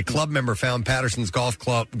a club member found Patterson's golf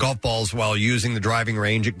balls while using the driving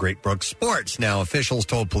range at Great Brook Sports. Now, officials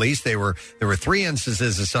told police there were 3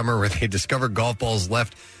 instances this summer where they discovered golf balls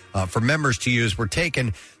left for members to use were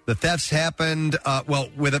taken. The thefts happened,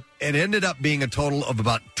 it ended up being a total of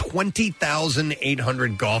about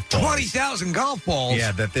 20,800 golf balls. 20,000 golf balls?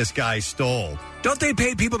 Yeah, that this guy stole. Don't they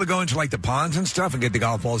pay people to go into, like, the ponds and stuff and get the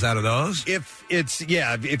golf balls out of those? If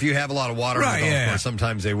you have a lot of water on the golf course,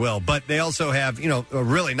 sometimes they will. But they also have, a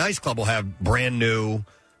really nice club will have brand new,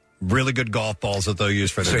 really good golf balls that they'll use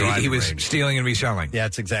for their driving he was range. stealing and reselling. Yeah,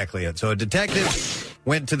 that's exactly it. So a detective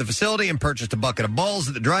went to the facility and purchased a bucket of balls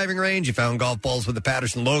at the driving range. He found golf balls with the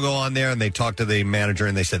Patterson logo on there, and they talked to the manager,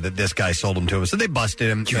 and they said that this guy sold them to him. So they busted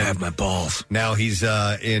him. You have my balls. Now he's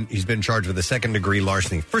been charged with a second-degree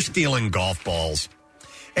larceny for stealing golf balls.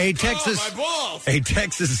 A Texas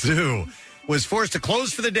zoo was forced to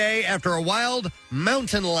close for the day after a wild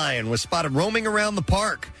mountain lion was spotted roaming around the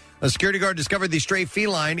park. A security guard discovered the stray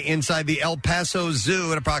feline inside the El Paso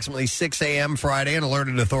Zoo at approximately 6 a.m. Friday and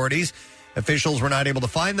alerted authorities. Officials were not able to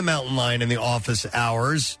find the mountain lion in the office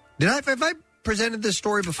hours. Have I presented this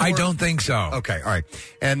story before? I don't think so. Okay, all right.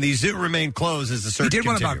 And the zoo remained closed as the search You did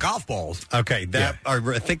continued. one about golf balls. Okay,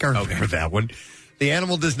 I think I remember that one. The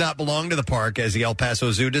animal does not belong to the park, as the El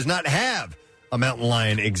Paso Zoo does not have a mountain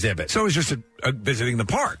lion exhibit. So it's just visiting the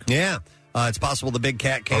park. Yeah. It's possible the big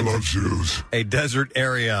cat came from zoos. A desert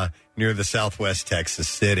area near the southwest Texas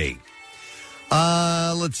city.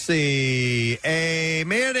 Let's see. A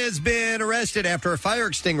man has been arrested after a fire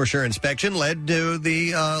extinguisher inspection led to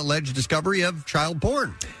the alleged discovery of child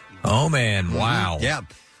porn. Oh, man. Wow. Yeah.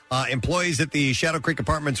 Employees at the Shadow Creek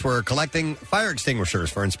Apartments were collecting fire extinguishers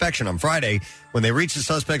for inspection on Friday. When they reached the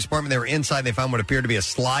suspect's apartment, they were inside. They found what appeared to be a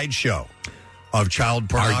slideshow of child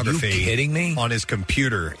pornography. Are you kidding me? On his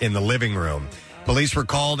computer in the living room. Police were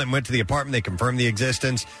called and went to the apartment. They confirmed the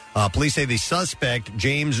existence. Police say the suspect,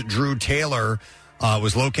 James Drew Taylor,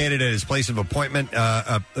 was located at his place of employment,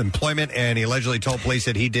 and he allegedly told police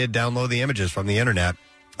that he did download the images from the internet.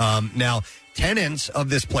 Now, tenants of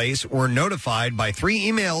this place were notified by 3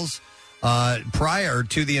 emails prior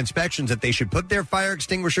to the inspections that they should put their fire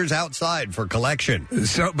extinguishers outside for collection.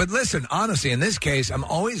 But listen, honestly, in this case, I'm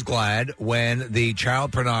always glad when the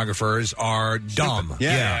child pornographers are dumb.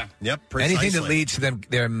 Yeah. Yep. Precisely. Anything that leads to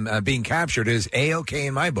them being captured is A-OK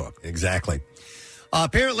in my book. Exactly.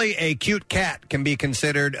 Apparently, a cute cat can be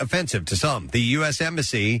considered offensive to some. The U.S.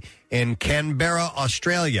 Embassy in Canberra,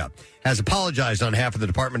 Australia, has apologized on behalf of the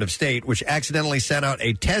Department of State, which accidentally sent out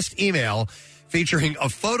a test email featuring a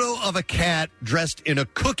photo of a cat dressed in a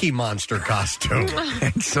Cookie Monster costume.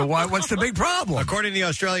 So what's the big problem? According to the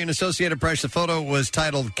Australian Associated Press, the photo was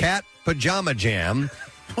titled Cat Pajama Jam.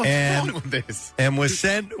 And was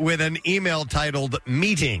sent with an email titled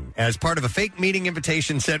Meeting as part of a fake meeting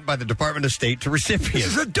invitation sent by the Department of State to recipients.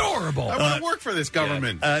 This is adorable. I want to work for this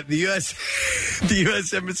government. The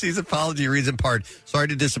U.S. Embassy's apology reads in part, sorry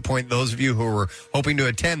to disappoint those of you who were hoping to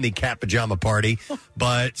attend the cat pajama party,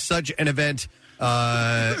 but such an event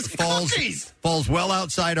falls well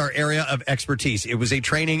outside our area of expertise. It was a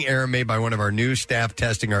training error made by one of our new staff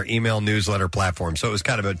testing our email newsletter platform, so it was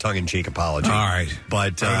kind of a tongue-in-cheek apology. All right.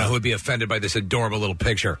 But I don't know who would be offended by this adorable little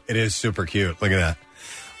picture. It is super cute. Look at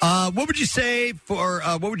that. What would you say for,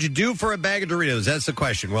 what would you do for a bag of Doritos? That's the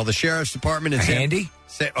question. Well, the Sheriff's Department is handy?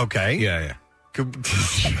 Okay. Yeah.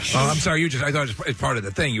 I'm sorry. I thought it's part of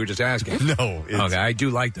the thing. You were just asking. No. Okay, I do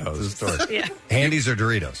like those. Yeah. Handies or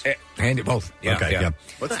Doritos? Handy, both. Yeah, Okay, yeah.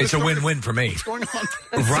 It's a win-win for me. What's going on?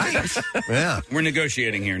 Right. Yeah. We're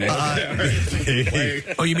negotiating here, Nick.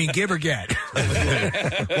 Oh, you mean give or get?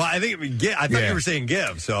 Well, I think I thought you were saying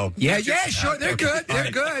give. So Yeah, sure. They're good.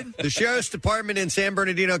 They're good. The Sheriff's Department in San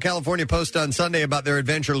Bernardino, California, posted on Sunday about their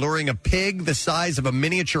adventure luring a pig the size of a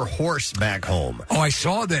miniature horse back home. Oh, I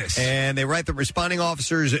saw this. And they write that responding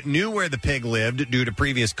officers knew where the pig lived due to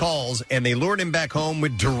previous calls, and they lured him back home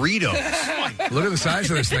with Doritos. Look at the size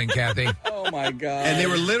of this thing, Kathy. Oh, my God. And they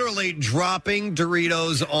were literally dropping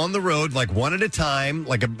Doritos on the road, like one at a time,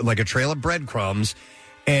 like a trail of breadcrumbs.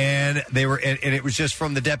 And they were, and it was just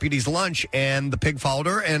from the deputy's lunch, and the pig followed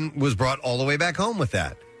her and was brought all the way back home with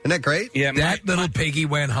that. Isn't that great? Yeah, that little piggy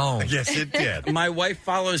went home. Yes, it did. My wife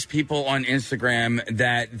follows people on Instagram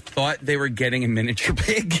that thought they were getting a miniature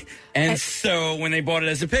pig, and so when they bought it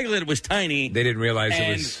as a piglet, it was tiny. They didn't realize it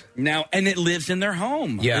was and it lives in their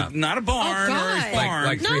home. Yeah, it's not a barn or a farm.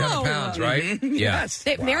 Like 300 pounds, right? Mm-hmm. Yes.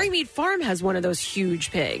 Mary Mead Farm has one of those huge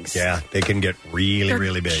pigs. Yeah, they can get really,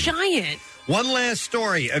 really big. Giant. One last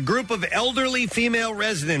story. A group of elderly female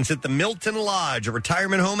residents at the Milton Lodge, a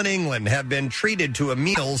retirement home in England, have been treated to a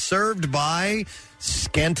meal served by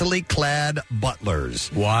scantily clad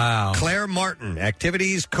butlers. Wow. Claire Martin,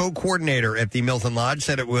 activities co-coordinator at the Milton Lodge,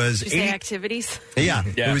 said it was... Did you say activities? Yeah.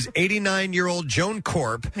 It was 89-year-old Joan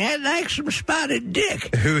Corp. I'd like some spotted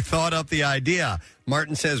dick. Who thought up the idea.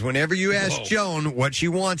 Martin says whenever you ask Joan what she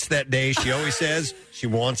wants that day, she always says she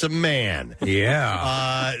wants a man.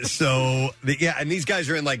 Yeah. And these guys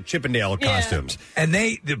are in like Chippendale costumes. And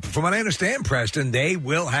they, from what I understand, Preston, they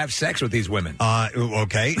will have sex with these women.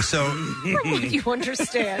 Okay, so... You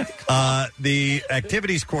understand. The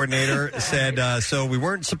activities coordinator said, so we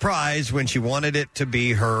weren't surprised when she wanted it to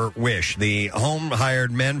be her wish. The home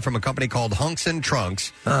hired men from a company called Hunks and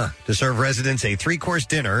Trunks to serve residents a 3-course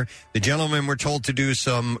dinner. The gentlemen were told to do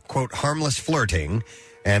some, quote, harmless flirting.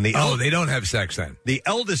 And they don't have sex then. The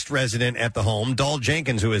eldest resident at the home, Doll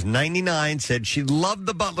Jenkins, who is 99, said she loved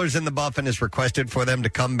the butlers in the buff and has requested for them to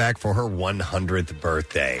come back for her 100th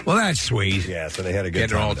birthday. Well, that's sweet. Yeah, so they had a good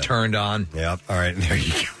Getting time. all with them. turned on. Yep. All right, there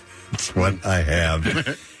you go. That's what I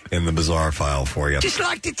have in the bizarre file for you. Just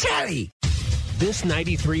like the telly. This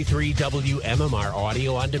 93.3 WMMR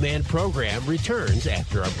audio on demand program returns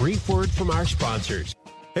after a brief word from our sponsors.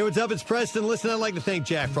 Hey, what's up? It's Preston. Listen, I'd like to thank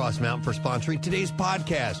Jack Frost Mountain for sponsoring today's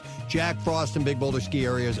podcast. Jack Frost and Big Boulder ski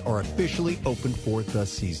areas are officially open for the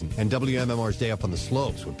season. And WMMR's Day Up on the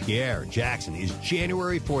Slopes with Pierre Jackson is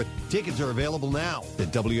January 4th. Tickets are available now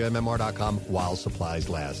at WMMR.com while supplies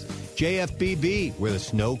last. JFBB, where the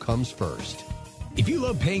snow comes first. If you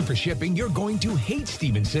love paying for shipping, you're going to hate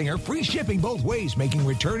Steven Singer. Free shipping both ways, making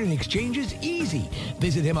return and exchanges easy.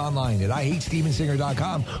 Visit him online at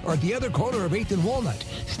IHateStevenSinger.com or at the other corner of 8th and Walnut.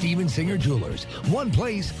 Steven Singer Jewelers. One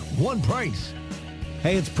place, one price.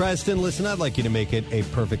 Hey, it's Preston. Listen, I'd like you to make it a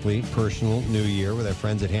perfectly personal new year with our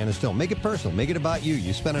friends at Hannah Stone. Make it personal. Make it about you.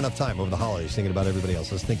 You spend enough time over the holidays thinking about everybody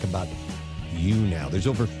else. Let's think about you now. There's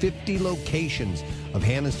over 50 locations of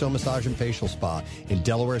Hannah Stone Massage and Facial Spa in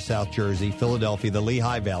Delaware, South Jersey, Philadelphia, the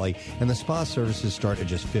Lehigh Valley, and the spa services start at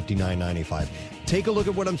just $59.95. Take a look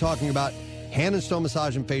at what I'm talking about. Hannah Stone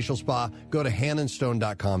Massage and Facial Spa. Go to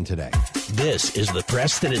hannahstone.com today. This is the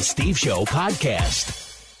Preston and Steve Show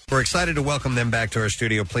podcast. We're excited to welcome them back to our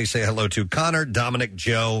studio. Please say hello to Connor, Dominic,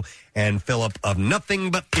 Joe, and Philip of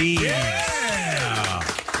Nothing But Thieves.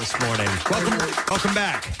 This morning. Welcome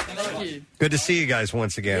back. Thank you. Good to see you guys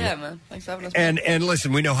once again. Yeah, man. Thanks for having us. And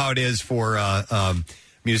listen, we know how it is for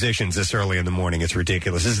musicians this early in the morning. It's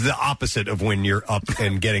ridiculous. This is the opposite of when you're up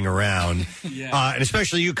and getting around. And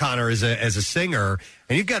especially you, Connor, as a singer,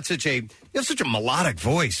 and you have such a melodic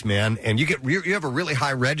voice, man, and you have a really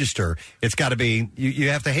high register. It's got to be you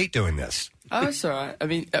have to hate doing this. Oh, it's all right. I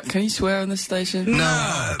mean, can you swear on this station? No.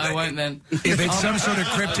 I won't then. If it's some sort of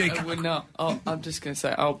cryptic... I would not. I'm just going to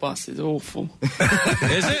say, our bus is awful.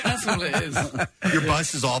 Is it? That's all it is. Your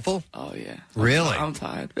bus is awful? Oh, yeah. Really? I'm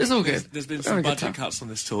tired. It's all good. There's been We're some having a good budget time. cuts on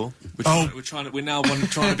this tour. We're now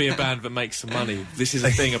trying to be a band that makes some money. This is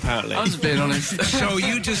a thing, apparently. I'm just being honest. So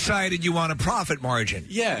you decided you want a profit margin?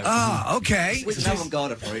 Yeah. Ah, okay. Which is an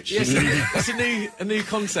avant-garde approach. Yes, It's a new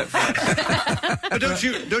concept for us. But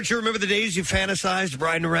don't you remember the days you fantasized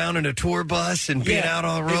riding around in a tour bus and being out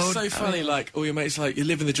on the road? It's so funny, like, all your mates, like, you're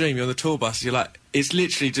living the dream, you're on the tour bus, you're like, it's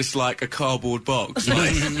literally just like a cardboard box.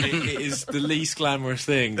 Like, it is the least glamorous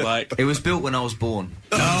thing. Like, it was built when I was born.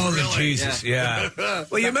 Oh, Jesus, yeah.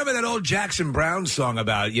 Well, you remember that old Jackson Brown song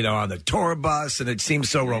about, on the tour bus, and it seems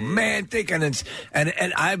so romantic, and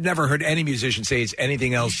I've never heard any musician say it's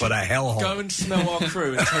anything else but a hellhole. Go and smell our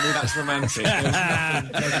crew and tell me that's romantic.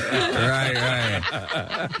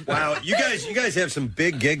 Right. Wow, you guys have some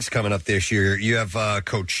big gigs coming up this year. You have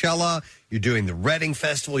Coachella. You're doing the Reading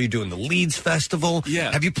Festival. You're doing the Leeds Festival.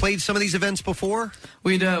 Yeah. Have you played some of these events before?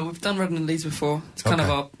 We've done Reading and Leeds before. It's kind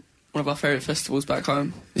of one of our favourite festivals back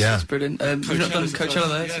home. It's brilliant. We've not done Coachella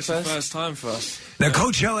there. Yeah, it's the first time for us. Now,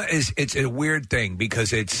 Coachella it's a weird thing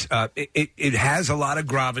because it has a lot of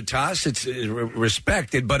gravitas. It's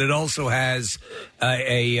respected, but it also has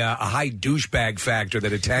a high douchebag factor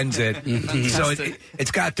that attends it. So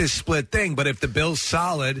it's got this split thing. But if the bill's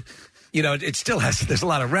solid, it still has. There's a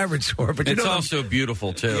lot of reverence for it. But it's also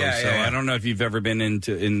beautiful too. I don't know if you've ever been in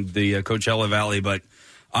the Coachella Valley, but.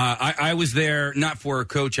 I was there not for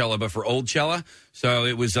Coachella, but for Old Cella. So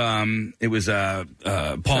it was Paul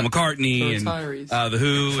McCartney and the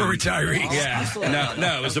Who. For retirees. Yeah.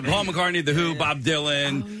 No, it was Paul McCartney, the Who, Bob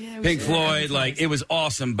Dylan, Pink Floyd. Like, it was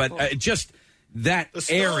awesome. But just that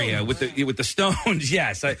area with the Stones,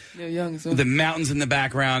 yes. The mountains in the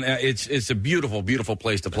background. It's a beautiful, beautiful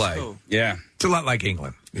place to play. Cool. Yeah. It's a lot like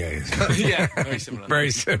England. Yeah, very similar.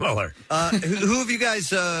 Very similar. Who have you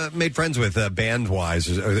guys made friends with band-wise?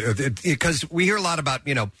 Because we hear a lot about,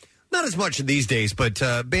 not as much these days, but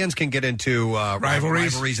bands can get into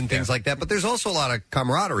rivalries and things like that. But there's also a lot of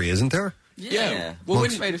camaraderie, isn't there? Yeah. Well,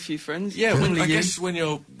 we've made a few friends. Yeah, I guess when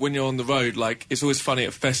you're on the road, like, it's always funny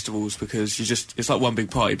at festivals because it's like one big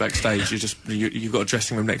party backstage. You've got a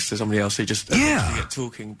dressing room next to somebody else, so you just get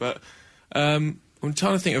talking. But I'm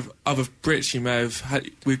trying to think of other Brits you may have had.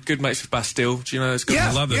 We're good mates with Bastille. Do you know those guys? Yeah,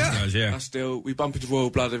 I love those guys, yeah. Bastille. We bump into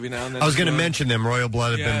Royal Blood every now and then. I was going to mention them. Royal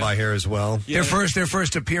Blood have been by here as well. Yeah. Their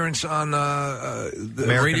first appearance on the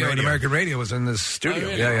American radio was in the studio.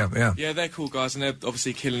 Oh, really? Yeah, they're cool guys, and they're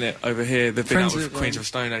obviously killing it over here. They've been out with Queens of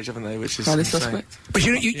Stone Age, haven't they? Which is insane. But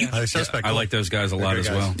you Suspect. I like those guys a lot as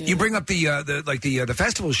well. You bring up the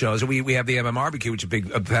festival shows. We have the MMRBQ, which is a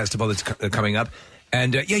big festival that's coming up.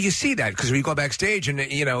 And, you see that because when you go backstage and,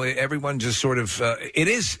 everyone just sort of, it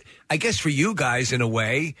is, I guess for you guys in a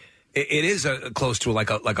way, it is close to like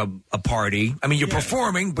a party. I mean, you're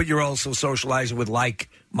performing, but you're also socializing with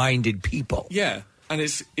like-minded people. Yeah. And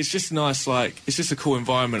it's just nice, like, it's just a cool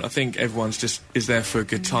environment. I think everyone's is there for a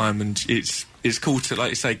good time, and it's cool to,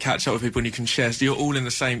 like you say, catch up with people and you can share. So you're all in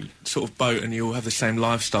the same sort of boat and you all have the same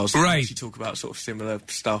lifestyles. So you talk about sort of similar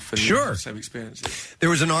stuff and the same experiences. There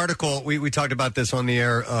was an article, we talked about this on the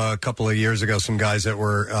air a couple of years ago, some guys that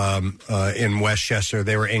were in Westchester,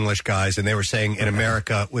 they were English guys, and they were saying in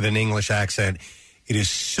America with an English accent, it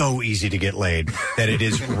is so easy to get laid that it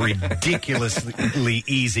is ridiculously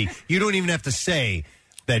easy. You don't even have to say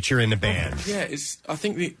that you're in a band. Yeah, I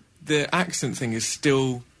think the accent thing is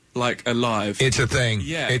still, like, alive. It's a thing.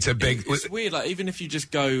 Yeah. It's a big... It's weird, like, even if you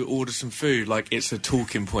just go order some food, like, it's a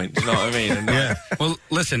talking point, do you know what I mean? And, Well,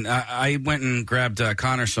 listen, I went and grabbed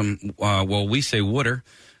Connor some, we say water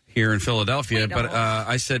here in Philadelphia, but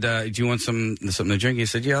I said, do you want something to drink? He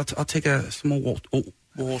said, yeah, I'll take a small water.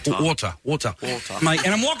 Water. And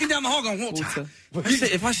I'm walking down the hall going, water.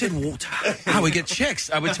 If I said water, I would get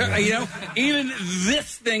chicks. I would tell even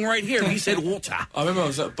this thing right here, he said water. I remember I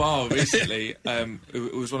was at a bar recently.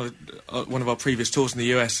 It was one of our previous tours in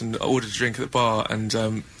the US, and I ordered a drink at the bar, and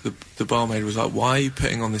the barmaid was like, "Why are you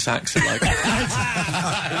putting on this accent?" Like,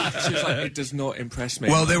 she was like, "It does not impress me."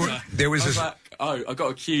 Well, there was this. Like, I got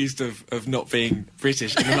accused of not being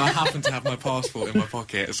British, and then I happened to have my passport in my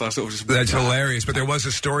pocket, so I sort of just. That's hilarious. But there was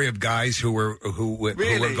a story of guys who were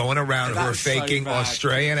going around who were faking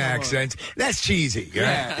Australian accents. That's cheesy.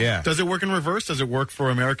 Right? Yeah. Does it work in reverse? Does it work for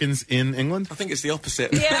Americans in England? I think it's the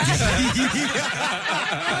opposite. No,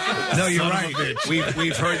 you're right.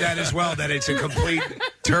 We've heard that as well. That it's a complete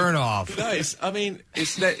turn off. No,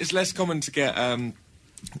 it's less common to get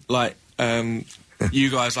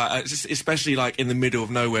you guys, like, especially like in the middle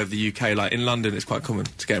of nowhere of the UK, like in London, it's quite common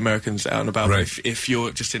to get Americans out and about. Right. But if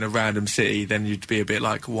you're just in a random city, then you'd be a bit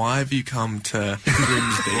like, why have you come to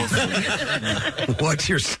Grimsby? What's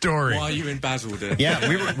your story? Why are you in Basildon? Yeah,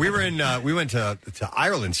 we went to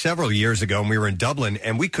Ireland several years ago, and we were in Dublin,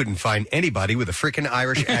 and we couldn't find anybody with a freaking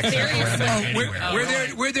Irish accent.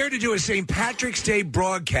 We're there to do a St. Patrick's Day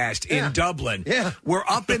broadcast in Dublin. Yeah, we're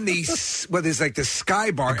up in the there's like the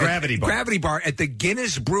Sky Bar, Gravity Bar at the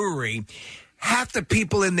Guinness Brewery. half the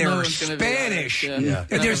people in there No are one's gonna be Spanish. Irish, yeah.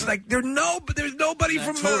 And there's nobody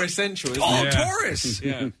from tourist central. Isn't all it? tourists.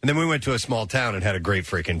 Yeah. And then we went to a small town and had a great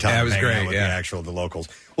freaking time. Yeah, it was hanging out great, with yeah. the locals.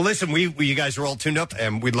 Well, listen, you guys are all tuned up,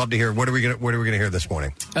 and we'd love to hear what are we gonna hear this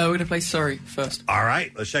morning. We're going to play Sorry first. All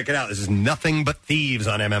right, let's check it out. This is Nothing But Thieves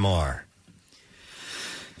on MMR.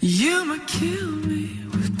 You might kill me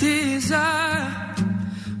with desire.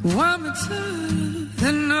 Want me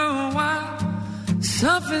to know why.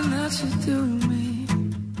 Something that you do to me.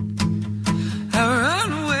 I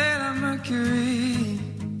run away like Mercury.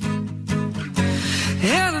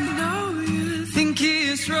 And I know you think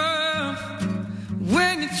it's rough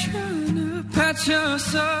when you're trying to patch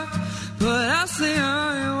yourself. But I say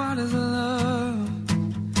all you want is love.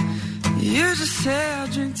 You just say I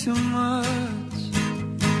drink too much.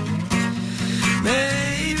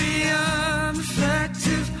 Maybe I'm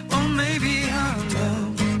effective, or maybe I'm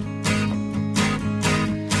low.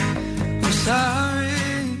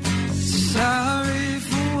 I'm sorry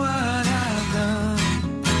for what I've done.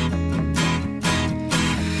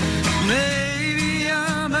 Maybe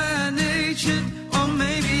I'm bad-natured, or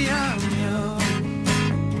maybe I'm young.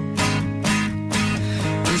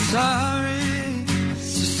 I'm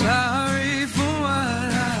sorry for what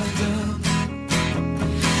I've done.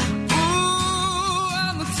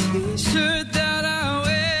 T-shirt that I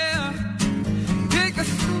wear, pick the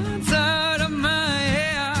thorns out of my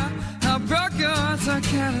hair. I broke your heart so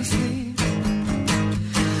carelessly,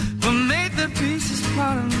 but made the pieces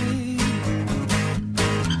part of me.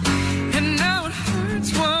 And now it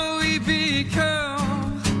hurts when we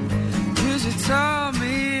become, 'cause you taught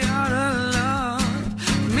me how to love.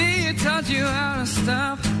 Me, I taught you how to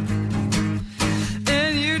stop.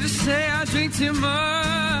 And you just say I drink too much.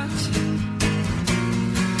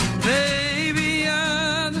 Maybe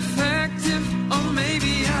I'm defective, or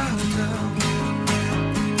maybe I'm dumb.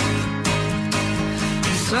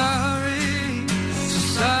 I'm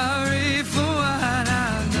sorry for what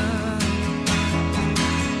I've done.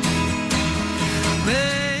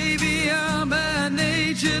 Maybe I'm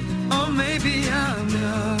bad-natured, or maybe I'm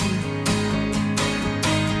young.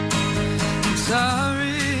 I'm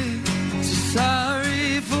sorry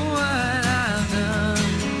for what I've done.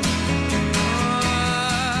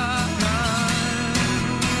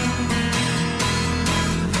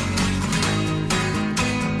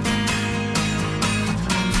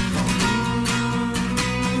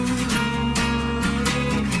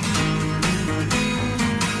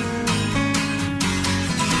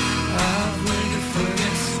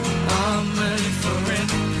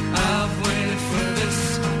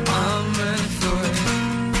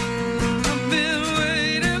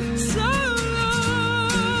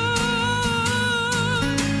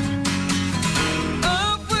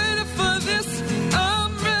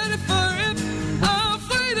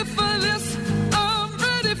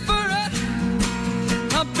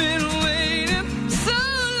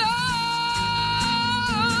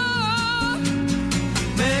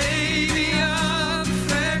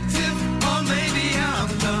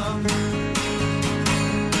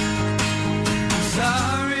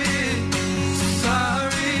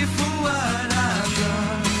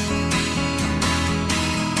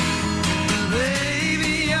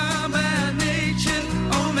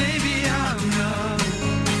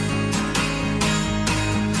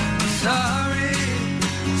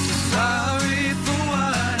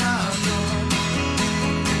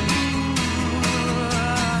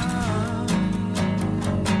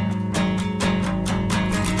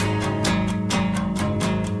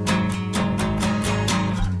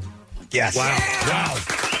 Yes. Wow.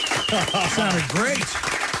 Sounded great.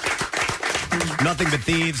 Nothing But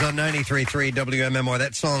Thieves on 93.3 WMMR.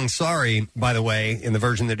 That song, Sorry, by the way, in the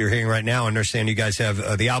version that you're hearing right now, I understand you guys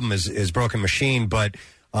have, the album is Broken Machine, but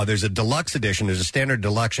there's a deluxe edition, there's a standard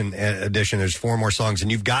deluxe edition, there's 4 more songs,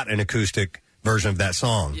 and you've got an acoustic version of that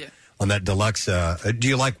song. Yeah. On that deluxe, do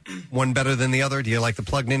you like one better than the other? Do you like the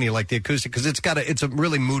plugged in? Do you like the acoustic? Because it's a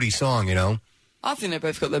really moody song, you know? I think they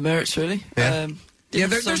both got their merits, really. Yeah.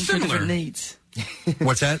 They're songs for similar. different needs.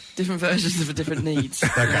 What's that? Different versions for different needs.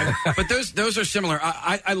 Okay. But those are similar.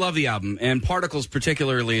 I love the album, and Particles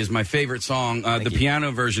particularly is my favorite song. The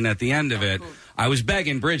piano version at the end of it. Cool. I was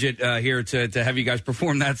begging Bridget here to have you guys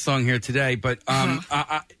perform that song here today, but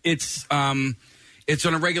it's on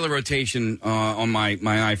a regular rotation on my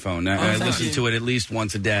iPhone. I listen to it at least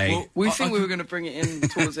once a day. Well, we think we were going to bring it in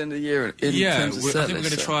towards the end of the year. I think we're going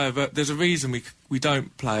to try it, but there's a reason we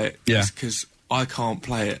don't play it. Yeah. It's because I can't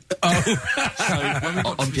play it. Oh. So when we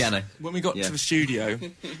got on piano. When we got to the studio,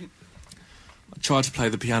 I tried to play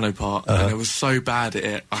the piano part, and I was so bad at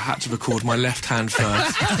it, I had to record my left hand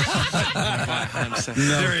first. and my right hand second.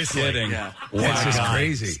 No Seriously? Kidding. Yeah. Wow. That's just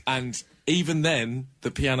crazy. And even then,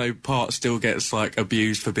 the piano part still gets like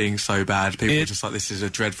abused for being so bad. People are just like, "This is a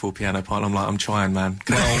dreadful piano part." And I'm like, "I'm trying, man."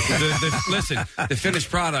 Well, listen, the finished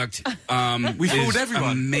product we fooled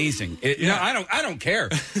everyone. Amazing. No, I don't care.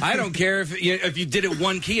 I don't care if you did it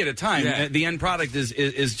one key at a time. Yeah. The end product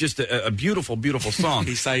is just a beautiful, beautiful song.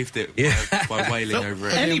 He saved it by wailing over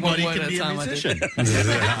it. Anybody can be a musician. All you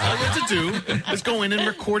have to do is go in and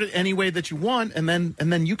record it any way that you want, and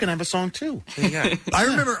then you can have a song too. I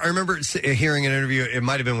remember hearing an interview. It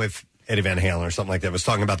might have been with Eddie Van Halen or something like that. Was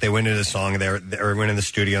talking about they went into the song and they went in the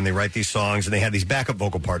studio and they write these songs and they had these backup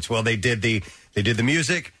vocal parts. Well, they did the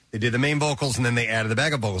music, they did the main vocals, and then they added the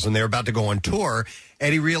backup vocals. And they were about to go on tour.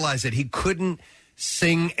 Eddie realized that he couldn't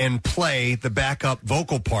sing and play the backup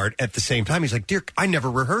vocal part at the same time. He's like, "Dear, I never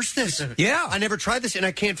rehearsed this. I never tried this, and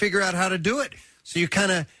I can't figure out how to do it." So you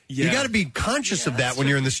kind of you got to be conscious of that when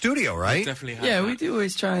you're in the studio, right? We do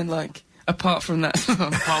always try and apart from that,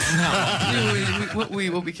 what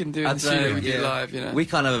we can do in the studio, we do live, We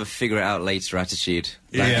kind of figure it out later attitude.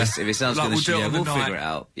 If it sounds good in the studio, we'll figure it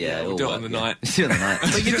out. We'll do it on the night. Do it on the night.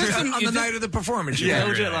 But you did on the night of the performance.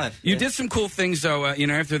 We'll do it live. You did some cool things, though,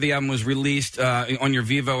 after the album was released on your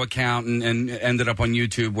Vivo account and ended up on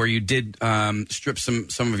YouTube, where you did strip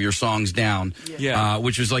some of your songs down,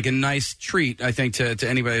 which was like a nice treat, I think, to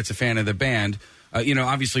anybody that's a fan of the band.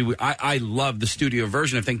 Obviously, I love the studio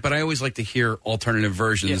version of things, but I always like to hear alternative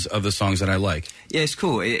versions of the songs that I like. Yeah, it's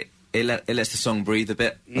cool. It lets the song breathe a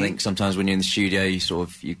bit. I think sometimes when you're in the studio,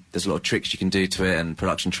 there's a lot of tricks you can do to it and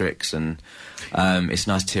production tricks, and it's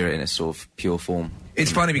nice to hear it in its sort of pure form.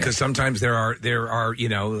 It's funny because sometimes there are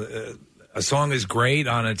a song is great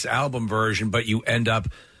on its album version, but you end up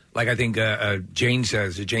like I think Jane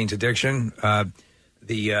says, Jane's Addiction.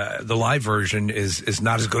 The live version is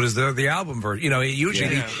not as good as the album version.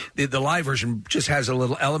 Usually the live version just has a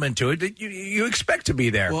little element to it that you expect to be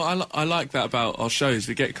there. Well, I like that about our shows.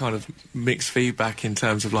 We get kind of mixed feedback in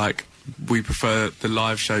terms of we prefer the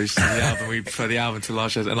live shows to the album, we prefer the album to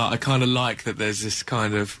live shows, and I kind of like that there's this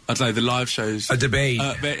kind of, I don't know, the live shows... A debate.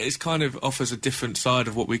 But it's kind of offers a different side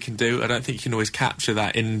of what we can do. I don't think you can always capture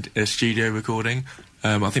that in a studio recording.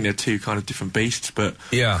 I think they're two kind of different beasts, but...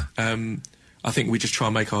 Yeah. I think we just try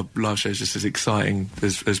and make our live shows just as exciting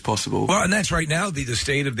as possible. Well, and that's right now the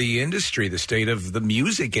state of the industry, the state of the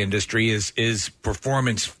music industry is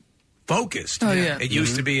performance focused. Oh, yeah. It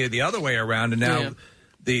used to be the other way around, and now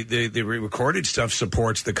the recorded stuff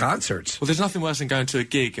supports the concerts. Well, there's nothing worse than going to a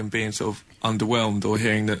gig and being sort of underwhelmed or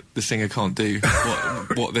hearing that the singer can't do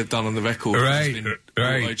what they've done on the record. Right.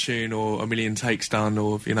 Auto-tune or a million takes done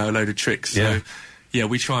or, a load of tricks. So,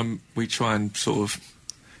 we try and sort of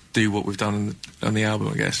do what we've done on the album,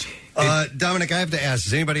 I guess. Dominic, I have to ask,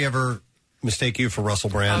 does anybody ever mistake you for Russell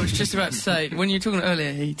Brand? I was just about to say, when you were talking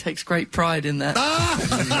earlier, he takes great pride in that.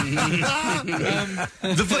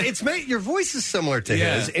 Your voice is similar to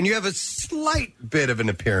his, and you have a slight bit of an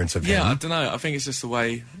appearance of him. Yeah, I don't know. I think it's just the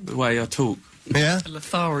way I talk. Yeah?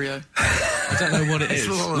 Lothario. I don't know what it is.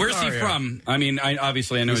 Where's he from? I mean,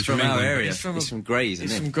 obviously I know he's from our England. area. He's from Grays, isn't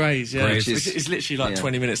he? He's from Grays, yeah. Grays. It's literally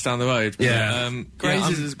 20 minutes down the road. Yeah. Grays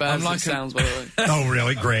is as bad as it sounds, by the way. Oh,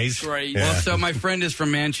 really? Grays? Grays. Well, so my friend is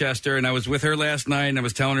from Manchester, and I was with her last night, and I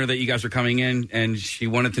was telling her that you guys were coming in, and she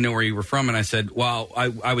wanted to know where you were from, and I said, well,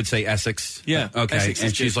 I would say Essex. Yeah. Okay. Essex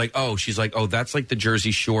and she's like, oh, that's like the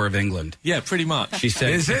Jersey Shore of England. Yeah, pretty much. She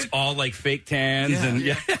said, Is it's it? all like fake tans and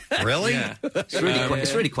Really? Yeah.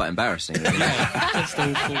 It's really quite embarrassing. Really. That's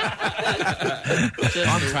awful.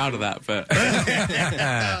 I'm proud of that, but...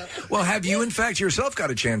 Well, have you, in fact, yourself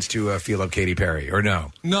got a chance to feel up Katy Perry, or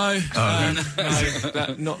no? No,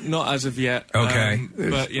 not as of yet. Okay.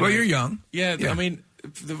 But, you're young. Yeah, I mean,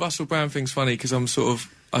 the Russell Brand thing's funny because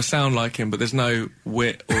I sound like him, but there's no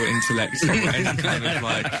wit or intellect or any kind of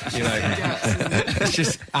it's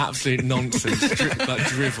just absolute nonsense,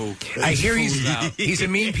 drivel. I hear he's a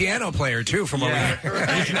mean piano player too. From over here,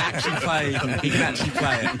 he can actually play.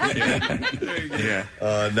 Yeah.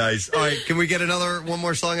 Nice. All right, can we get one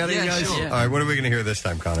more song out of you guys? Sure. All right, what are we going to hear this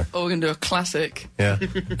time, Connor? Oh, we're going to do a classic. Yeah.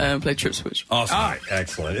 Play Trip Switch. Awesome. All right,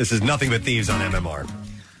 excellent. This is Nothing But Thieves on MMR.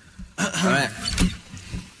 All right.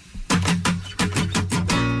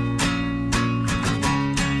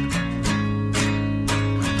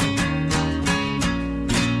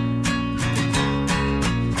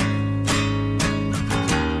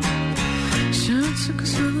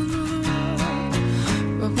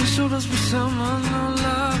 Shoulders with someone no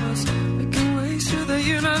lovers, making ways through the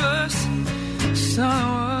universe.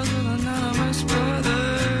 Star Wars with anonymous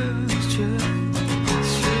brothers.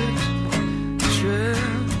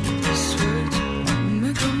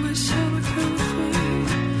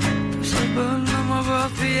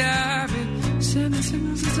 VIP. Sending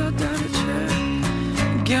signals as I down the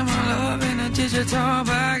track. Get my love in a digital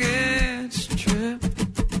baggage. Trip,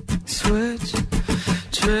 switch,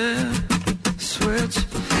 trip, switch.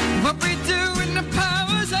 What we do when the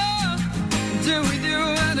power's off, do we do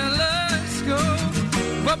when the lights go?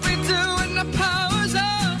 What we do when the power's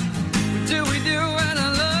off, do we do when the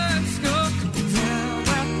lights go? Down,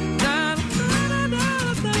 down, down, down,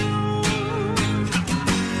 down,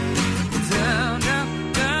 down,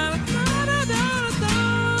 down, down, down, down.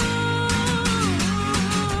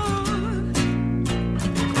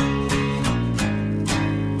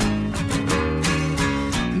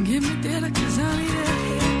 Give me data 'cause I need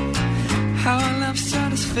it. How I love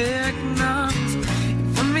satisfic numbs.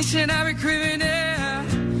 Information I be craving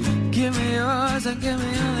it. Give me yours and give me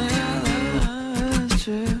all the others.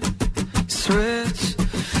 Trip, switch,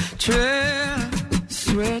 trip,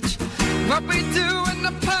 switch. What we do when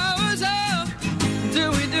the power's off, do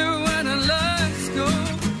we do when the lights go?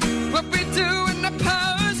 What we do when the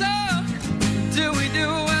power's off, do we do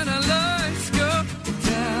when the lights go?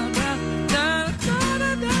 Down, down, down, down,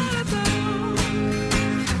 down, down, down.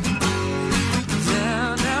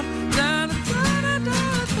 Down, down, down, down, down,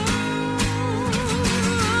 down.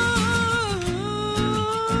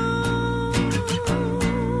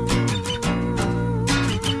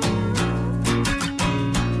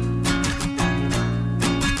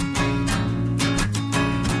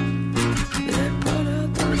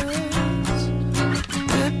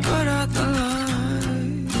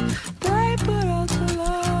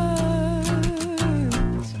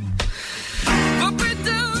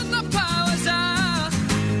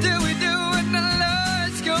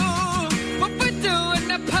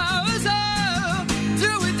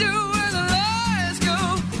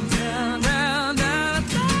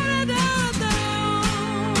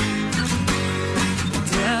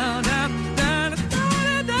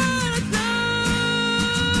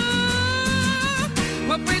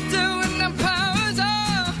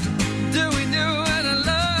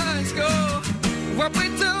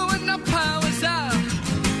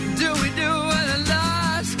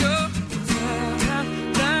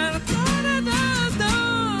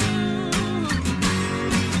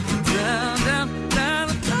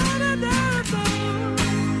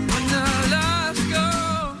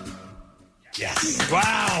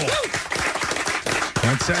 Wow.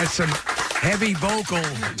 That's some heavy vocal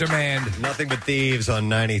demand. Nothing but Thieves on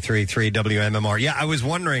 93.3 WMMR. Yeah, I was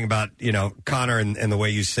wondering about, Connor and the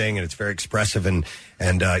way you sing, and it's very expressive, and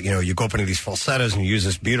you go up into these falsettos and you use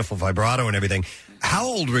this beautiful vibrato and everything. How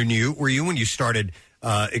old were you when you started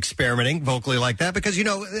experimenting vocally like that? Because,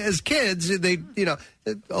 as kids, they,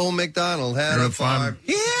 old MacDonald had a farm.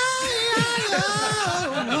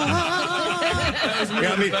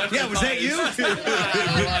 Was that you?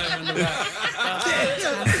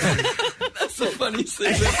 That's the funniest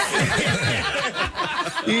thing.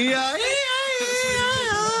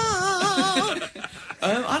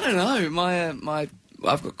 I don't know.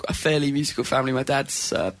 I've got a fairly musical family. My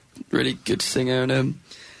dad's a really good singer and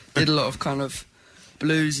did a lot of kind of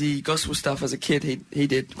bluesy gospel stuff as a kid. He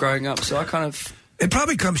did growing up. So I kind of. It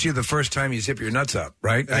probably comes to you the first time you zip your nuts up,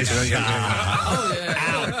 right? No,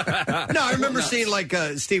 I remember seeing,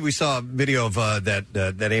 Steve, we saw a video of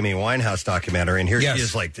that Amy Winehouse documentary, and here she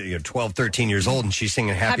is, 12, 13 years old, and she's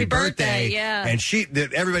singing Happy Birthday. Yeah. And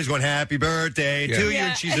everybody's going, Happy Birthday to you,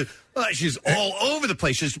 and she's all over the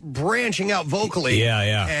place, just branching out vocally.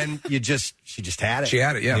 Yeah. And she just had it. She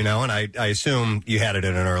had it, yeah. And I assume you had it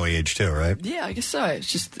at an early age, too, right? Yeah, I guess so.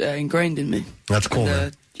 It's just ingrained in me. That's cool,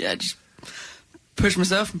 man. Just push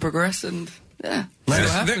myself and progress, and yeah.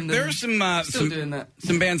 There are some bands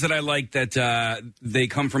that I like that they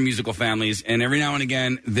come from musical families, and every now and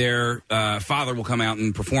again their father will come out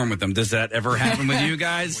and perform with them. Does that ever happen with you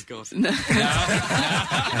guys? Oh my God.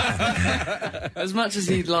 No. As much as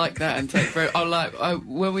he'd like that and take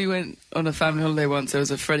when we went on a family holiday once, there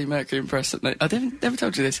was a Freddie Mercury impersonator. I never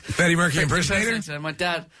told you this. Freddie Mercury impersonator? My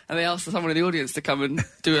dad, and they asked someone in the audience to come and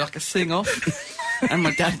do a sing off. And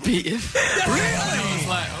my dad beat him. Really? I was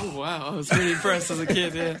like, oh wow, I was really impressed as a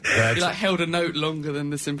kid. Yeah, he held a note longer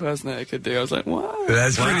than this impersonator could do. I was like, wow,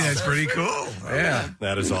 that's pretty cool. Yeah,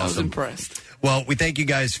 that is awesome. I was impressed. Well, we thank you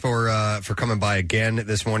guys for coming by again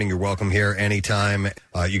this morning. You're welcome here anytime.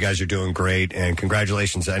 You guys are doing great, and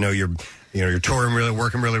congratulations. I know you're touring,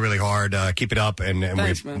 working really hard. Keep it up, and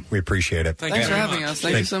thanks, we appreciate it. Thanks for having us.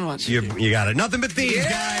 Thank you so much. You got it. Nothing but Thieves,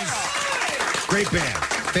 guys. Great band,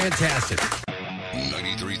 fantastic.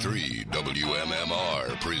 93.3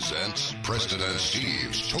 WMMR presents Preston and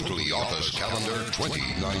Steve's Totally Office Calendar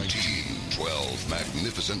 2019. 12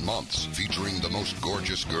 magnificent months featuring the most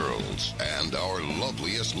gorgeous girls and our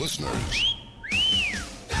loveliest listeners.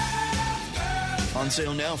 On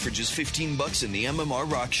sale now for just $15 in the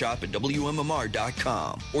MMR Rock Shop at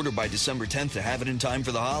WMMR.com. Order by December 10th to have it in time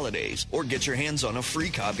for the holidays. Or get your hands on a free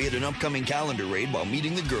copy at an upcoming calendar raid while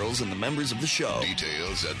meeting the girls and the members of the show.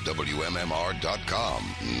 Details at WMMR.com.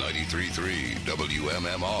 93.3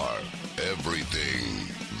 WMMR. Everything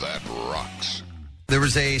that rocks. There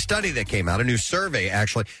was a study that came out, a new survey,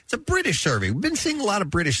 actually. It's a British survey. We've been seeing a lot of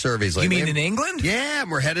British surveys lately. You mean in England? Yeah,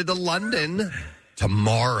 we're headed to London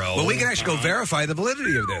tomorrow. Well, we can actually go verify the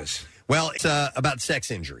validity of this. Well, it's about sex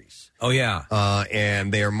injuries. Oh, yeah.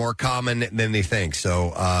 And they are more common than they think.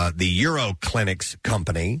 So the Euro Clinics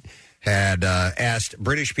company had asked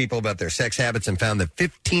British people about their sex habits and found that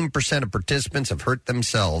 15% of participants have hurt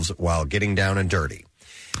themselves while getting down and dirty.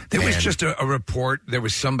 There was just a report. There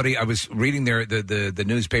was somebody, I was reading the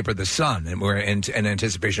newspaper, The Sun, and we're in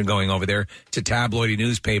anticipation of going over there. It's a tabloidy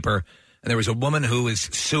newspaper. And there was a woman who was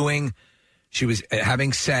suing. She was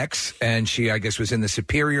having sex, and she, I guess, was in the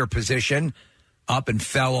superior position, up and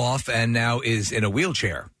fell off, and now is in a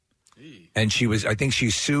wheelchair. And she was, I think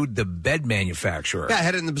she sued the bed manufacturer. Yeah, I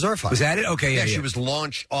had it in the bizarre file. Was that it? Okay, yeah. She was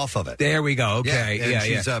launched off of it. There we go. Okay, and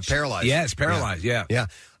she's paralyzed. Yes, paralyzed. Yeah.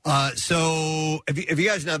 So if you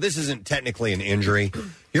guys know, this isn't technically an injury.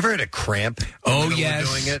 You ever had a cramp? Oh, in the middle yes. of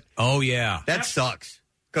doing it? Oh, yeah. That sucks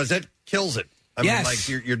because that kills it. I mean, like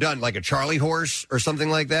you're done, like a Charlie horse or something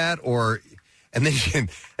like that, and then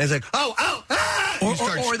it's like,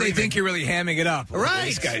 or they think you're really hamming it up. Right.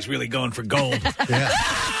 This guy's really going for gold.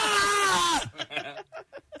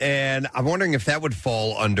 And I'm wondering if that would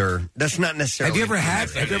fall under. That's not necessarily. Have you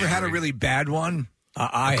ever had a really bad one?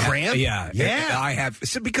 A cramp? Yeah. I have.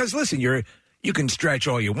 So, because listen, you can stretch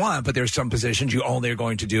all you want, but there's some positions you only are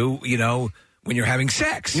going to do, when you're having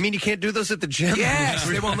sex. You mean you can't do those at the gym? Yes,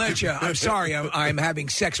 they won't let you. I'm sorry, I'm having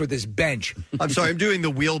sex with this bench. I'm sorry, I'm doing the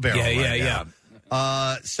wheelbarrow. Yeah.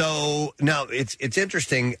 So no, it's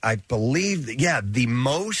interesting. I believe, the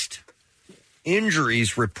most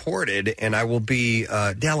injuries reported, and I will be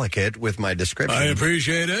delicate with my description. I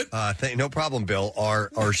appreciate it. No problem, Bill.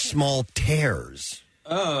 Are small tears.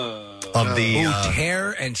 Of the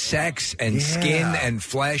tear and sex and skin and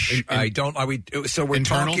flesh. Are we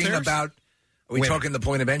talking tears? about? Are we talking the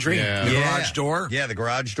point of entry? Yeah. The garage door? Yeah, the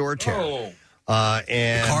garage door tear. The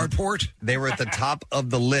And carport? They were at the top of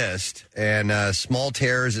the list. And small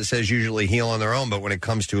tears, it says, usually heal on their own. But when it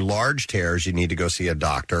comes to large tears, you need to go see a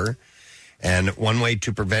doctor. And one way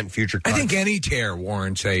to prevent future cuts... I think any tear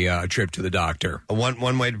warrants a trip to the doctor.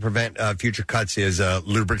 One way to prevent future cuts is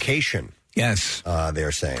lubrication. Yes.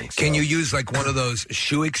 They're saying. Can you use like one of those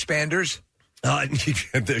shoe expanders?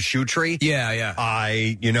 The shoe tree? Yeah.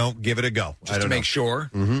 Give it a go. Just to make sure.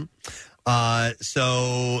 Mm-hmm.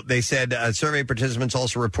 So they said survey participants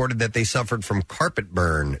also reported that they suffered from carpet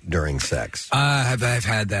burn during sex. I've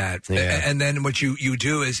had that. Yeah. And then what you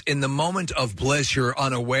do is in the moment of bliss, you're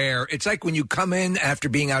unaware. It's like when you come in after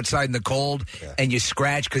being outside in the cold and you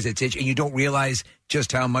scratch because it's itchy and you don't realize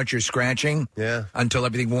just how much you're scratching until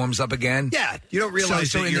everything warms up again. Yeah, you don't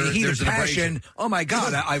realize so in the heat of passion, oh my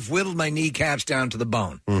God, I've whittled my kneecaps down to the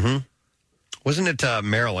bone. Mm-hmm. Wasn't it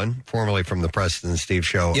Marilyn, formerly from the Preston and Steve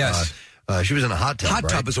show? Yes. She was in a hot tub. Hot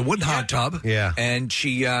right? tub is a wooden hot tub. Yeah. And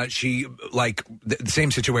she like the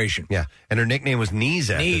same situation. Yeah. And her nickname was Knees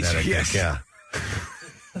after that, I yes. think. Yeah.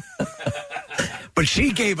 But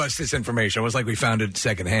she gave us this information. It was like we found it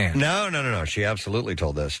secondhand. No. She absolutely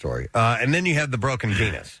told that story. And then you have the broken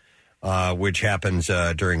penis, which happens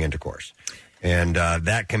during intercourse. And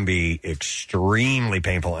that can be extremely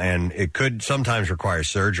painful, and it could sometimes require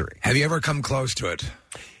surgery. Have you ever come close to it?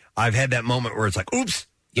 I've had that moment where it's like, oops.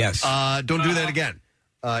 Yes. Don't do that again.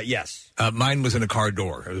 Yes. Mine was in a car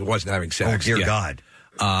door. It wasn't having sex. Oh, dear God.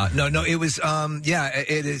 No, it was,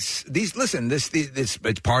 it is,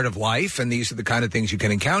 it's part of life, and these are the kind of things you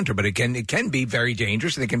can encounter, but it can be very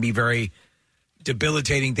dangerous, and it can be very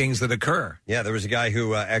debilitating things that occur. Yeah, there was a guy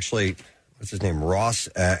who actually, what's his name, Ross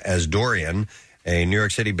Asdorian, a New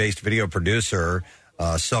York City-based video producer,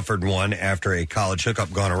 suffered one after a college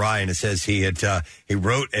hookup gone awry, and it says he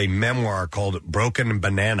wrote a memoir called Broken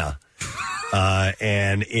Banana.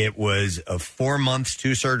 And it was 4 months,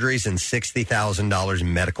 2 surgeries, and $60,000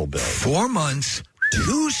 medical bill. 4 months,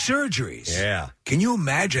 2 surgeries. Yeah. Can you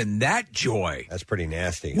imagine that joy? That's pretty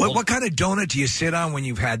nasty. What kind of donut do you sit on when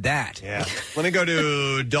you've had that? Yeah. Let me go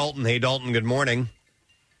to Dalton. Hey, Dalton, good morning.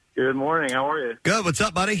 Good morning. How are you? Good. What's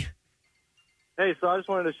up, buddy? Hey, so I just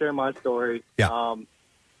wanted to share my story. Yeah.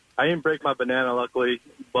 I didn't break my banana, luckily,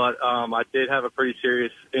 but I did have a pretty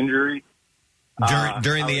serious injury.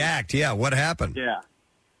 During the act, yeah. What happened? Yeah.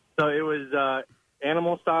 So it was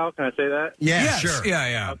animal style. Can I say that? Yeah, Yes, sure.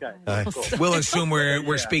 Yeah. Okay. Cool. We'll assume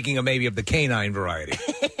we're speaking of maybe of the canine variety.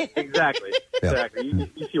 Exactly. You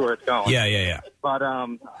see where it's going. Yeah. But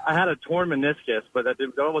I had a torn meniscus, but that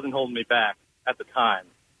wasn't holding me back at the time.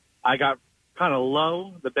 I got kind of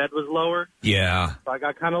low. The bed was lower. Yeah. So I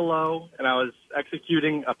got kind of low, and I was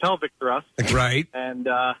executing a pelvic thrust. Right. And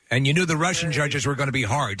you knew the Russian judges were going to be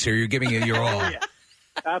hard, so you're giving it your all. Yeah.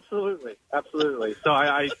 Absolutely. So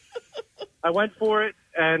I went for it,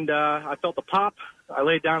 and I felt the pop. I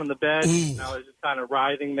laid down in the bed, and I was just kind of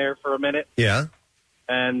writhing there for a minute. Yeah.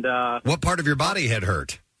 And what part of your body had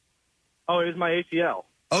hurt? Oh, it was my ACL.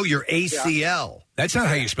 Oh, your ACL. Yeah. That's not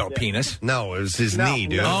how you spell penis. No, it was his knee,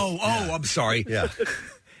 dude. Oh, I'm sorry. Yeah.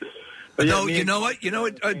 No, you know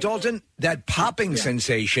what, Dalton? That popping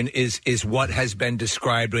sensation is what has been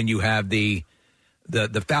described when you have the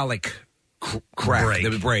phallic crack,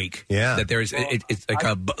 the break. Yeah. That there's it's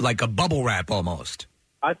like a bubble wrap almost.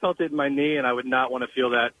 I felt it in my knee, and I would not want to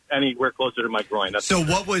feel that anywhere closer to my groin. So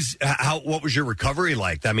what was your recovery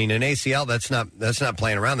like? I mean, an ACL, that's not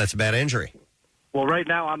playing around. That's a bad injury. Well, right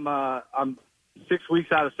now I'm 6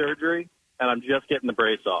 weeks out of surgery, and I'm just getting the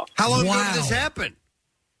brace off. How long ago did this happen?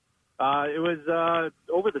 It was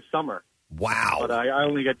over the summer. Wow. But I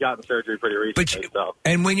only had gotten surgery pretty recently.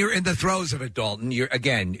 And when you're in the throes of it, Dalton, you're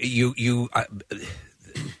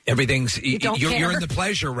everything's you're in the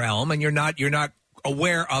pleasure realm, and you're not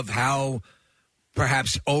aware of how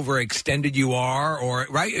perhaps overextended you are, or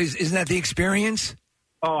right? Isn't that the experience?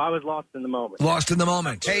 Oh, I was lost in the moment. Lost in the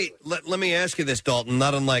moment. Hey, let me ask you this, Dalton.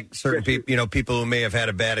 Not unlike certain people, people who may have had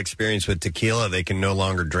a bad experience with tequila, they can no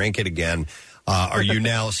longer drink it again. Are you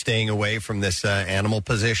now staying away from this animal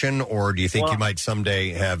position, or do you think you might someday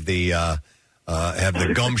have the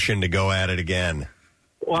gumption to go at it again?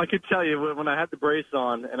 Well, I could tell you, when I had the brace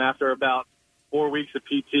on, and after about 4 weeks of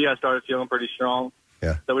PT, I started feeling pretty strong.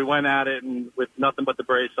 Yeah. So we went at it and with nothing but the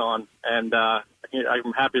brace on, and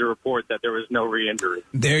I'm happy to report that there was no re-injury.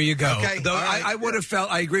 There you go. Okay, Though I would have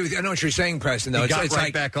felt, I agree with you. I know what you're saying, Preston. Though You got it's right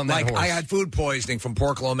like, back on that horse. I had food poisoning from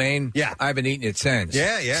pork lo mein. Yeah, I haven't eaten it since.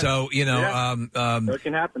 Yeah. So So it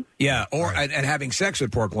can happen. Yeah, and having sex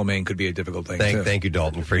with pork lo mein could be a difficult thing. Thank you,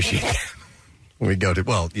 Dalton. Appreciate it. We go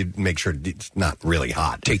to you make sure it's not really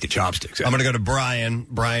hot. Take the chopsticks out. I'm going to go to Brian.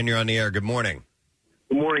 Brian, you're on the air. Good morning.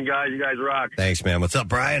 Good morning, guys. You guys rock. Thanks, man. What's up,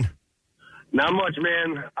 Brian? Not much,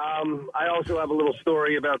 man. I also have a little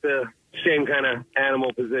story about the same kind of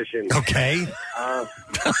animal position. Okay. I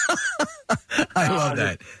love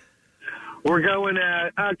that. We're going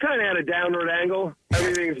kind of at a downward angle.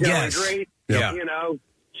 Everything's going great. Yeah.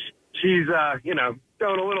 She's,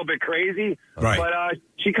 going a little bit crazy. Right. But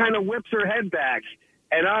she kind of whips her head back,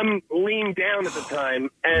 and I'm leaned down at the time,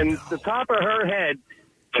 and the top of her head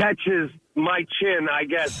catches my chin, I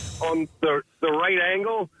guess, on the right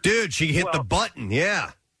angle. Dude, she hit the button, yeah.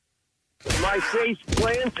 My face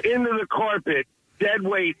plants into the carpet, dead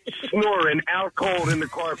weight, snoring, out cold in the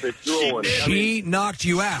carpet, drooling. She knocked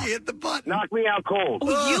you out. She hit the button. Knocked me out cold.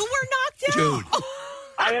 Oh, you were knocked out? Dude.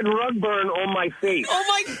 I had rug burn on my face. Oh,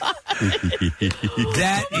 my God.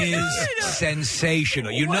 That is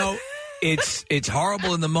sensational. You know, it's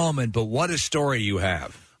horrible in the moment, but what a story you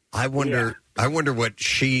have. I wonder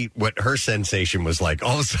what her sensation was like.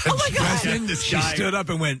 All of a sudden, She stood up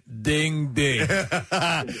and went ding ding.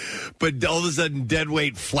 But all of a sudden, dead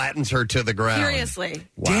weight flattens her to the ground. Seriously.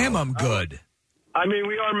 Wow. Damn, I'm good. I mean,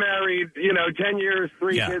 we are married, 10 years,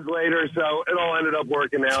 3 kids later, so it all ended up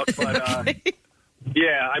working out. But,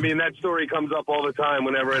 yeah, I mean, that story comes up all the time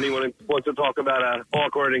whenever anyone wants to talk about an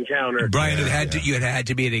awkward encounter. Brian, you had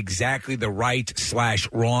to be at exactly the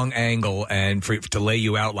right/wrong angle and to lay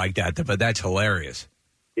you out like that. But that's hilarious.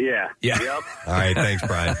 Yeah. Yeah. Yep. All right, thanks,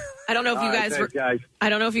 Brian. I don't know if you guys, I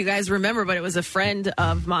don't know if you guys remember, but it was a friend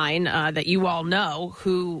of mine that you all know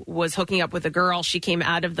who was hooking up with a girl. She came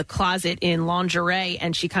out of the closet in lingerie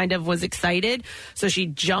and she kind of was excited. So she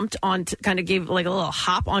jumped on, kind of gave like a little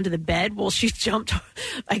hop onto the bed. Well, she jumped,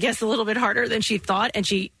 I guess, a little bit harder than she thought. And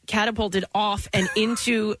she catapulted off and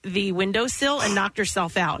into the windowsill and knocked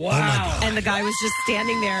herself out. Wow. And the guy was just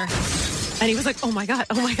standing there and he was like, oh my God.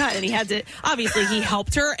 And he had to, obviously he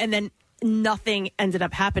helped her, and then nothing ended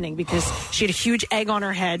up happening because she had a huge egg on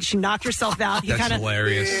her head. She knocked herself out. He That's kind of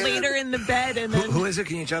hilarious. laid her in the bed. And then, who is it?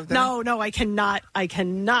 Can you jump down? No, I cannot. I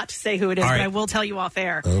cannot say who it is, All right. but I will tell you off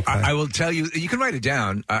air. Okay. I will tell you. You can write it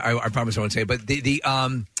down. I promise I won't say it. But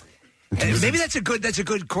Maybe that's a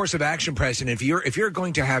good course of action, Preston. If you're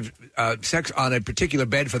going to have sex on a particular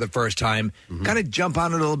bed for the first time, kind of jump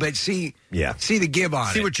on it a little bit, see the give on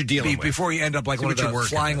it. See what you're dealing with before you end up like See one of what the you're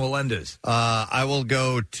working flying Walendas. I will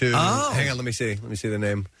go to. Hang on, let me see the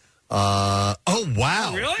name. Oh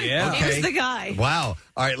wow! Really? Yeah. Okay. Here's the guy. Wow.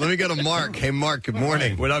 All right, let me go to Mark. Hey, Mark. Good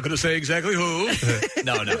morning. We're not going to say exactly who.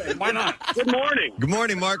 No. Why not? Good morning. Good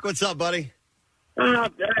morning, Mark. What's up, buddy?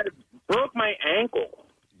 Broke my ankle.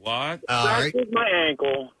 What? Fractured my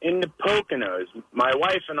ankle in the Poconos. My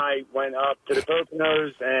wife and I went up to the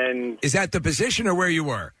Poconos and Is that the position or where you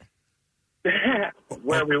were?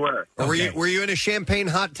 where we were. Or were you in a champagne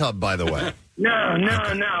hot tub, by the way? No.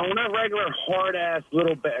 We're not regular hard ass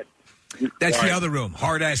little bed. That's Right. the other room.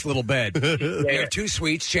 Hard ass little bed. You have 2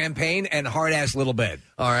 suites, champagne, and hard ass little bed.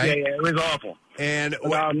 All right. Yeah, it was awful. And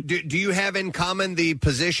do you have in common the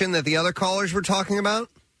position that the other callers were talking about?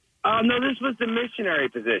 No, this was the missionary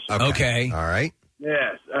position. Okay. All right.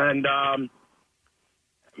 Yes, and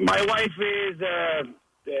my wife is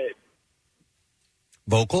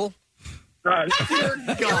vocal. God.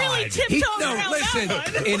 Listen.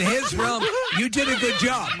 In his realm, you did a good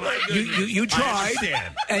job. You tried,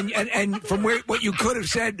 and from what you could have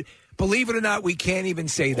said, believe it or not, we can't even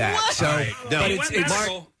say that. What? So, All right. No. but it's Mark,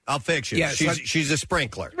 I'll fix you. Yeah, she's a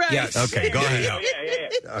sprinkler. Right. Yes. Okay. Go ahead.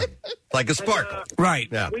 Yeah. Like a sparkle. Right.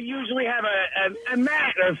 Yeah. We usually have a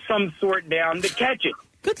mat of some sort down to catch it.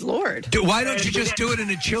 Good Lord. Why don't you just do it in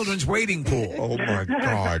a children's wading pool? Oh, my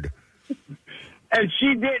God. And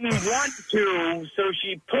she didn't want to, so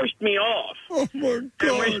she pushed me off. Oh, my God.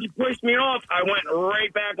 And when she pushed me off, I went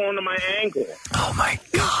right back onto my ankle. Oh, my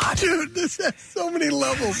God. Dude, this has so many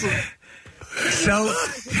levels. So...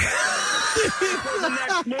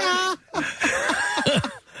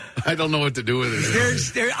 I don't know what to do with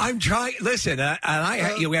it. I'm trying. Listen,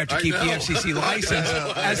 and we have to keep the FCC license.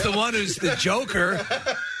 As the one who's the joker,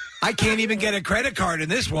 I can't even get a credit card in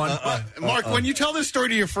this one. Mark, when you tell this story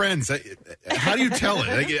to your friends, how do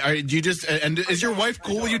do you just? And is your wife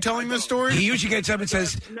cool with you telling this story? He usually gets up and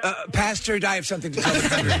says, "Pastor, I have something to tell the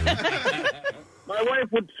country." My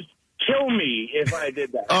wife would kill me if I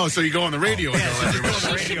did that. Oh, so you go on the radio and tell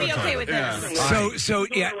everyone. She should be okay with this. So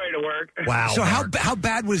yeah. Way to work. Wow. So how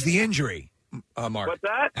bad was the injury, Mark? What's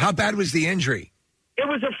that? How bad was the injury? It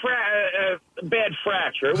was a bad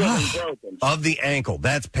fracture. It wasn't broken. Of the ankle.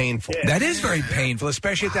 That's painful. Yeah. That is very painful,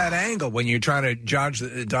 especially at that angle when you're trying to dodge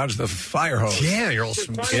the fire hose. Yeah, you're all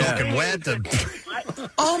soaking wet.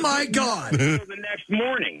 Oh, my God. The next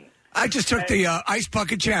morning. I just took the ice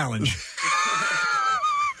bucket challenge.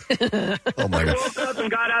 Oh, my I God. woke up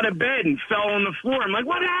and got out of bed and fell on the floor. I'm like,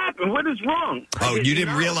 what happened? What is wrong? Oh, you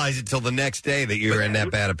didn't realize it till the next day that you were in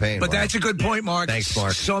that bad of pain. But Wow. that's a good point, Mark. Thanks,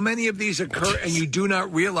 Mark. So many of these occur, and you do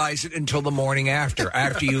not realize it until the morning after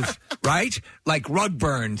you've, right? Like rug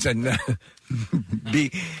burns and... when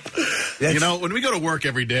we go to work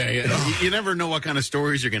every day, you never know what kind of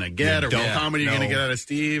stories you're going to get or what comedy you're going to get out of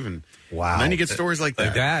Steve. And wow. then you get stories like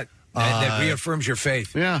that. And that reaffirms your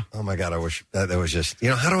faith. Yeah. Oh, my God. I wish that was just,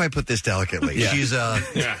 how do I put this delicately? Yeah. She's a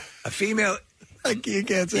female. You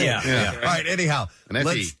can't say it. Yeah. All right. Anyhow,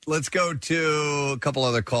 let's go to a couple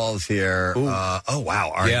other calls here. Wow. All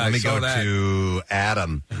right. Yeah, let me I saw go that. to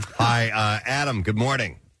Adam. Hi, Adam. Good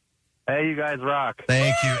morning. Hey, you guys rock.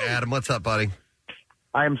 Thank you, Adam. What's up, buddy?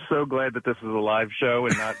 I am so glad that this is a live show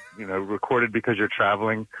and not, recorded because you're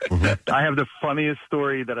traveling. I have the funniest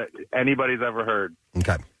story that anybody's ever heard.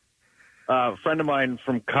 Okay. A friend of mine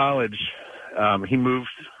from college, he moved.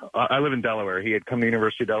 I live in Delaware. He had come to the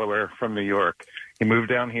University of Delaware from New York. He moved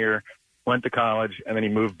down here, went to college, and then he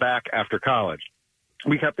moved back after college.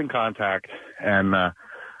 We kept in contact, and I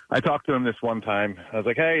talked to him this one time. I was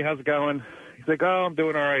like, hey, how's it going? He's like, oh, I'm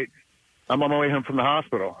doing all right. I'm on my way home from the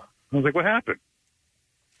hospital. I was like, what happened?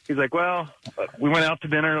 He's like, well, we went out to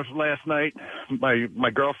dinner last night, my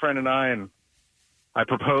girlfriend and I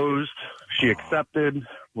proposed. She accepted.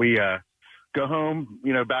 We go home,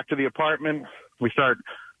 back to the apartment. We start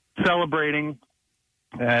celebrating,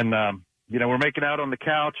 and, we're making out on the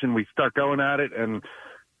couch, and we start going at it, and,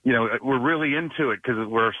 we're really into it because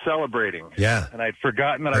we're celebrating. Yeah. And I'd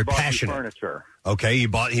forgotten that Very I bought passionate. some furniture. Okay. He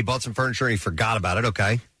bought some furniture and he forgot about it.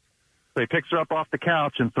 Okay. So he picks her up off the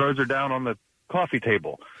couch and throws her down on the coffee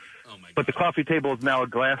table. But the coffee table is now a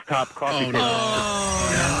glass-top coffee table.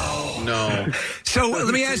 No. So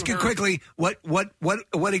let me ask you quickly: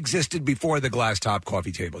 what existed before the glass top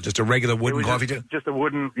coffee table? Just a regular wooden coffee table? Just a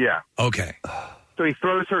wooden, yeah. Okay. So he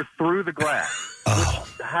throws her through the glass.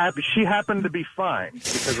 She happened to be fine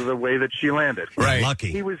because of the way that she landed. Right.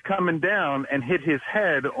 Lucky. He was coming down and hit his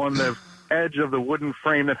head on the edge of the wooden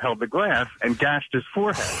frame that held the glass and gashed his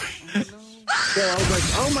forehead. So I was like,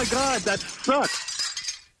 oh, my God, that sucks.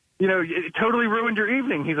 You know, it totally ruined your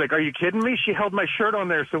evening. He's like, are you kidding me? She held my shirt on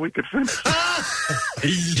there so we could finish.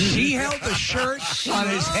 She held the shirt on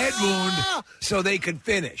his head wound so they could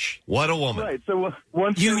finish. What a woman. Right. So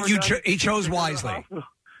once he chose wisely.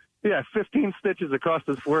 Yeah, 15 stitches across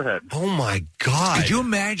his forehead. Oh, my God. Could you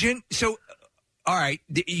imagine? So, all right,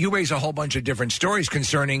 you raise a whole bunch of different stories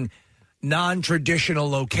concerning non-traditional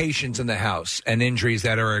locations in the house and injuries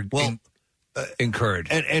that are incurred.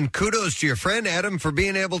 And kudos to your friend, Adam, for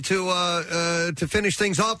being able to finish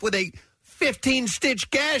things off with a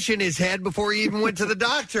 15-stitch gash in his head before he even went to the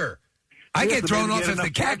doctor. I get thrown off if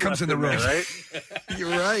the cat comes in the room. Right? You're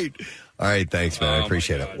right. All right, thanks, man. I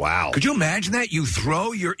appreciate it. Wow. Could you imagine that? You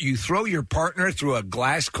throw your partner through a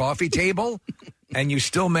glass coffee table and you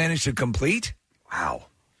still manage to complete? Wow.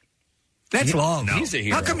 That's love. He's a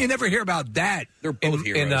hero. How come you never hear about that They're both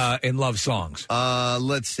heroes. in love songs?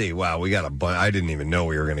 Let's see. Wow, we got a bunch. I didn't even know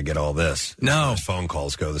we were going to get all this. No. As phone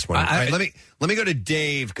calls go this morning. All right, let me go to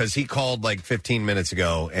Dave because he called like 15 minutes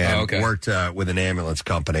ago and worked with an ambulance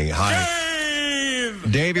company. Hi.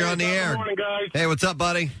 Dave, you're on the air. Good morning, guys. Hey, what's up,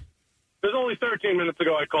 buddy? There's only 13 minutes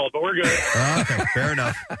ago I called, but we're good. Okay, fair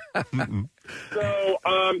enough. So,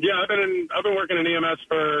 I've been working in EMS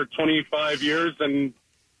for 25 years, and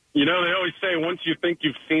you know they always say once you think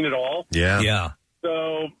you've seen it all. Yeah.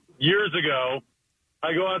 So years ago,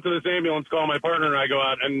 I go out to this ambulance call. My partner and I go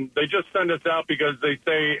out, and they just send us out because they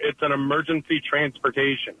say it's an emergency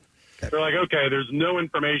transportation. They're like, okay, there's no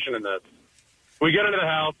information in this. We get into the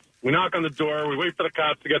house. We knock on the door. We wait for the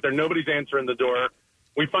cops to get there. Nobody's answering the door.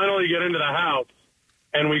 We finally get into the house,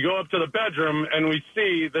 and we go up to the bedroom, and we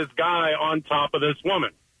see this guy on top of this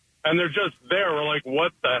woman. And they're just there. We're like,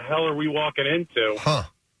 what the hell are we walking into? Huh.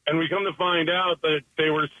 And we come to find out that they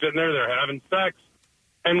were sitting there, they're having sex.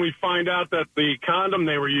 And we find out that the condom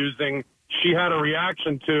they were using, she had a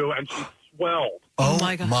reaction to, and she swelled. Oh,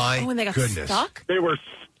 my God. Oh, and they got stuck? They were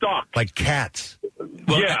stuck. Like cats.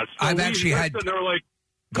 Well, yeah. So I've actually had... They were like,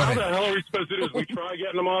 Go how ahead. the hell are we supposed to do this? We try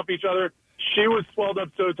getting them off each other. She was swelled up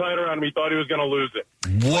so tight around him, he thought he was going to lose it.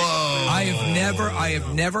 Whoa! I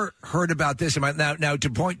have never heard about this. Now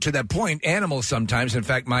to that point, animals sometimes. In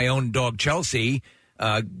fact, my own dog Chelsea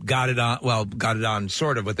got it on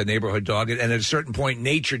sort of with the neighborhood dog, and at a certain point,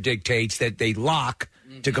 nature dictates that they lock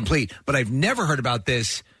to complete. But I've never heard about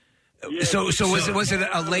this. Yeah, so was it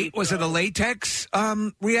a latex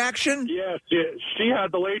reaction? Yes, she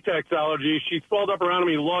had the latex allergy. She swelled up around him.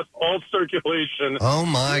 He lost all circulation. Oh,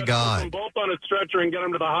 my We had to God. put them both on a stretcher and get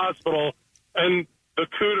them to the hospital. And the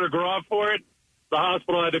coup de grace for it, the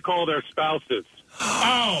hospital had to call their spouses.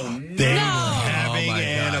 Oh, they were having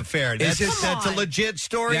an affair. That's a legit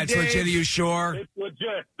story, That's Dave? legit. Are you sure? It's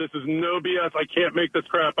legit. This is no BS. I can't make this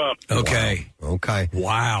crap up. Okay. Wow. Okay.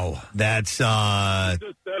 Wow. That's That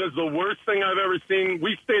is the worst thing I've ever seen.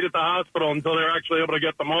 We stayed at the hospital until they were actually able to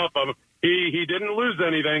get them off of him. He didn't lose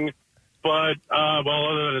anything, but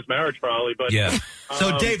other than his marriage probably. But yeah.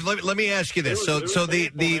 So Dave, let me ask you this. It was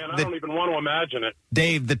painful, man. I don't even want to imagine it.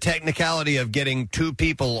 Dave, the technicality of getting two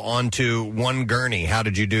people onto one gurney. How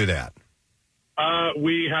did you do that?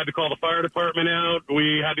 We had to call the fire department out.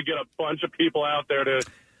 We had to get a bunch of people out there to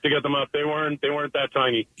get them up. They weren't that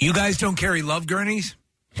tiny. You guys don't carry love gurneys?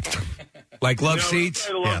 Like love seats?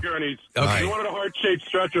 We love gurneys. Okay. We wanted a heart-shaped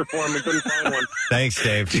stretcher for him. We couldn't find one. Thanks,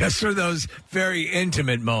 Dave. Just for those very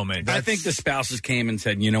intimate moments. I think the spouses came and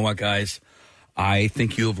said, you know what, guys? I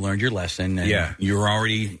think you have learned your lesson. And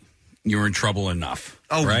you're in trouble enough.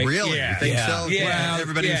 Oh, right? really? Yeah. You think so? Yeah.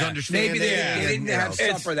 Everybody was understanding. Maybe they didn't have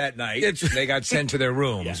supper that night. They got sent to their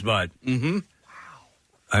rooms, but... Mm-hmm.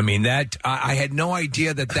 I mean, that I had no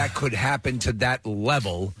idea that could happen to that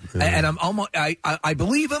level, and I'm almost I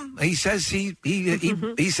believe him. He says he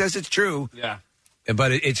says it's true. Yeah,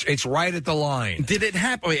 but it's right at the line. Did it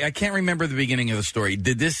happen? Wait, I can't remember the beginning of the story.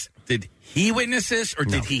 Did he witness this, or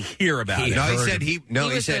did he hear about it? No,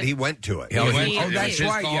 he said he went to it. That's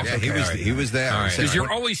right. Yeah, he was there. Because you're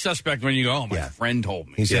always suspect when you go, oh, my friend told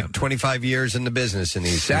me. He said 25 years in the business, and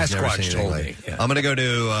he's never Sasquatch seen told anything me. like. I'm going to go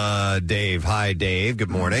to Dave. Hi, Dave. Good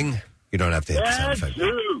morning. You don't have to hit the sound effect.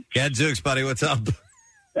 Gadzooks, buddy. What's up?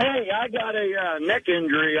 Hey, I got a neck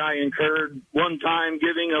injury I incurred one time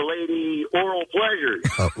giving a lady oral pleasure.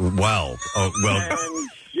 Well. And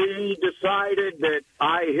she decided that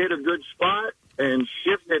I hit a good spot and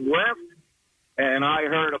shifted left, and I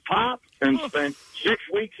heard a pop and spent 6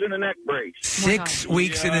 weeks in a neck brace. 6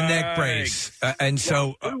 weeks in a neck brace, and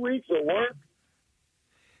so 2 weeks of work.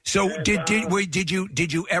 So did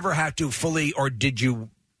you ever have to fully, or did you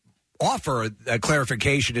offer a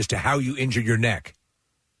clarification as to how you injured your neck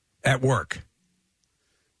at work?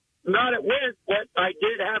 Not at work, but I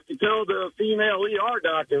did have to tell the female ER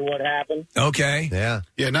doctor what happened. Okay. Yeah.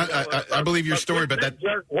 Yeah, I believe your story, but that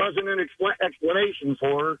wasn't an explanation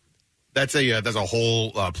for her. that's a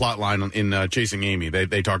whole plot line in Chasing Amy.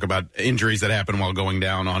 They talk about injuries that happen while going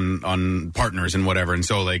down on partners and whatever. And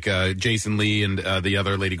so like Jason Lee and the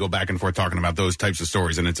other lady go back and forth talking about those types of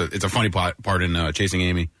stories. And it's a funny part in Chasing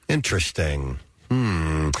Amy. Interesting.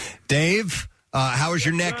 Dave, how is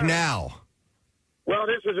your neck now? Well,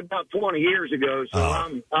 this was about 20 years ago,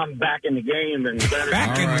 so I'm back in the game and better.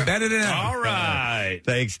 Better than ever. All right.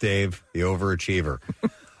 Thanks, Dave, the overachiever.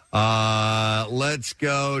 Let's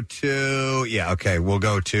go to we'll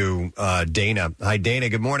go to Dana. Hi, Dana.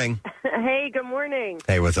 Good morning. Hey, good morning.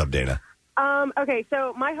 Hey, what's up, Dana? Okay,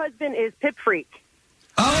 so my husband is Pip Freak.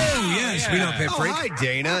 Oh, yes, we know Pip Freak. Hi,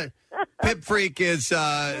 Dana. Pip Freak is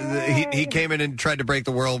he came in and tried to break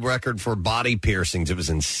the world record for body piercings. It was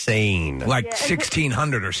insane, like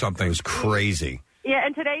 1,600 or something. It was crazy. Yeah,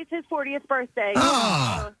 and today's his 40th birthday.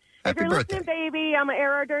 Oh, so happy if you're birthday. listening, baby, I'm going to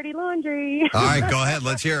air our dirty laundry. All right, go ahead.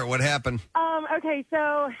 Let's hear it. What happened? Okay,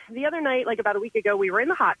 so the other night, like about a week ago, we were in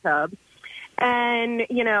the hot tub. And,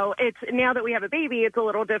 it's now that we have a baby, it's a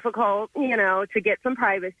little difficult, to get some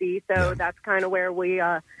privacy. So that's kind of where we,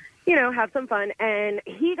 have some fun. And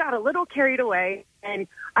he got a little carried away. And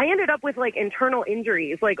I ended up with, like, internal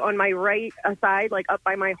injuries, like, on my right side, like, up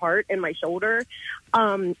by my heart and my shoulder,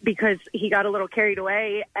 because he got a little carried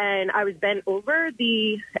away. And I was bent over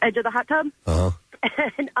the edge of the hot tub.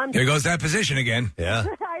 And Here goes that position again. Yeah.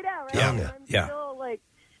 I know, right? Yeah. And I'm Yeah. still,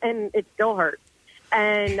 and it still hurts.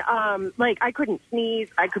 And I couldn't sneeze.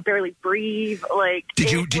 I could barely breathe. Like,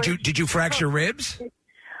 Did you fracture ribs?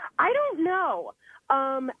 I don't know.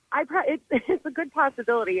 It's a good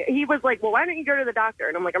possibility. He was like, "Well, why don't you go to the doctor?"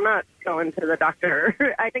 And I'm like, "I'm not going to the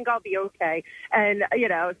doctor. I think I'll be okay." And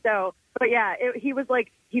but yeah, he was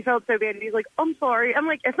like, he felt so bad. And he's like, "I'm sorry." I'm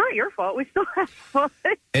like, "It's not your fault. We still have fun."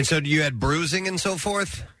 And so you had bruising and so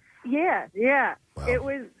forth? Yeah. Wow. It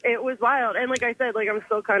was wild. And like I said, like I'm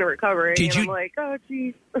still kind of recovering. I'm like, oh,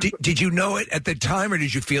 geez. Did you know it at the time, or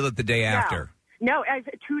did you feel it the day after? No,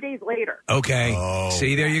 2 days later. Okay.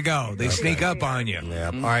 See, there you go. They sneak up on you. Yeah.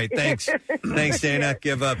 All right. Thanks. Thanks, Dana.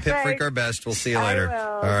 Give Pip Freak our best. We'll see you later.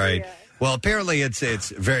 All right. Well, apparently it's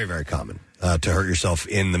very, very common to hurt yourself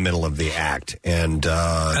in the middle of the act. And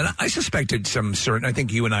I suspected I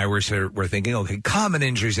think you and I were thinking, okay, common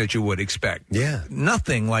injuries that you would expect. Yeah.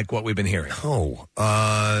 Nothing like what we've been hearing. Oh,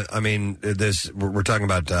 I mean, we're talking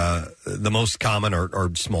about the most common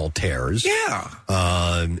are small tears. Yeah.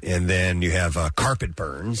 And then you have carpet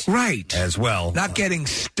burns. Right. As well. Not getting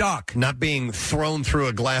stuck. Not being thrown through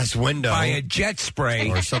a glass window. By a jet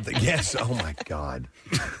spray. Or something. Yes. Oh, my God.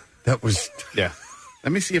 That was... Yeah.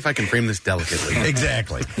 Let me see if I can frame this delicately.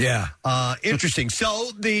 Exactly. Yeah. Interesting.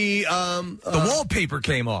 So the wallpaper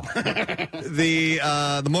came off. The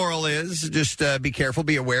moral is just be careful,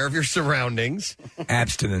 be aware of your surroundings,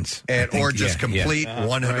 abstinence, or just complete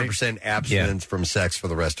 100% abstinence from sex for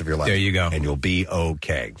the rest of your life. There you go, and you'll be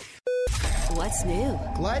okay. What's new?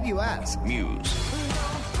 Glad you asked. Muse.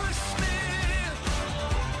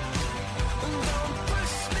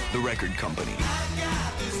 The record company.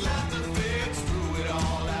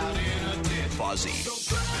 Fozzy.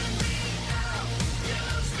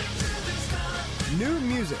 New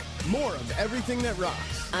music, more of everything that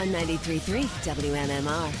rocks. On 93.3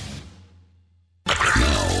 WMMR.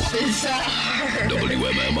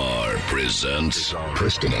 WMMR presents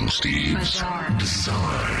Kristen and Steve's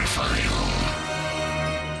Bizarre File.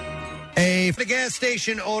 A gas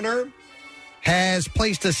station owner has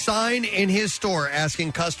placed a sign in his store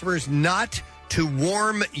asking customers not to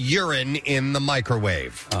warm urine in the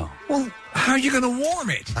microwave. Oh. Well, how are you going to warm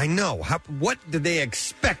it? I know. What do they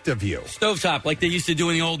expect of you? Stovetop, like they used to do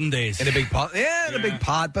in the olden days. In a big pot. Yeah, in a big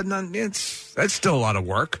pot, but that's still a lot of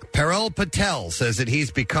work. Perel Patel says that he's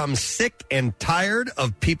become sick and tired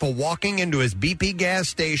of people walking into his BP gas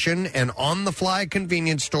station and on-the-fly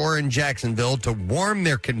convenience store in Jacksonville to warm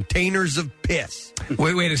their containers of piss.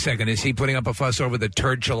 Wait a second. Is he putting up a fuss over the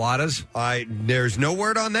turd chiladas? There's no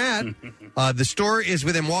word on that. The store is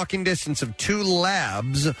within walking distance of 2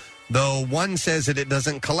 labs, though one says that it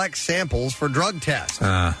doesn't collect samples for drug tests.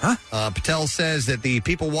 Patel says that the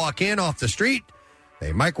people walk in off the street,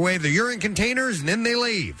 they microwave the urine containers, and then they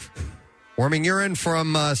leave. Warming urine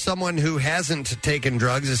from someone who hasn't taken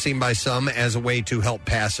drugs is seen by some as a way to help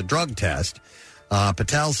pass a drug test.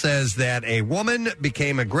 Patel says that a woman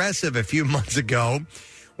became aggressive a few months ago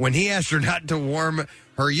when he asked her not to warm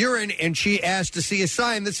her urine, and she asked to see a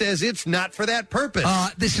sign that says it's not for that purpose.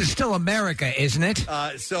 This is still America, isn't it?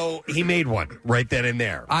 So he made one right then and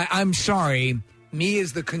there. I'm sorry. Me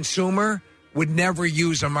as the consumer would never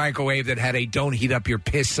use a microwave that had a "Don't heat up your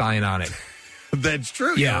piss" sign on it. That's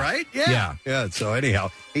true. Yeah. You're right. Yeah. So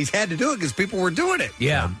anyhow, he's had to do it because people were doing it.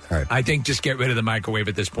 Yeah. All right. I think just get rid of the microwave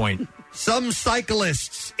at this point. Some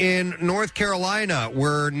cyclists in North Carolina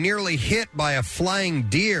were nearly hit by a flying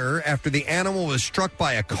deer after the animal was struck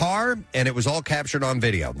by a car, and it was all captured on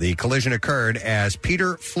video. The collision occurred as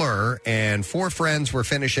Peter Fleur and 4 friends were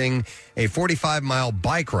finishing a 45-mile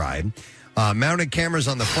bike ride. Mounted cameras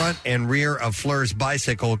on the front and rear of Fleur's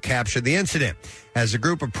bicycle captured the incident. As the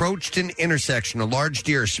group approached an intersection, a large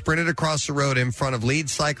deer sprinted across the road in front of lead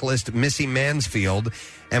cyclist Missy Mansfield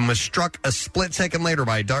and was struck a split second later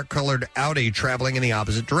by a dark-colored Audi traveling in the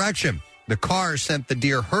opposite direction. The car sent the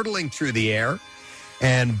deer hurtling through the air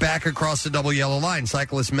and back across the double yellow line.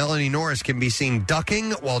 Cyclist Melanie Norris can be seen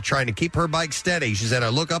ducking while trying to keep her bike steady. She said, "I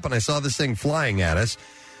look up and I saw this thing flying at us."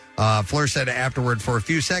 Fleur said afterward, "For a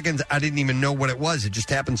few seconds, I didn't even know what it was. It just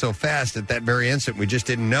happened so fast at that very instant. We just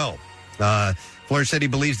didn't know." Fleur said he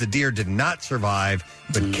believes the deer did not survive,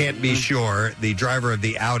 but can't be sure. The driver of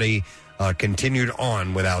the Audi continued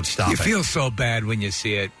on without stopping. You feel so bad when you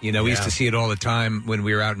see it. You know, we used to see it all the time when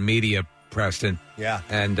we were out in media, Preston. Yeah.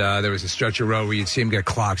 And there was a stretch of road where you'd see him get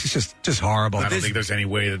clocked. It's just horrible. I don't think there's any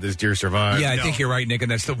way that this deer survived. Yeah, I think you're right, Nick,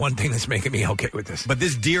 and that's the one thing that's making me okay with this. But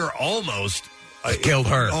this deer almost... killed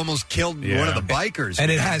her. Almost killed one of the bikers. And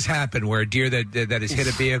it has happened where a deer that has hit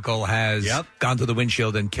a vehicle has gone through the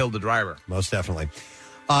windshield and killed the driver. Most definitely.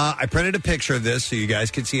 I printed a picture of this so you guys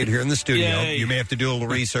can see it here in the studio. Yay. You may have to do a little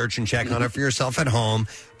research and check on it for yourself at home.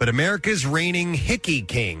 But America's reigning Hickey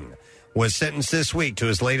King was sentenced this week to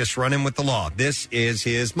his latest run-in with the law. This is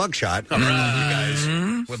his mugshot. You guys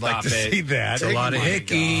would like to see that. It's a lot of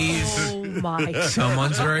hickeys. Oh, my God.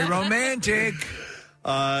 Someone's very romantic.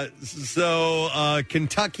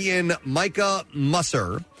 Kentuckian Micah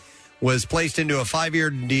Musser was placed into a 5-year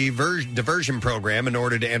diversion program in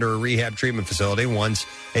order to enter a rehab treatment facility once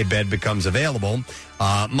a bed becomes available.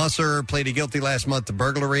 Musser pleaded guilty last month to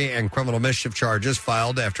burglary and criminal mischief charges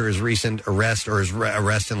filed after his recent arrest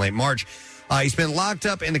in late March. He's been locked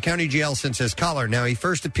up in the county jail since his collar. Now, he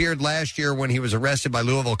first appeared last year when he was arrested by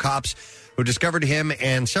Louisville cops who discovered him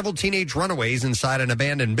and several teenage runaways inside an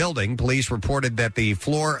abandoned building. Police reported that the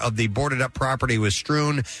floor of the boarded-up property was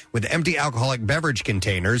strewn with empty alcoholic beverage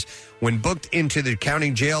containers. When booked into the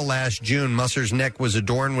county jail last June, Musser's neck was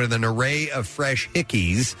adorned with an array of fresh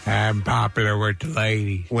hickeys. I'm popular with the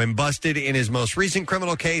ladies. When busted in his most recent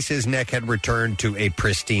criminal case, his neck had returned to a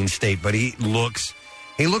pristine state, but he looks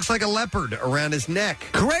like a leopard around his neck.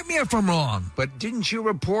 Correct me if I'm wrong, but didn't you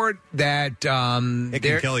report that it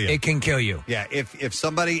can kill you? It can kill you. Yeah, if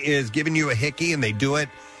somebody is giving you a hickey and they do it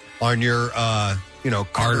on your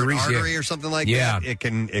artery or something like that, it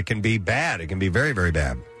can be bad. It can be very, very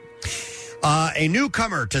bad. A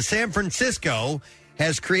newcomer to San Francisco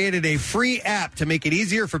has created a free app to make it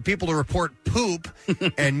easier for people to report poop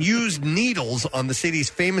and use needles on the city's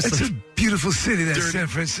famous... It's a beautiful city, that's San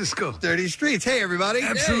Francisco. Dirty streets. Hey, everybody.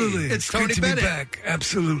 Absolutely. Hey, it's great Tony to Bennett. be back.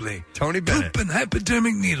 Absolutely. Tony Bennett. Poop and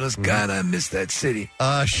hypodermic needles. God, I miss that city.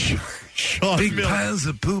 Sean Big Miller. piles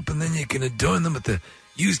of poop, and then you can adorn them with the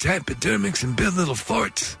used hypodermics and build little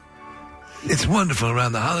forts. It's wonderful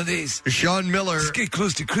around the holidays. Sean Miller. Let's get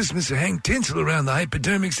close to Christmas or hang tinsel around the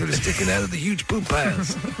hypodermics that are sticking out of the huge poop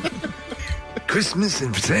piles. Christmas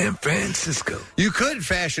in San Francisco. You could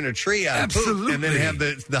fashion a tree out of poop and then have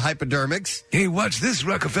the hypodermics. Hey, watch this,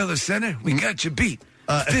 Rockefeller Center. We got you beat.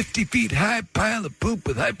 50 feet high pile of poop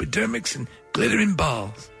with hypodermics and glittering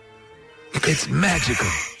balls. It's magical.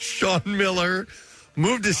 Sean Miller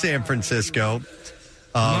moved to San Francisco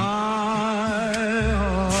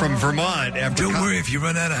from Vermont. Don't worry, if you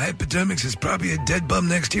run out of hypodermics, there's probably a dead bum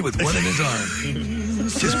next to you with one in his arm.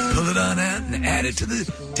 Just pull it on out and add it to the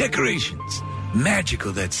decorations.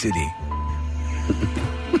 Magical, that city.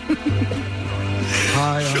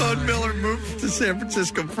 Sean Miller moved to San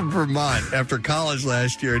Francisco from Vermont after college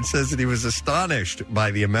last year and says that he was astonished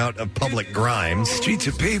by the amount of public grime. Streets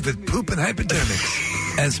are paved with poop and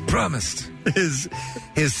hypodermics, as promised. His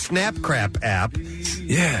Snapcrap app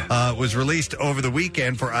was released over the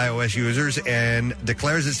weekend for iOS users and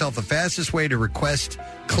declares itself the fastest way to request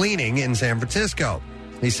cleaning in San Francisco.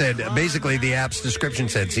 He said, basically, the app's description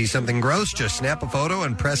said, see something gross, just snap a photo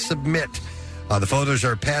and press submit. The photos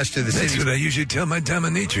are passed to the city. That's what I usually tell my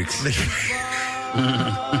dominatrix.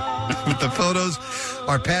 The photos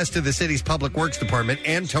are passed to the city's public works department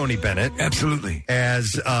and Tony Bennett. Absolutely.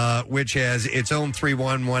 Which has its own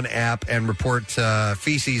 311 app and reports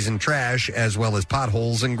feces and trash as well as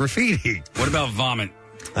potholes and graffiti. What about vomit?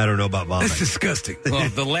 I don't know about vomit. That's disgusting. Well,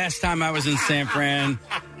 the last time I was in San Fran,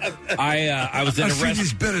 I was at a restaurant.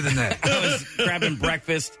 Is better than that. I was grabbing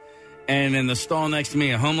breakfast, and in the stall next to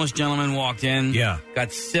me, a homeless gentleman walked in. Yeah.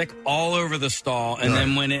 Got sick all over the stall, and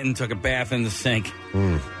then went in and took a bath in the sink.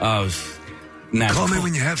 I was nasty. Call me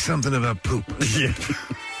when you have something about poop. Yeah.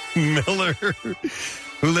 Miller,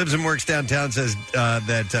 who lives and works downtown, says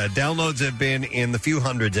that downloads have been in the few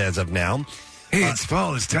hundreds as of now. Hey, it's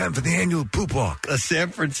fall. It's time for the annual poop walk. A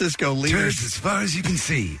San Francisco leader. Turds as far as you can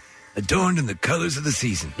see, adorned in the colors of the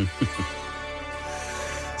season.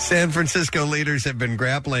 San Francisco leaders have been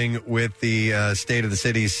grappling with the state of the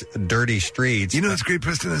city's dirty streets. You know what's great,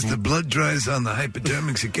 Preston? As the blood dries on the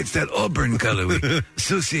hypodermics, it gets that auburn color we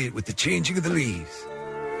associate with the changing of the leaves.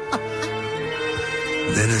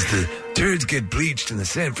 Then as the turds get bleached in the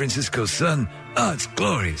San Francisco sun, it's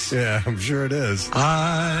glorious. Yeah, I'm sure it is.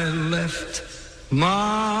 I left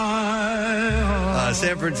my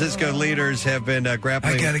San Francisco leaders have been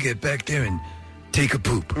grappling. I gotta get back there and take a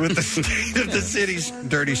poop. With the state of the city's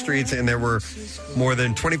dirty streets, and there were more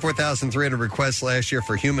than 24,300 requests last year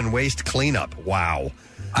for human waste cleanup. Wow.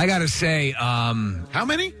 I gotta say, how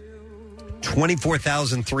many?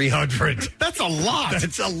 24,300. That's a lot.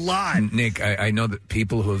 That's a lot. Nick, I know that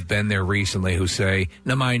people who have been there recently who say,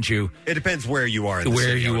 now mind you, it depends where you are. In the where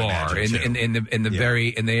city, you are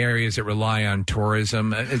in the areas that rely on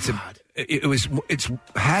tourism. It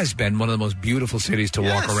has been one of the most beautiful cities to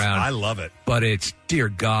walk around. I love it. But it's, dear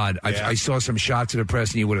God, I saw some shots of the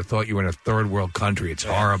press and you would have thought you were in a third world country. It's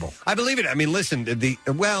horrible. I believe it. I mean, listen,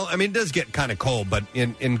 it does get kind of cold, but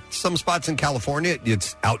in some spots in California,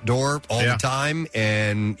 it's outdoor all the time,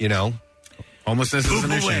 and, homelessness is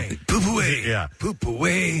an issue. Poop away. Yeah. Poop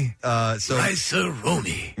away.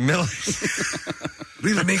 Rice-a-roni.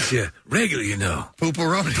 Really makes you regular,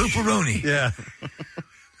 Pooperoni. Pooperoni. Yeah.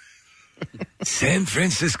 San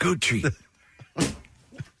Francisco treat.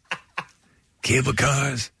 Cable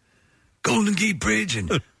cars, Golden Gate Bridge,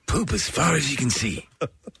 and poop as far as you can see.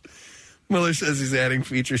 Miller says he's adding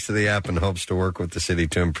features to the app and hopes to work with the city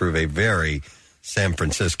to improve a very San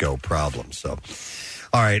Francisco problem. So,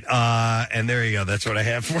 all right. And there you go. That's what I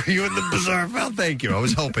have for you in the Bizarre File. Thank you. I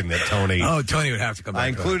was hoping that Tony... Tony would have to come back. I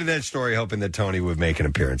included that story hoping that Tony would make an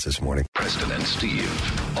appearance this morning. Preston and Steve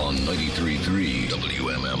on 93.3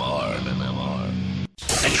 WMMR.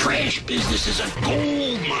 The trash business is a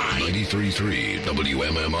gold mine. 93.3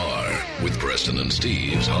 WMMR with Preston and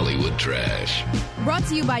Steve's Hollywood Trash. Brought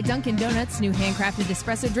to you by Dunkin' Donuts. New handcrafted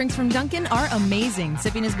espresso drinks from Dunkin' are amazing.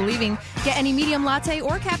 Sipping is believing. Get any medium latte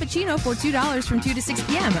or cappuccino for $2 from 2 to 6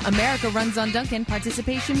 p.m. America runs on Dunkin'.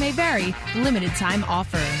 Participation may vary. Limited time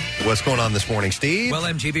offer. What's going on this morning, Steve? Well,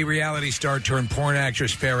 MTV reality star turned porn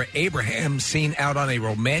actress Farrah Abraham seen out on a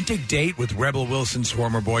romantic date with Rebel Wilson's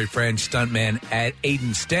former boyfriend, stuntman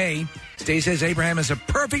Aiden Stay. Stay says Abraham is a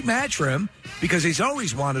perfect match for him because he's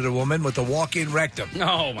always wanted a woman with a walk-in rectum.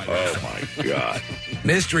 Oh, my God.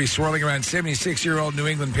 Mystery swirling around 76-year-old New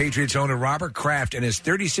England Patriots owner Robert Kraft and his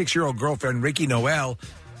 36-year-old girlfriend Ricky Noel,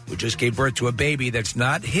 who just gave birth to a baby that's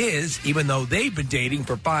not his, even though they've been dating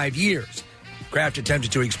for 5 years. Kraft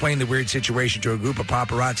attempted to explain the weird situation to a group of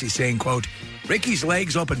paparazzi, saying, quote, Ricky's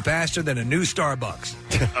legs open faster than a new Starbucks.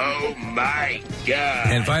 Oh, my God.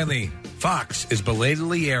 And finally, Fox is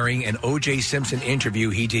belatedly airing an O.J. Simpson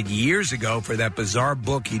interview he did years ago for that bizarre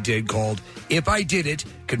book he did called If I Did It,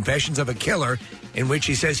 Confessions of a Killer, in which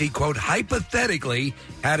he says he, quote, hypothetically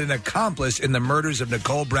had an accomplice in the murders of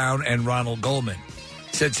Nicole Brown and Ronald Goldman.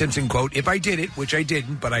 Said Simpson, quote, if I did it, which I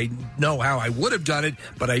didn't, but I know how I would have done it,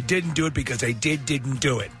 but I didn't do it because I didn't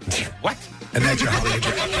do it. What? And that's your Hollywood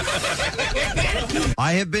Trash.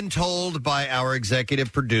 I have been told by our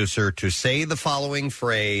executive producer to say the following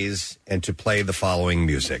phrase and to play the following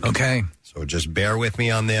music. Okay. So just bear with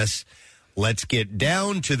me on this. Let's get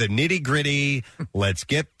down to the nitty-gritty. Let's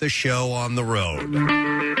get the show on the road.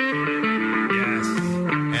 Yes.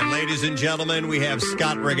 And ladies and gentlemen, we have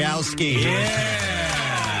Scott Rogowsky.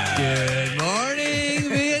 Yeah. Good morning,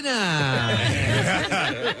 Vietnam.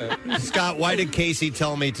 Scott, why did Casey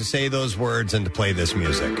tell me to say those words and to play this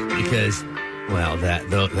music? Because, well,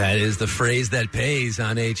 that is the phrase that pays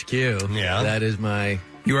on HQ. Yeah. That is my...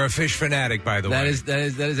 You are a fish fanatic, by the way. That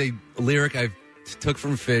is a lyric I've took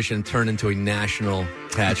from fish and turned into a national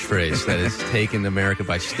catchphrase that has taken America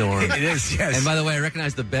by storm. It is, yes. And by the way, I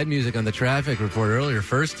recognized the bed music on the traffic report earlier,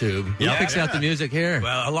 First Tube. Who picks out the music here?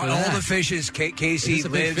 Well, all the fishes, Casey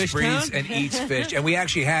lives, breathes, and eats fish. And we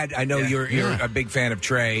actually had, I know you're a big fan of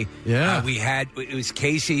Trey. Yeah. It was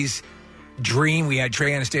Casey's dream. We had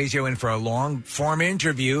Trey Anastasio in for a long-form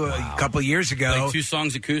interview a couple of years ago. Like 2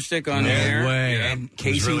 songs acoustic on No air. way. Yeah. And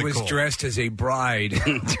Casey was dressed as a bride.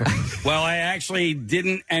 Well, I actually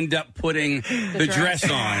didn't end up putting the dress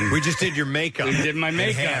on. We just did your makeup. We did my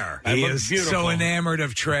makeup. Hair. I He look is beautiful. so enamored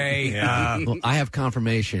of Trey. Well, I have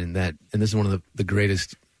confirmation that, and this is one of the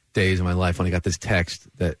greatest days of my life when I got this text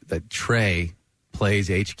that Trey plays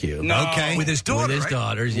HQ. Okay. With his daughter, With his right?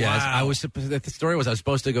 daughters, yes. Wow. The story was I was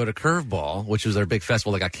supposed to go to Curveball, which was their big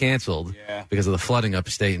festival that got canceled because of the flooding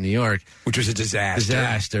upstate in New York. Which was a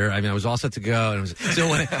disaster. I mean, I was all set to go. And so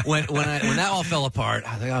when that all fell apart,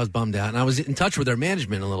 I was bummed out. And I was in touch with their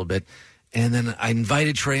management a little bit. And then I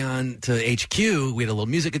invited Trey on to HQ. We had a little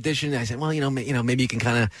music edition. I said, well, maybe you can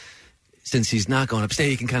kind of, since he's not going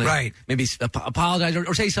upstate, you can kind of maybe apologize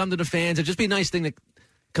or say something to the fans. It'd just be a nice thing to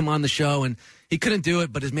come on the show. And he couldn't do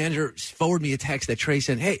it, but his manager forwarded me a text that Trey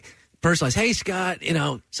sent. Hey, personalized. Hey, Scott,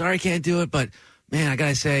 sorry I can't do it, but man, I got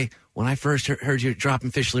to say, when I first heard you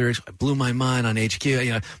dropping fish lyrics, it blew my mind on HQ.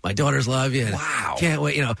 My daughters love you. Wow. Can't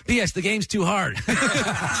wait. P.S. The game's too hard.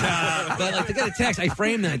 But to get a text, I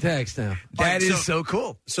framed that text now. That is so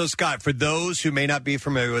cool. So, Scott, for those who may not be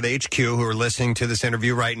familiar with HQ who are listening to this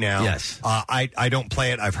interview right now, yes. I don't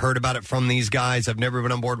play it. I've heard about it from these guys. I've never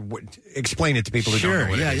been on board. Explain it to people who don't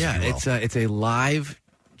know what it is. Sure, it's a live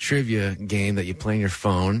trivia game that you play on your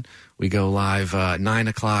phone. We go live 9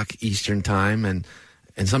 o'clock Eastern time and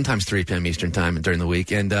sometimes 3 p.m. Eastern time during the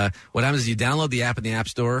week. And what happens is you download the app in the App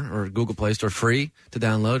Store or Google Play Store, free to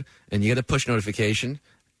download, and you get a push notification.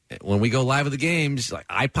 When we go live with the games,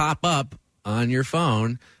 I pop up on your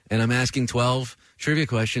phone, and I'm asking 12 trivia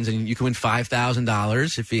questions, and you can win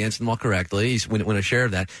 $5,000 if you answer them all correctly. You win a share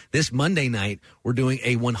of that. This Monday night, we're doing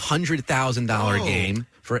a $100,000 game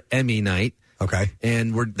for Emmy night. Okay,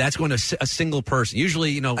 and that's going to a single person.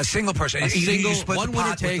 Usually, a single person. You split one the winner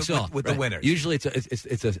pot takes all with the winners. Usually,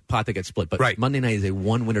 it's a pot that gets split. But Monday night is a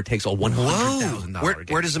one winner takes all $100,000 game.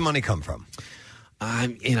 Where does the money come from?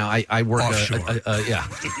 I work offshore.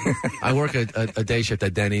 I work a day shift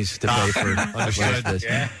at Denny's to pay for this.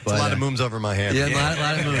 Yeah. It's a lot of moons over my head. Yeah, a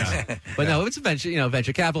lot of moons. But no, it's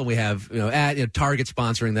venture capital. We have Target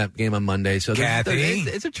sponsoring that game on Monday. So Kathy,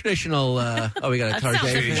 it's a traditional. We got a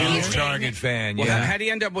Target huge Target fan. Well, how do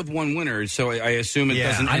you end up with one winner? So I assume it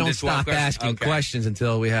doesn't. I end don't at 12 stop asking questions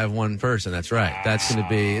until we have one person. That's right. It's going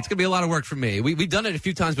to be a lot of work for me. We've done it a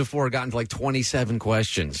few times before. Gotten to like 27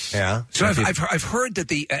 questions. Yeah. So I've heard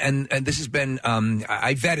that and this has been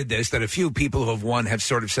I vetted this, that a few people who have won have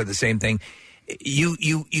sort of said the same thing.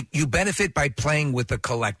 You benefit by playing with the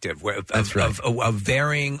collective of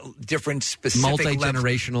varying different specific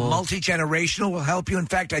multi-generational will help you. In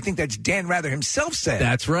fact, I think that's Dan Rather himself said.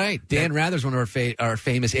 That's right. Dan Rather's one of our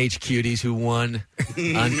famous HQties who won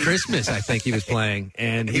on Christmas. I think he was playing,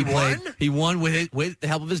 and he won with the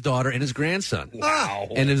help of his daughter and his grandson. Wow!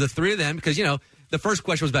 And there's the three of them because the first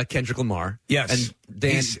question was about Kendrick Lamar. Yes. And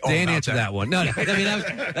Dan answered that one. No. I mean,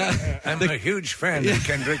 I'm a huge fan of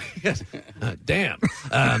Kendrick. Yes. Damn.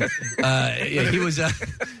 He was.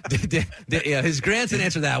 His grandson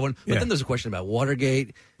answered that one. But then there's a question about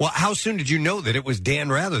Watergate. Well, how soon did you know that it was Dan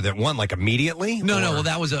Rather that won? Like immediately? No. Well,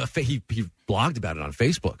 that was he blogged about it on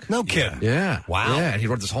Facebook. No kidding. Yeah. Wow. Yeah. And he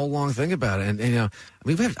wrote this whole long thing about it. And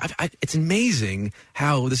it's amazing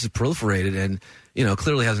how this has proliferated and.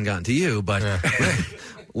 Clearly hasn't gotten to you, but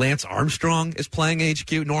Lance Armstrong is playing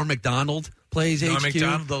HQ. Norm Macdonald plays HQ,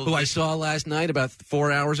 who I saw last night about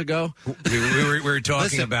 4 hours ago. We were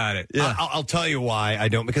talking about it. Yeah. I'll tell you why I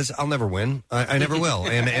don't, because I'll never win. I never will.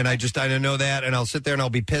 And I know that, and I'll sit there and I'll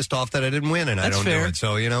be pissed off that I didn't win, and That's I don't fair. do it.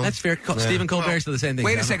 So, That's fair. Stephen Colbert said the same thing.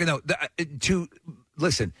 Wait a second, though.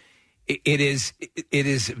 Listen, it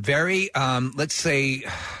is very, let's say...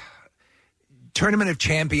 Tournament of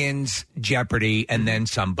Champions, Jeopardy, and then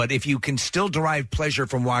some. But if you can still derive pleasure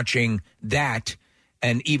from watching that,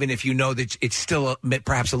 and even if you know that it's still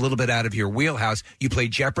perhaps a little bit out of your wheelhouse, you play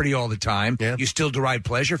Jeopardy all the time, you still derive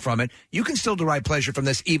pleasure from it, you can still derive pleasure from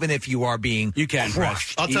this even if you are being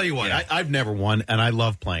crushed. I'll tell you what, I've never won, and I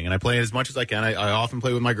love playing, and I play as much as I can. I often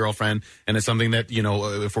play with my girlfriend, and it's something that,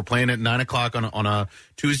 if we're playing at 9 o'clock on a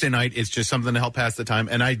Tuesday night, it's just something to help pass the time,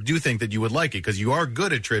 and I do think that you would like it, because you are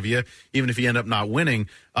good at trivia, even if you end up not winning,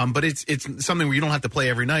 but it's something where you don't have to play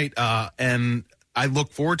every night, and I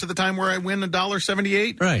look forward to the time where I win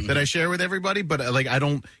 $1.78 that I share with everybody, but I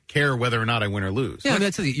don't care whether or not I win or lose. Yeah,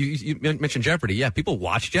 that's you mentioned Jeopardy. Yeah, people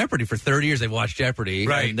watch Jeopardy for 30 years. They've watched Jeopardy.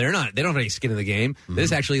 Right. And they don't have any skin in the game.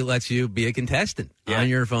 This actually lets you be a contestant on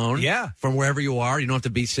your phone. Yeah. From wherever you are. You don't have to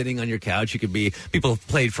be sitting on your couch. You could be. People have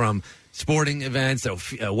played from sporting events,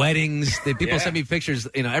 weddings. People send me pictures,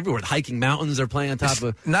 everywhere. Hiking mountains, they're playing on top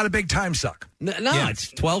of. Not a big time suck. No,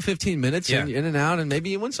 it's 12, 15 minutes and in and out, and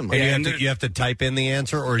maybe you win some money. And you have to type in the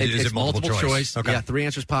answer, or is it multiple choice? Okay. Yeah, 3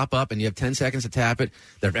 answers pop up, and you have 10 seconds to tap it.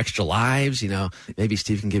 There are extra lives, Maybe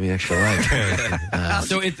Steve can give me an extra life.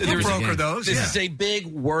 So there's broker those. This is a big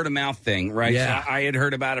word of mouth thing, right? Yeah. So I had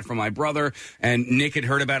heard about it from my brother, and Nick had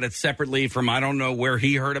heard about it separately from I don't know where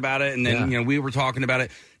he heard about it, and then we were talking about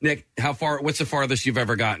it. Nick, what's the farthest you've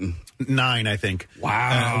ever gotten? 9, I think.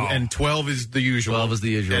 Wow. And 12 is the usual. 12 is the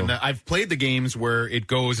usual. And I've played the games where it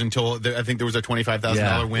goes until I think there was a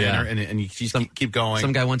 $25,000 winner, and you just keep going.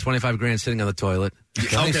 Some guy won $25,000 sitting on the toilet.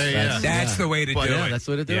 Okay, That's the way to do it. That's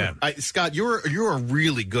the way to do it. Scott, you're a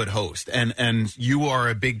really good host, and you are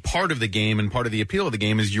a big part of the game, and part of the appeal of the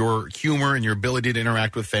game is your humor and your ability to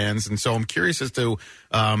interact with fans. And so I'm curious as to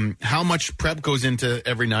how much prep goes into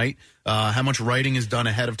every night, how much writing is done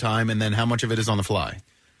ahead of time, and then how much of it is on the fly.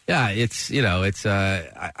 Yeah, I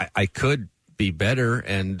could be better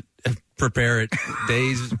and prepare it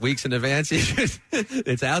days, weeks in advance.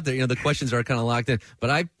 It's out there. The questions are kind of locked in. But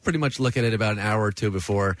I pretty much look at it about an hour or two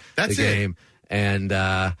before the game. And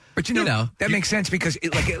but that makes sense because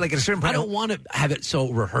like at a certain point, I don't want to have it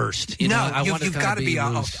so rehearsed. You've got to be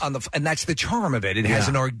on the, and that's the charm of it. It has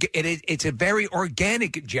it's a very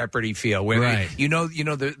organic Jeopardy feel where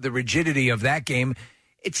the rigidity of that game.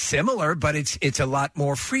 It's similar, but it's a lot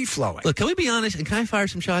more free flowing. Look, can we be honest? And can I fire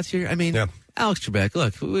some shots here? I mean, Alex Trebek.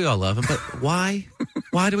 Look, we all love him, but why?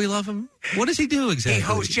 Why do we love him? What does he do exactly? He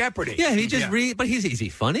hosts Jeopardy. Yeah, he just But is he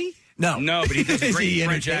funny? No, but he does a great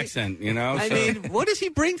French accent, I mean, what does he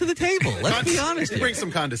bring to the table? Let's be honest. He brings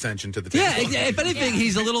some condescension to the table. Yeah, if anything,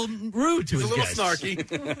 he's a little rude to his guests. He's a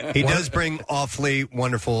little snarky. He does bring awfully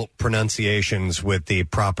wonderful pronunciations with the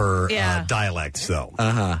proper dialects, though.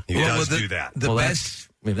 He does do that. The best.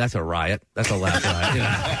 I mean, that's a riot. That's a laugh riot.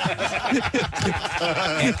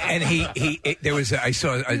 and there was I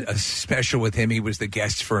saw a special with him. He was the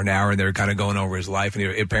guest for an hour, and they were kind of going over his life. And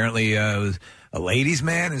he apparently was a ladies'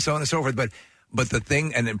 man, and so on and so forth. But the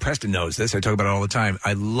thing, and then Preston knows this. I talk about it all the time.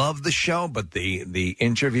 I love the show, but the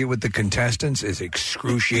interview with the contestants is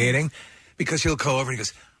excruciating because he'll go over and he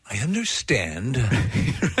goes, I understand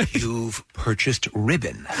you've purchased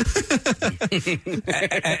ribbon. and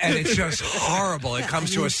it's just horrible. It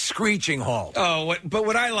comes to a screeching halt. But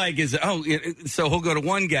what I like is, so he'll go to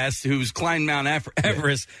one guest who's climbed Mount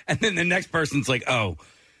Everest, and then the next person's like, I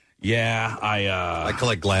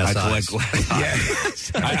collect glass eyes.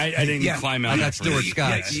 I didn't climb Mount Everest. That's Stuart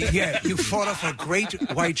Scott. Yeah, you fought off a great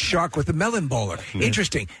white shark with a melon bowler.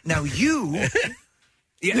 Interesting. Now you...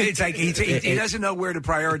 Yeah, it's like he doesn't know where to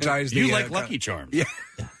prioritize. You like Lucky Charms. Yeah.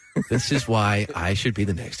 This is why I should be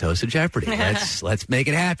the next host of Jeopardy. Let's make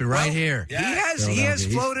it happen right here. He has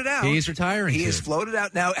floated out. He's retiring. He has floated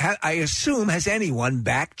out. Now, I assume, has anyone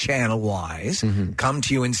back channel wise come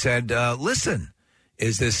to you and said, listen,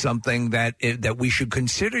 is this something that we should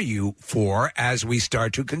consider you for as we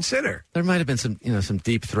start to consider? There might have been some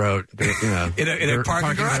deep throat, in a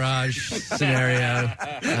parking garage scenario.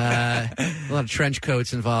 A lot of trench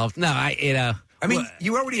coats involved. No, I mean,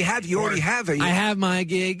 you already have I have my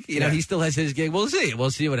gig. He still has his gig. We'll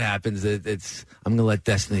see what happens. I'm going to let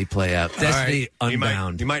destiny play out. Destiny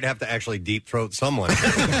unbound. You might have to actually deep throat someone. You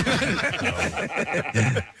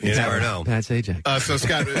never know. Pat Sajak. So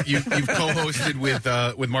Scott, you've co-hosted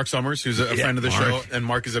with Mark Summers, who's a friend of the show, and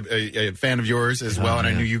Mark is a fan of yours as well. And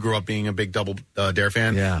I knew you grew up being a big Double Dare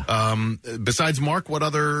fan. Yeah. Besides Mark, what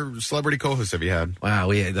other celebrity co-hosts have you had? Wow,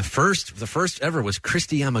 the first ever was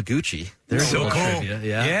Christy Yamaguchi. There's so cool.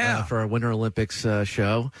 Trivia, for our Winter Olympics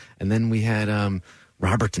show. And then we had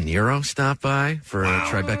Robert De Niro stop by for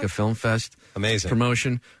Tribeca Film Fest. Amazing.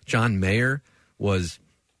 Promotion. John Mayer was...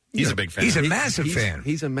 He's a big fan. He's a massive fan.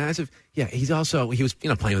 He's a massive... Yeah, he was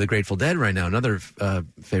playing with the Grateful Dead right now, another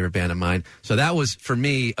favorite band of mine. So that was, for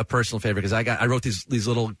me, a personal favorite because I wrote these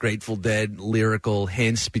little Grateful Dead lyrical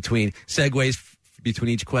hints segues between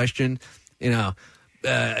each question.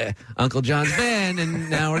 Uncle John's band, and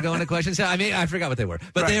now we're going to questions. I mean, I forgot what they were,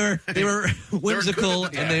 but they were whimsical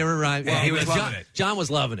and they were right. Well, he was loving it. John was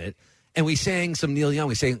loving it, and we sang some Neil Young.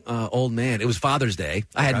 We sang "Old Man." It was Father's Day.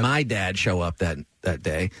 I had my dad show up that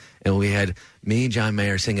day, and we had me and John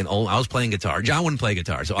Mayer singing "Old." I was playing guitar. John wouldn't play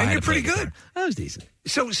guitar, so I had you're to play pretty guitar. good. I was decent.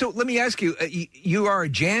 So let me ask you: you are a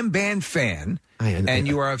jam band fan. and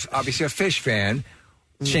you are obviously a Fish fan.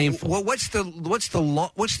 Shameful. Well, what's the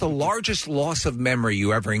largest loss of memory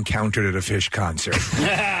you ever encountered at a Fish concert?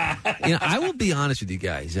 I will be honest with you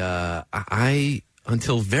guys. I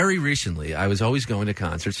until very recently, I was always going to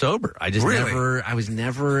concerts sober. I just never. I was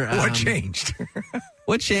never. What changed?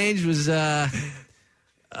 What changed was a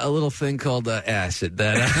little thing called acid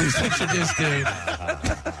that I was introduced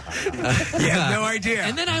to. You have no idea.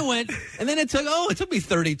 And then I went, and then it took me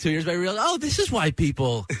 32 years, but I realized, this is why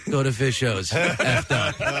people go to Fish shows. Effed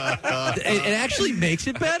up. It actually makes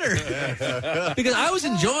it better. Because I was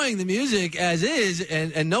enjoying the music as is,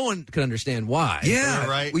 and no one could understand why. Yeah,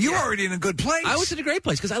 right. Well, you were already in a good place. I was in a great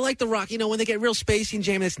place because I like the rock. When they get real spacey and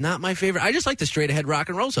jamming, it's not my favorite. I just like the straight ahead rock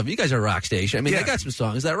and roll stuff. You guys are a rock station. I mean, they got some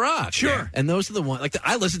songs that rock. Sure. And those are the ones.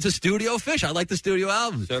 I listen to Studio Fish. I like the studio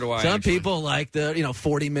albums. So do I. Some people like the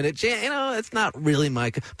 40-minute jam. It's not really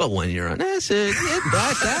my. But when you're on acid,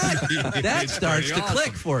 that starts to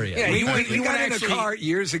click for you. Yeah, we got in a car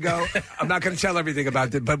years ago. I'm not going to tell everything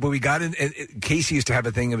about it, but we got in. Casey used to have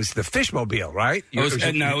a thing. It was the Fishmobile, right? It was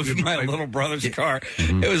my little brother's car.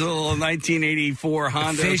 It was a little 1984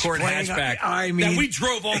 Honda Accord hatchback. That we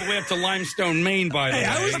drove all the way up to Limestone, Maine. By the way,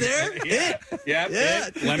 I was there. Yeah.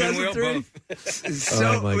 Lemon wheel, both.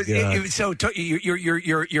 So,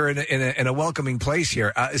 You're in a welcoming place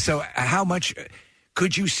here. So how much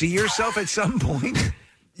could you see yourself at some point?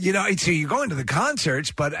 So you're going to the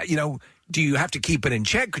concerts, but do you have to keep it in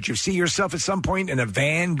check? Could you see yourself at some point in a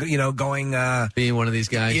van, going... being one of these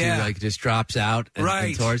guys who just drops out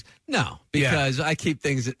and tours? No, because I keep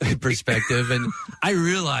things in perspective, and I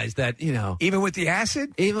realize that, Even with the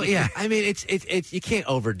acid? I mean, it's you can't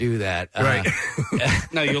overdo that. Right.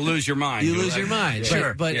 No, you'll lose your mind. You lose your mind.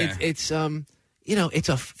 Sure. But it's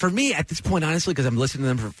for me at this point, honestly, because I'm listening to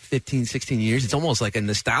them for 15, 16 years, it's almost like a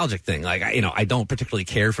nostalgic thing. Like, I don't particularly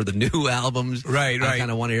care for the new albums. Right. I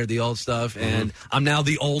kind of want to hear the old stuff, and I'm now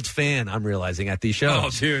the old fan, I'm realizing, at these shows. Oh,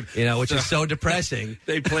 dude. Which is so depressing.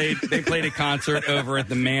 They played a concert over at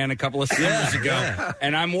the Man a couple of summers ago,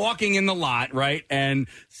 and I'm walking in the lot, right, and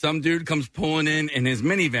some dude comes pulling in his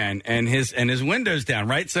minivan, and his windows down,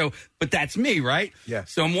 right? So, but that's me, right? Yeah.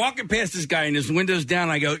 So I'm walking past this guy, and his windows down,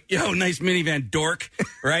 and I go, yo, nice minivan, dork,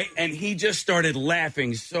 right? And he just started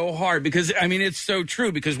laughing so hard because, I mean, it's so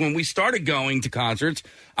true, because when we started going to concerts,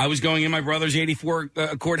 I was going in my brother's 84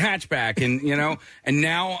 Accord hatchback, and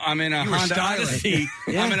now I'm in a Honda Odyssey.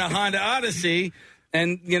 I'm in a Honda Odyssey.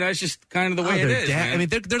 And, it's just kind of the way it is. I mean,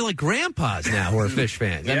 they're like grandpas now who are Fish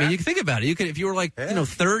fans. I mean, you can think about it. You could, if you were like,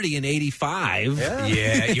 30 and 85.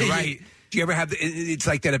 Yeah, you're right. Do you ever have it's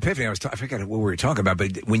like that epiphany? I forgot what we were talking about,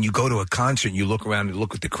 but when you go to a concert and you look around and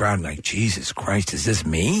look at the crowd and like, Jesus Christ, is this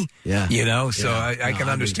me? Yeah. So I can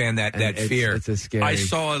understand that fear. It's a scary. I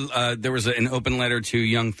saw there was an open letter to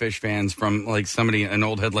young Fish fans from like somebody, an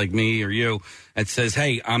old head like me or you, that says,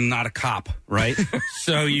 hey, I'm not a cop, right?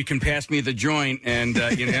 So you can pass me the joint and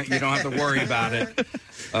you don't have to worry about it.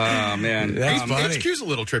 Oh, man. That's funny. HQ's a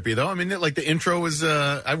little trippy, though. I mean, like the intro is,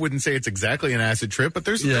 I wouldn't say it's exactly an acid trip, but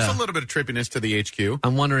there's a little bit of trippiness to the HQ.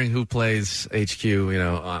 I'm wondering who plays HQ,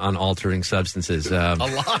 on altering substances. A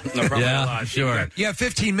lot. No, probably a lot. Sure. Yeah,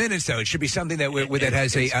 15 minutes, though. It should be something that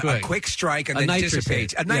has a quick strike and then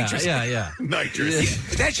dissipates. A nitrous. Yeah.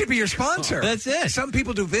 Nitrous. That should be your sponsor. That's it. Some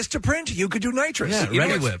people do Vistaprint. You could do nitrous. Yeah,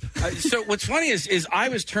 Ready Whip. So what's funny is I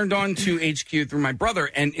was turned on to HQ through my brother,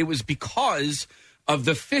 and it was because of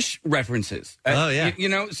the Fish references.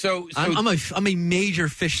 So I'm a major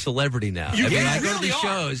Fish celebrity now. I go to these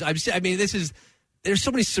shows. There's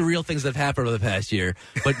so many surreal things that have happened over the past year,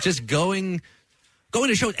 but just going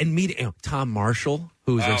to shows and meeting Tom Marshall,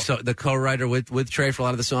 who's the co-writer with Trey for a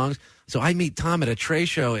lot of the songs. So I meet Tom at a Trey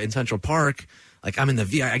show in Central Park. Like, I'm in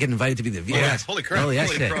the I get invited to be the VIP. Holy crap. Holy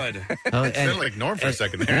crud. Sounded like Norm for a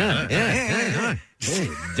second there. Yeah. Hey,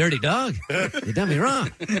 dirty dog. You done me wrong.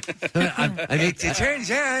 It turns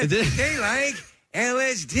out they like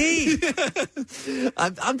LSD.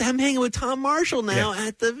 I'm hanging with Tom Marshall now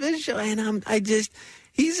at the Fish show, and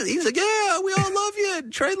he's like, yeah, we all love you.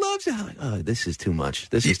 And Trey loves you. I'm like, oh, this is too much.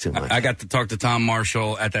 I got to talk to Tom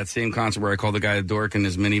Marshall at that same concert where I called the guy a dork in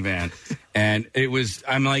his minivan. And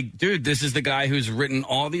I'm like, dude, this is the guy who's written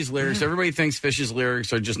all these lyrics. Everybody thinks Fish's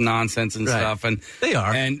lyrics are just nonsense and stuff. And they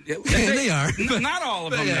are. And they are. Not all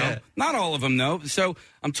of them, though. Not all of them, though. So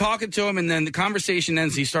I'm talking to him, and then the conversation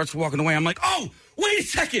ends. He starts walking away. I'm like, oh, wait a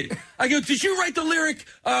second. I go, did you write the lyric,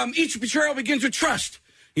 each betrayal begins with trust?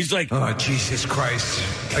 He's like, oh, Jesus Christ.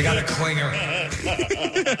 I got a clinger.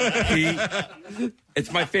 It's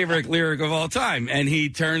my favorite lyric of all time. And he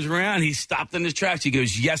turns around, he stopped in his tracks. He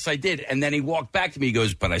goes, yes, I did. And then he walked back to me. He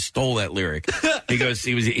goes, but I stole that lyric. He goes,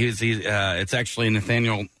 it's actually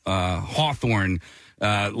Nathaniel Hawthorne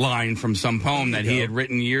line from some poem that he had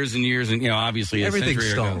written years and years, and obviously everything's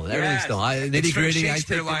stolen. Ago. Everything's stolen. It's from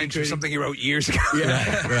Shakespeare lines from something he wrote years ago.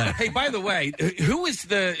 Yeah, right. Hey, by the way, who is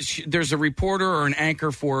there's a reporter or an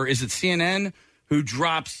anchor for, is it CNN, who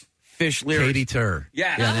drops fish lyrics? Katie Tur.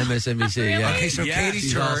 Yeah. Yeah, on MSNBC. Really? Yeah. Okay, so Katie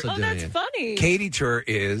She's Tur. also Oh, doing that's it. funny. Katie Tur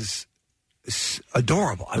is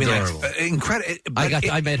adorable. I mean, Adorable. like, incredible.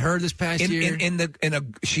 I met her this past year.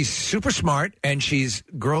 She's super smart and she's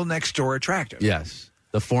girl next door attractive. Yes,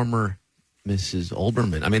 the former Mrs.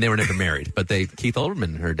 Olbermann. I mean, they were never married, but Keith Olbermann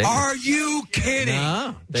and her dated. Are you kidding?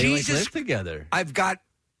 No, they Jesus, lived together. I've got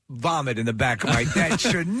vomit in the back of my head.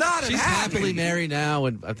 Should not have She's happened. happily married now,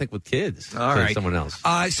 and I think with kids. All to right, someone else.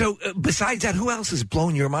 So besides that, who else has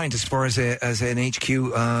blown your mind as far as an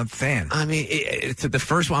HQ fan? I mean, it's the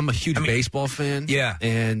first one. I'm a huge baseball fan. Yeah,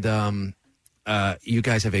 and you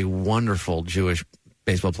guys have a wonderful Jewish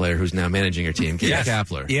baseball player who's now managing your team, Gabe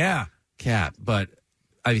Kapler. Yeah, Cap, but.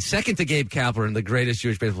 I mean, second to Gabe Kapler and the greatest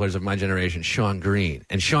Jewish baseball players of my generation, Sean Green.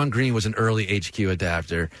 And Sean Green was an early HQ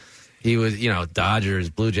adapter. He was,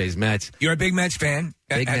 Dodgers, Blue Jays, Mets. You're a big Mets fan.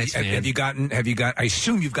 Mets fan. Have you gotten? I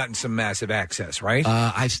assume you've gotten some massive access, right?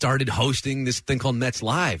 I've started hosting this thing called Mets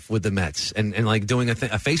Live with the Mets, and like doing a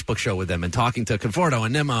Facebook show with them, and talking to Conforto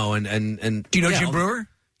and Nemo and. Do you know Jim Brewer?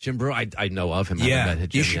 Jim Brewer, I know of him. I Yeah, haven't met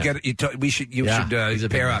Jim you should yet. get it. You Yeah, should he's a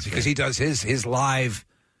big pair up Mets because fan. he does his live.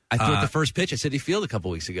 I threw at the first pitch at Citi Field a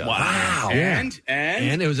couple weeks ago. Wow. Yeah.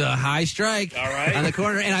 And it was a high strike All right. on the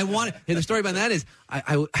corner. And I wanted, the story behind that is,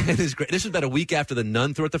 I this is great. This was about a week after the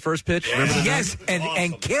Nun threw at the first pitch. Remember the Yes, Nun?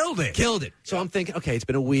 and killed it. Killed it. So I'm thinking, okay, it's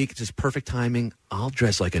been a week. It's just perfect timing. I'll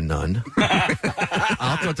dress like a nun.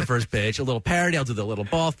 I'll throw at the first pitch. A little parody. I'll do the little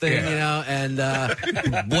ball thing, and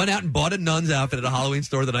went out and bought a nun's outfit at a Halloween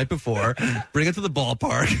store the night before. Bring it to the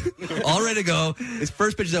ballpark. All ready to go. His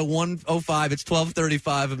first pitch is at 1:05. It's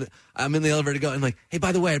 12:35. I'm in the elevator to go. I'm like, hey,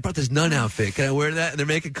 by the way, I brought this nun outfit. Can I wear that? And they're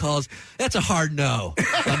making calls. That's a hard no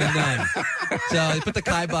on the nun. So they put the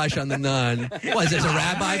kibosh on the nun. What, is this a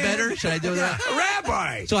rabbi better? Should I do that?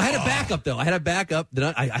 Rabbi! So I had a backup, though.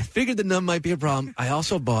 I figured the nun might be a problem. I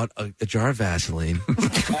also bought a jar of Vaseline,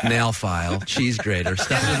 nail file, cheese grater,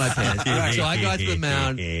 stuff it in my pants. So I go out to the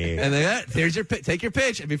mound, and they here's your take your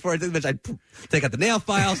pitch. And before I take the pitch, I take out the nail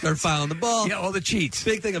file, start filing the ball. Yeah, all the cheats.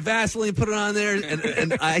 Big thing of Vaseline, put it on there,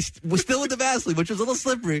 and I was still with the Vaseline, which was a little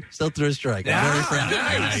slippery. Still threw a strike. Very proud.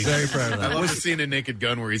 Nice. Very proud of that. I love the scene in Naked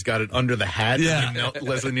Gun where he's got it under the hat. Yeah. And then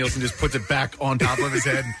Leslie Nielsen just puts it back on top of his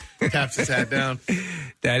head, taps his hat down.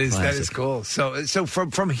 That is Classic. cool. So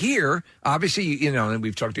from here, obviously, and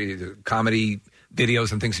we've talked to you, the comedy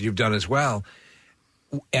videos and things that you've done as well.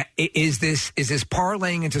 Is this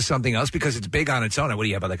parlaying into something else because it's big on its own? What do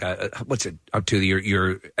you have like what's it up to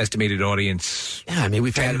your estimated audience? Yeah, I mean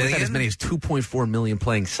we've had million? as many as 2.4 million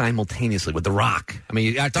playing simultaneously with The Rock. I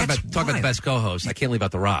mean, I talk about the best co-host. I can't leave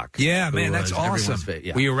out The Rock. Yeah, who man, that's was awesome. everyone's favorite.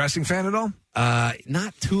 Yeah. Were you a wrestling fan at all?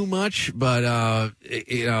 Not too much, but I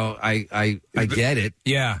get it.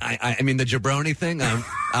 Yeah, I mean the jabroni thing.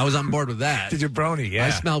 I was on board with that. The jabroni, yeah. I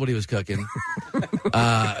smelled what he was cooking.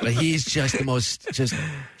 But he's just the most just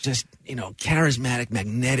charismatic,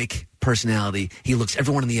 magnetic personality. He looks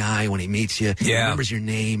everyone in the eye when he meets you. He remembers your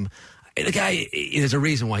name. The guy, there's a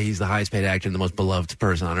reason why he's the highest paid actor and the most beloved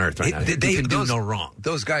person on earth right now. He can do no wrong.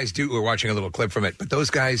 Those guys do. We're watching a little clip from it, but those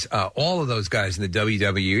guys, all of those guys in the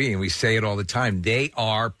WWE, and we say it all the time, they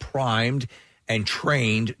are primed and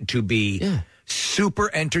trained to be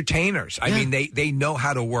super entertainers. I mean, they know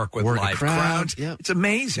how to work with live crowds. Yep. It's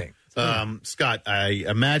amazing. Scott, I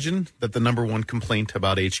imagine that the number one complaint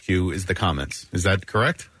about HQ is the comments. Is that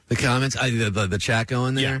correct? The comments, the chat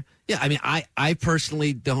going there. Yeah, I mean, I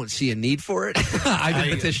personally don't see a need for it. I've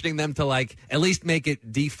been petitioning them to at least make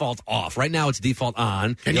it default off. Right now, it's default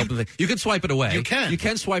on. You can swipe it away. You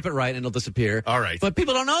can swipe it right, and it'll disappear. All right, but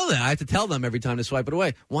people don't know that. I have to tell them every time to swipe it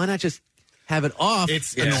away. Why not just have it off and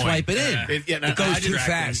swipe it in? It goes too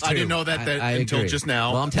fast. I didn't know that until agree. just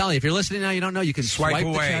now. Well, I'm telling you, if you're listening now, you don't know. You can swipe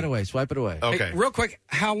the chat away. Swipe it away. Okay. Hey, real quick,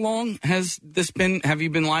 how long has this been? Have you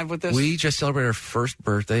been live with this? We just celebrated our first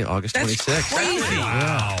birthday, August 26th. Crazy.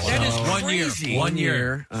 Wow. That is 1 crazy. year. 1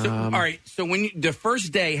 year. So, all right. So the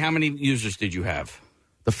first day, how many users did you have?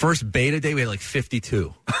 The first beta day, we had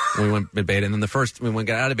 52 when we went beta. And then when we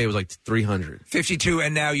got out of beta, it was 300. 52,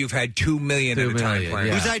 and now you've had 2 million at a time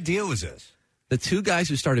playing. Whose idea was this? the two guys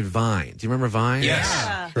who started Vine. Do you remember Vine? Yes.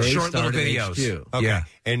 Yeah. Sure. They Short little started videos. HQ. Okay. Yeah.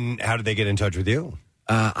 And how did they get in touch with you?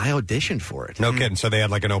 I auditioned for it. No kidding. So they had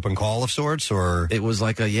like an open call of sorts, or it was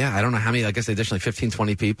like I don't know how many. I guess they auditioned like 15,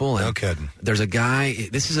 20 people. And no kidding. There's a guy.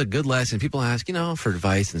 This is a good lesson. People ask, for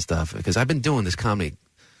advice and stuff, because I've been doing this comedy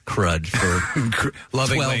crud for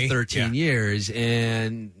 12, 13 years,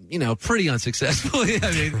 and pretty unsuccessfully.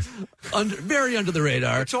 I mean, very under the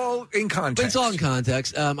radar. It's all in context. It's all in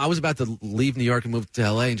context. I was about to leave New York and move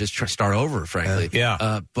to LA and just start over, frankly.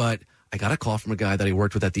 But I got a call from a guy that I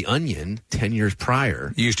worked with at The Onion 10 years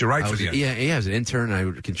prior. You used to write for The Onion. Yeah, I was an intern. I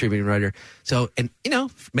was a contributing writer. So, and,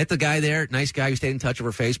 met the guy there, nice guy who stayed in touch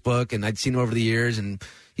over Facebook, and I'd seen him over the years, and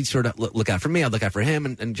he'd sort of look out for me. I'd look out for him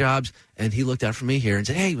and jobs, and he looked out for me here and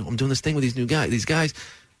said, hey, I'm doing this thing with these guys.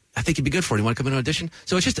 I think you'd be good for it. You want to come in and audition?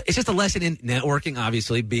 So it's just a lesson in networking,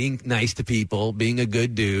 obviously, being nice to people, being a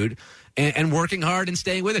good dude, and working hard and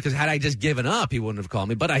staying with it. Because had I just given up, he wouldn't have called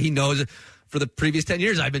me. But he knows for the previous 10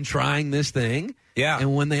 years I've been trying this thing. Yeah.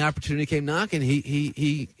 And when the opportunity came knocking,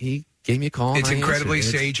 he gave me a call. It's and I incredibly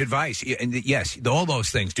answered. sage advice. And yes, all those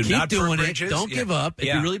things. Do Keep not burn doing it. bridges. Don't give up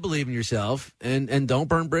if you really believe in yourself, and don't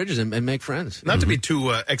burn bridges and make friends. Not to be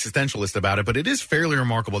too existentialist about it, but it is fairly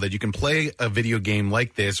remarkable that you can play a video game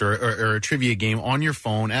like this or a trivia game on your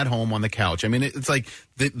phone at home on the couch. I mean, it's like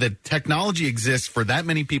the technology exists for that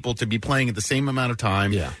many people to be playing at the same amount of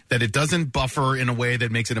time, that it doesn't buffer in a way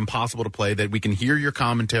that makes it impossible to play, that we can hear your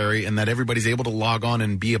commentary, and that everybody's able to log on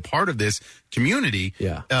and be a part of this community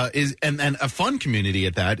and a fun community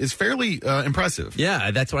at that is fairly impressive.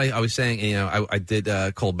 Yeah, that's what I was saying. I did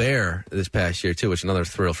Colbert this past year, too, which is another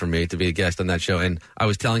thrill for me to be a guest on that show. And I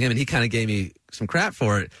was telling him, and he kind of gave me some crap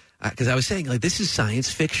for it. Because I was saying, this is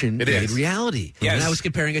science fiction made reality. Yes. And I was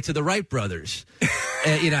comparing it to the Wright brothers.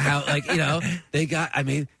 They got,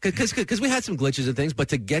 because we had some glitches and things, but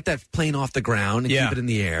to get that plane off the ground and keep it in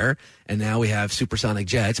the air, and now we have supersonic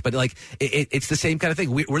jets, but it's the same kind of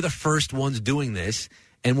thing. We're the first ones doing this,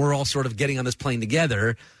 and we're all sort of getting on this plane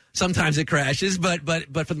together. Sometimes it crashes, but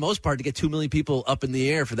for the most part, to get 2 million people up in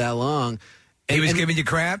the air for that long. He was giving you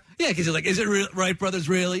crap? Yeah, because you're like, is it real, Wright brothers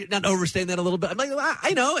really? Not overstating that a little bit. I'm like,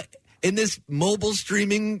 I know. In this mobile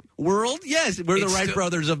streaming world, yes, we're the Wright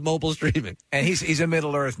brothers of mobile streaming. And he's a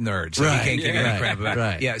Middle Earth nerd, so he can't give you any crap about it.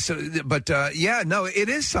 Right. Yeah, so, but, it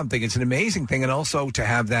is something. It's an amazing thing, and also to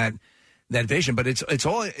have that vision. But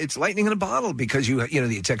it's lightning in a bottle because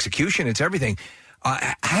it's execution, it's everything.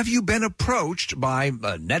 Have you been approached by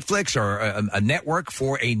Netflix or a network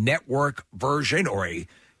for a network version or a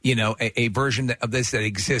version of this that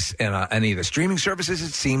exists in any of the streaming services?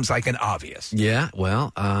 It seems like an obvious. Yeah,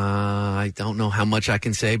 well, I don't know how much I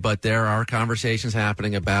can say, but there are conversations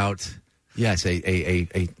happening about, yes,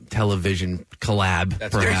 a television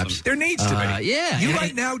collab, perhaps. There needs to be. Yeah. You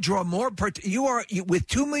right now draw more. With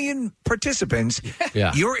 2 million participants.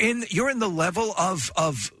 Yeah. You're in the level of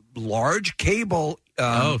large cable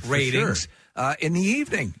ratings in the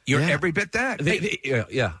evening. You're every bit that.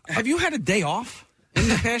 Yeah. Have you had a day off in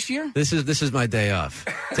the past year? This is my day off.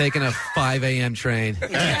 Taking a 5 a.m. train to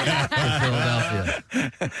Philadelphia.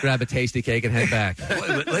 Grab a tasty cake and head back.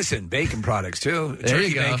 Listen, bacon products too. There Turkey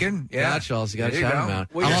you go. bacon. Yeah, Charles, you got to There you shout go. him out.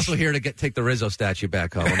 Well, I'm you're- also here to take the Rizzo statue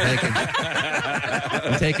back home.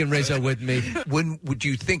 I'm taking Rizzo with me. Would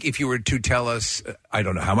you think if you were to tell us, I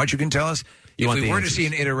don't know how much you can tell us, You if want we the were answers. to see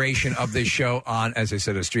an iteration of this show on, as I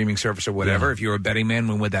said, a streaming service or whatever, if you were a betting man,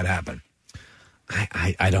 when would that happen?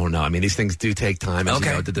 I don't know. I mean, these things do take time, as you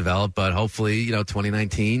know, to develop, but hopefully,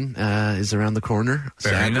 2019 is around the corner.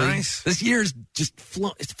 Very Sadly. nice. This year's just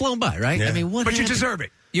it's flown by, right? Yeah. I mean, what But you happened? deserve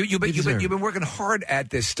it. You've been working hard at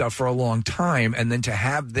this stuff for a long time, and then to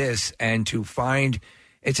have this and to find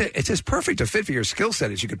it's as perfect a fit for your skill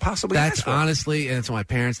set as you could possibly That's ask for. honestly, and that's what my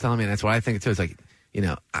parents tell me, and that's what I think too. It's like,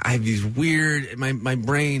 I have these weird, my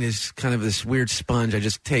brain is kind of this weird sponge. I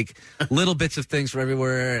just take little bits of things from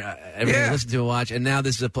everywhere, everything I listen to and watch, and now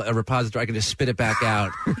this is a repository. I can just spit it back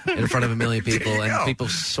out in front of a million people, and people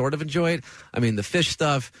sort of enjoy it. I mean, the fish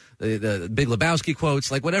stuff, the Big Lebowski quotes,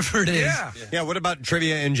 like whatever it is. Yeah, what about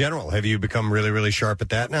trivia in general? Have you become really, really sharp at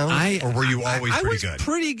that now? Or were you always I pretty was good?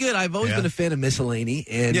 pretty good. I've always Yeah. been a fan of miscellany,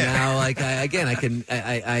 and now,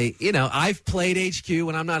 I've played HQ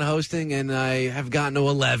when I'm not hosting, and I have gotten to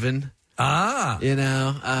 11.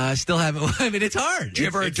 Still haven't. I mean, it's hard. Did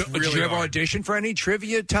you ever audition for any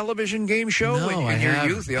trivia television game show No, in your I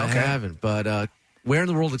youth? I haven't. But Where in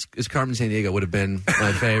the world is Carmen Sandiego would have been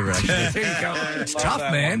my favorite. There you go. It's tough,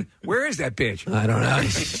 man. Where is that bitch? I don't know.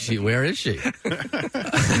 Where is she?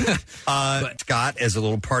 Scott, as a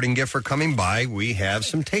little parting gift for coming by, we have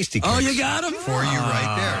some tasty cakes. Oh, you got them? For you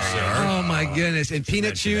right there, sir. Oh, my goodness. And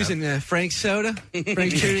peanut chews and Frank's soda?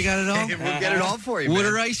 Frank's chew, you got it all? We'll get it all for you, man.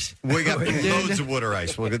 Water ice? We got loads of water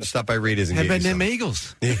ice. We'll get to stop by Rita's and How get about you them some.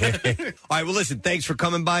 Eagles? All right, well, listen, thanks for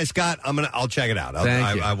coming by, Scott. I'll check it out.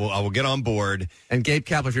 Thank you. I will get on board. And Gabe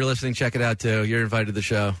Kaplan, if you're listening, check it out, too. You're invited to the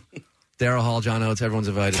show. Daryl Hall, John Oates, everyone's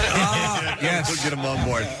invited. Yes. We'll get them on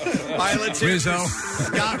board. All right, let's hear it.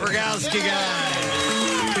 Scott Rogowsky, guys.